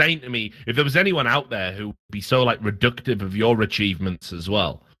 it's insane to me. If there was anyone out there who would be so like reductive of your achievements as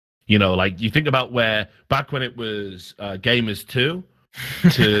well, like you think about where back when it was Gamers 2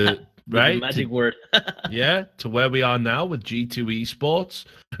 to right, magic word, to where we are now with G2 Esports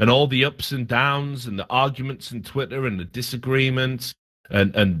and all the ups and downs and the arguments in Twitter and the disagreements.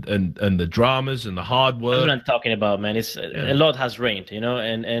 And the dramas and the hard work. That's what I'm talking about, man. It's a lot has rained, and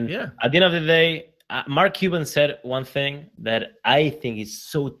at the end of the day, Mark Cuban said one thing that I think is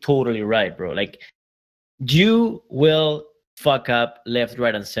so totally right, bro. Like, you will fuck up left,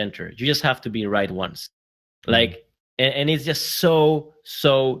 right, and center. You just have to be right once. Like, and it's just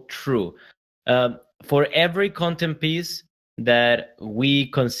so true. For every content piece that we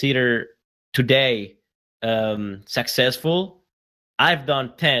consider today successful, I've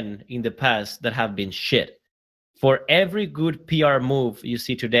done 10 in the past that have been shit. For every good PR move you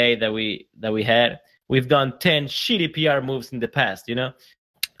see today that we had, we've done 10 shitty PR moves in the past,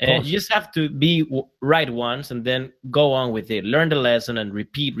 And you just have to be right once and then go on with it. Learn the lesson and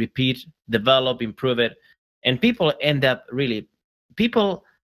repeat, develop, improve it. And people end up they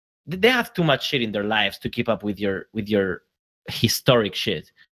have too much shit in their lives to keep up with your historic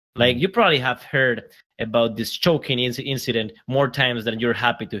shit. Like, you probably have heard about this choking incident more times than you're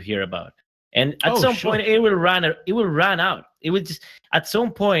happy to hear about. And at some point, it will run out. It will just, at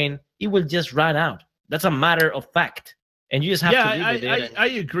some point, it will just run out. That's a matter of fact. And you just have to live with it. I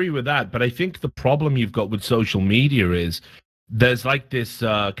agree with that. But I think the problem you've got with social media is there's like this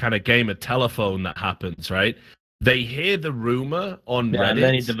kind of game of telephone that happens, right? They hear the rumor on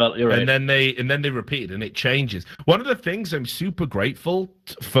Reddit, and then they repeat, and it changes. One of the things I'm super grateful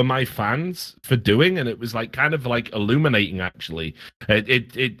for my fans for doing, and it was like kind of like illuminating. Actually,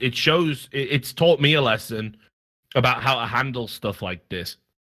 it shows. It's taught me a lesson about how to handle stuff like this.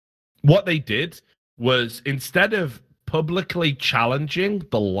 What they did was, instead of publicly challenging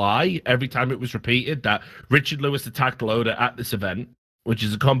the lie every time it was repeated that Richard Lewis attacked Loader at this event, which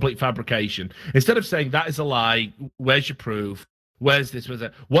is a complete fabrication, instead of saying that is a lie, where's your proof? Where's this? Where's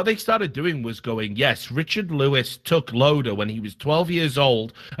that? What they started doing was going, yes, Richard Lewis took Loader when he was 12 years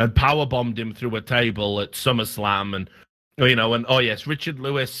old and powerbombed him through a table at SummerSlam. And, you know, and, oh, yes, Richard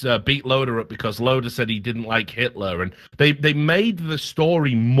Lewis beat Loader up because Loader said he didn't like Hitler. And they made the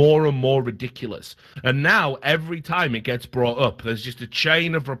story more and more ridiculous. And now every time it gets brought up, there's just a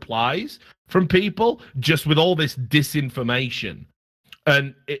chain of replies from people just with all this disinformation.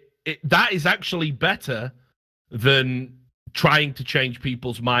 And that is actually better than trying to change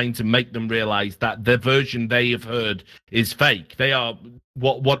people's minds and make them realize that the version they have heard is fake. They are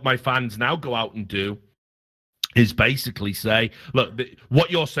what my fans now go out and do is basically say, look,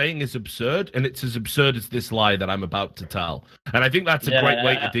 what you're saying is absurd, and it's as absurd as this lie that I'm about to tell. And I think that's a great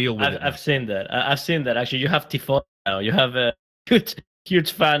way to deal with it. I've seen that. I've seen that. Actually, you have Tifo now. You have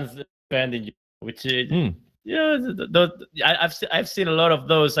huge fans defending you, which yeah, I've seen a lot of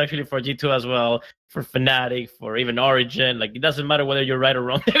those actually for G2 as well, for Fnatic, for even Origin. Like, it doesn't matter whether you're right or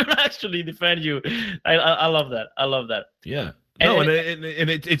wrong; they will actually defend you. I love that. I love that. Yeah. No, and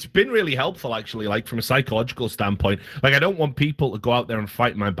it's been really helpful, actually, like from a psychological standpoint. Like, I don't want people to go out there and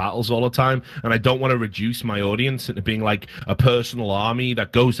fight my battles all the time, and I don't want to reduce my audience into being like a personal army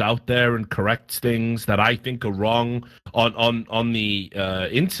that goes out there and corrects things that I think are wrong on the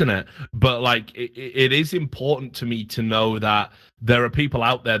internet. But like, it is important to me to know that there are people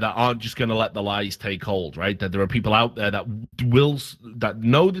out there that aren't just going to let the lies take hold, right? That there are people out there that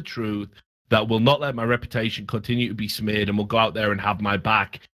know the truth, that will not let my reputation continue to be smeared, and will go out there and have my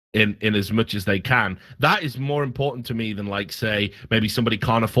back in as much as they can. That is more important to me than, like, say, maybe somebody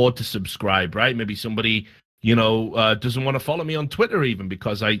can't afford to subscribe, right? Maybe somebody, you know, doesn't want to follow me on Twitter even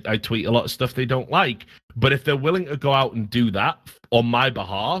because I tweet a lot of stuff they don't like. But if they're willing to go out and do that on my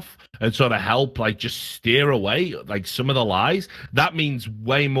behalf and sort of help, like, just steer away, like, some of the lies, that means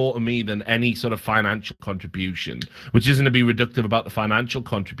way more to me than any sort of financial contribution, which isn't to be reductive about the financial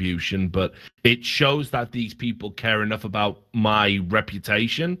contribution, but it shows that these people care enough about my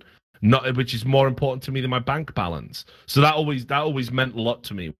reputation, which is more important to me than my bank balance. So that always meant a lot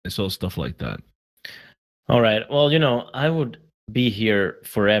to me when I saw stuff like that. All right. Well, you know, I would be here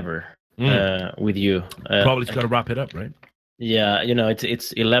forever with you. Probably got to wrap it up, right? Yeah, you know, it's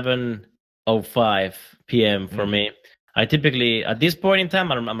 11:05 p.m. for me. I typically, at this point in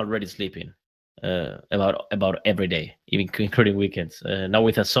time, I'm already sleeping about every day, even including weekends. Now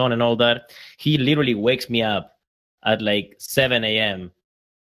with a son and all that, he literally wakes me up at like 7 a.m.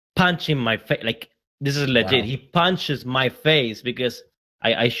 punching my face. Like, this is legit. Wow. He punches my face because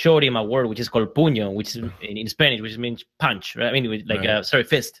I showed him a word which is called puño, which is in Spanish, which means punch, right? I mean, like, sorry,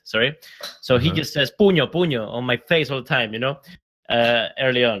 fist, sorry. So he just says puño, puño on my face all the time, you know,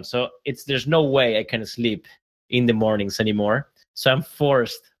 early on. So there's no way I can sleep in the mornings anymore. So I'm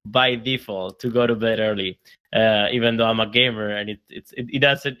forced by default to go to bed early, even though I'm a gamer, and it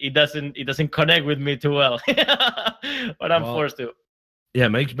doesn't connect with me too well, but I'm forced to. Yeah,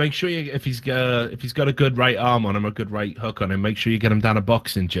 make sure you, if he's got a good right arm on him, a good right hook on him, make sure you get him down a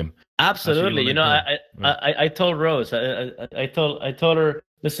boxing gym. Absolutely, you know, I told Rose, I told her,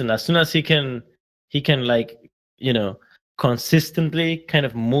 listen, as soon as he can like, you know, consistently kind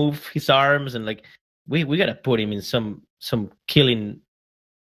of move his arms, and like we gotta put him in some killing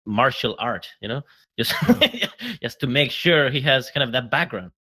martial art, you know, just to make sure he has kind of that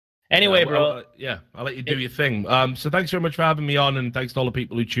background. Anyway, bro. I'll let you do your thing. So thanks very much for having me on, and thanks to all the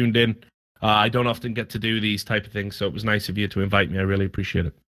people who tuned in. I don't often get to do these type of things, so it was nice of you to invite me. I really appreciate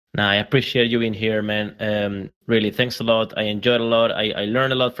it. Nah, I appreciate you in here, man. Really, thanks a lot. I enjoyed a lot. I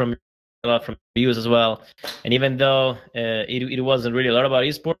learned a lot from views as well. And even though it wasn't really a lot about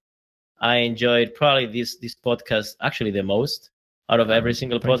esports, I enjoyed probably this podcast actually the most out of every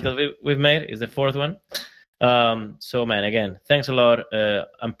single podcast we've made. Is the fourth one. So man, again, thanks a lot.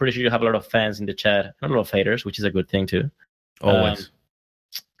 I'm pretty sure you have a lot of fans in the chat, not a lot of haters, which is a good thing too. Always.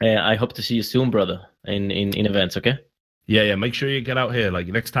 I hope to see you soon, brother, in events. Okay. Yeah. Make sure you get out here. Like,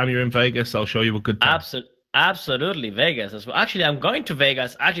 next time you're in Vegas, I'll show you a good time. Absolutely, Vegas as well. Actually, I'm going to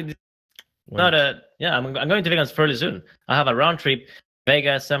Vegas. Actually, I'm going to Vegas fairly soon. I have a round trip: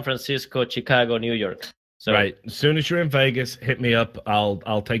 Vegas, San Francisco, Chicago, New York. So, right. As soon as you're in Vegas, hit me up.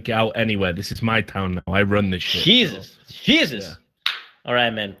 I'll take you out anywhere. This is my town now. I run this shit. Jesus. Yeah. All right,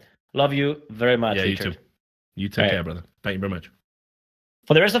 man. Love you very much. Yeah, Richard. you too. You take care, brother. Thank you very much.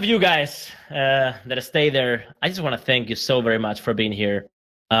 For the rest of you guys that stay there, I just want to thank you so very much for being here.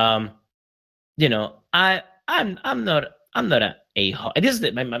 You know, I'm not a this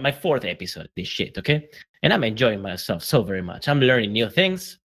is my fourth episode of this shit, okay? and I'm enjoying myself so very much. I'm learning new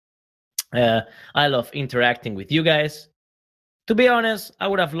things. I love interacting with you guys. To be honest, I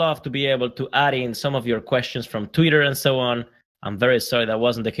would have loved to be able to add in some of your questions from Twitter and so on. I'm very sorry that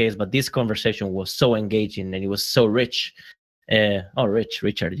wasn't the case, but this conversation was so engaging and it was so rich.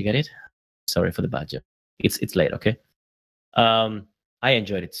 Richard, you get it? Sorry for the bad joke. It's late, okay? I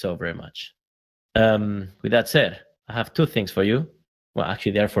enjoyed it so very much. With that said, I have two things for you. Well,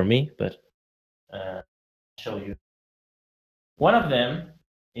 actually, they're for me, but I'll show you. One of them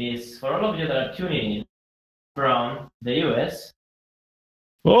is for all of you that are tuning in from the US.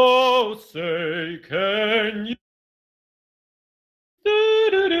 Oh, say, can you?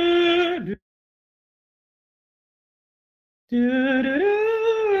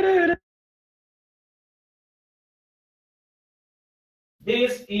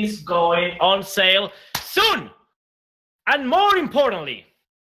 This is going on sale soon. And more importantly,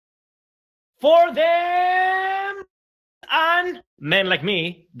 for them and men like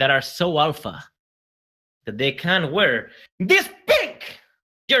me that are so alpha that they can wear this pink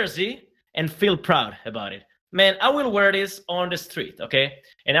jersey and feel proud about it. Man, I will wear this on the street, okay?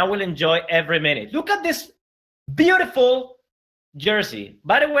 And I will enjoy every minute. Look at this beautiful jersey.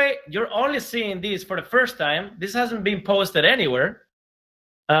 By the way, you're only seeing this for the first time. This hasn't been posted anywhere.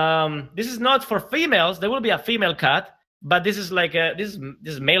 This is not for females. There will be a female cut, but this is like this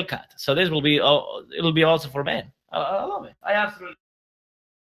is male cut. So this will be it'll be also for men. I love it. I absolutely.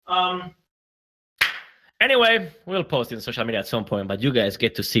 Anyway, we'll post it on social media at some point, but you guys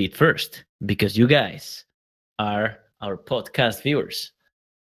get to see it first because you guys are our podcast viewers.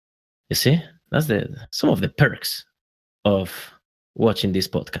 You see, that's some of the perks of watching this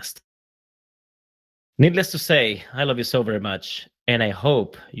podcast. Needless to say, I love you so very much, and I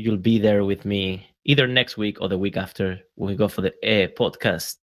hope you'll be there with me either next week or the week after when we go for the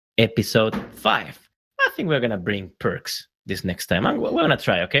podcast episode 5. I think we're gonna bring perks this next time. We're gonna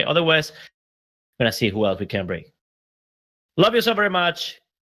try, okay? Otherwise, we're gonna see who else we can bring. Love you so very much.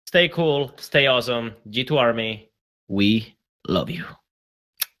 Stay cool, stay awesome. G2 Army, we love you.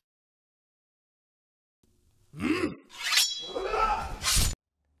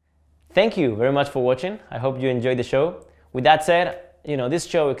 Thank you very much for watching. I hope you enjoyed the show. With that said, this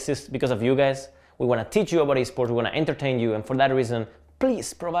show exists because of you guys. We want to teach you about esports, we want to entertain you, and for that reason,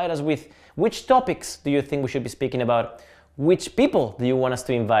 please provide us with which topics do you think we should be speaking about, which people do you want us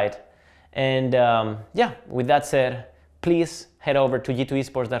to invite, and with that said, please head over to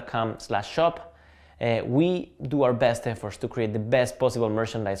g2esports.com/shop. We do our best efforts to create the best possible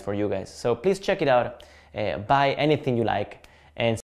merchandise for you guys, so please check it out, buy anything you like, and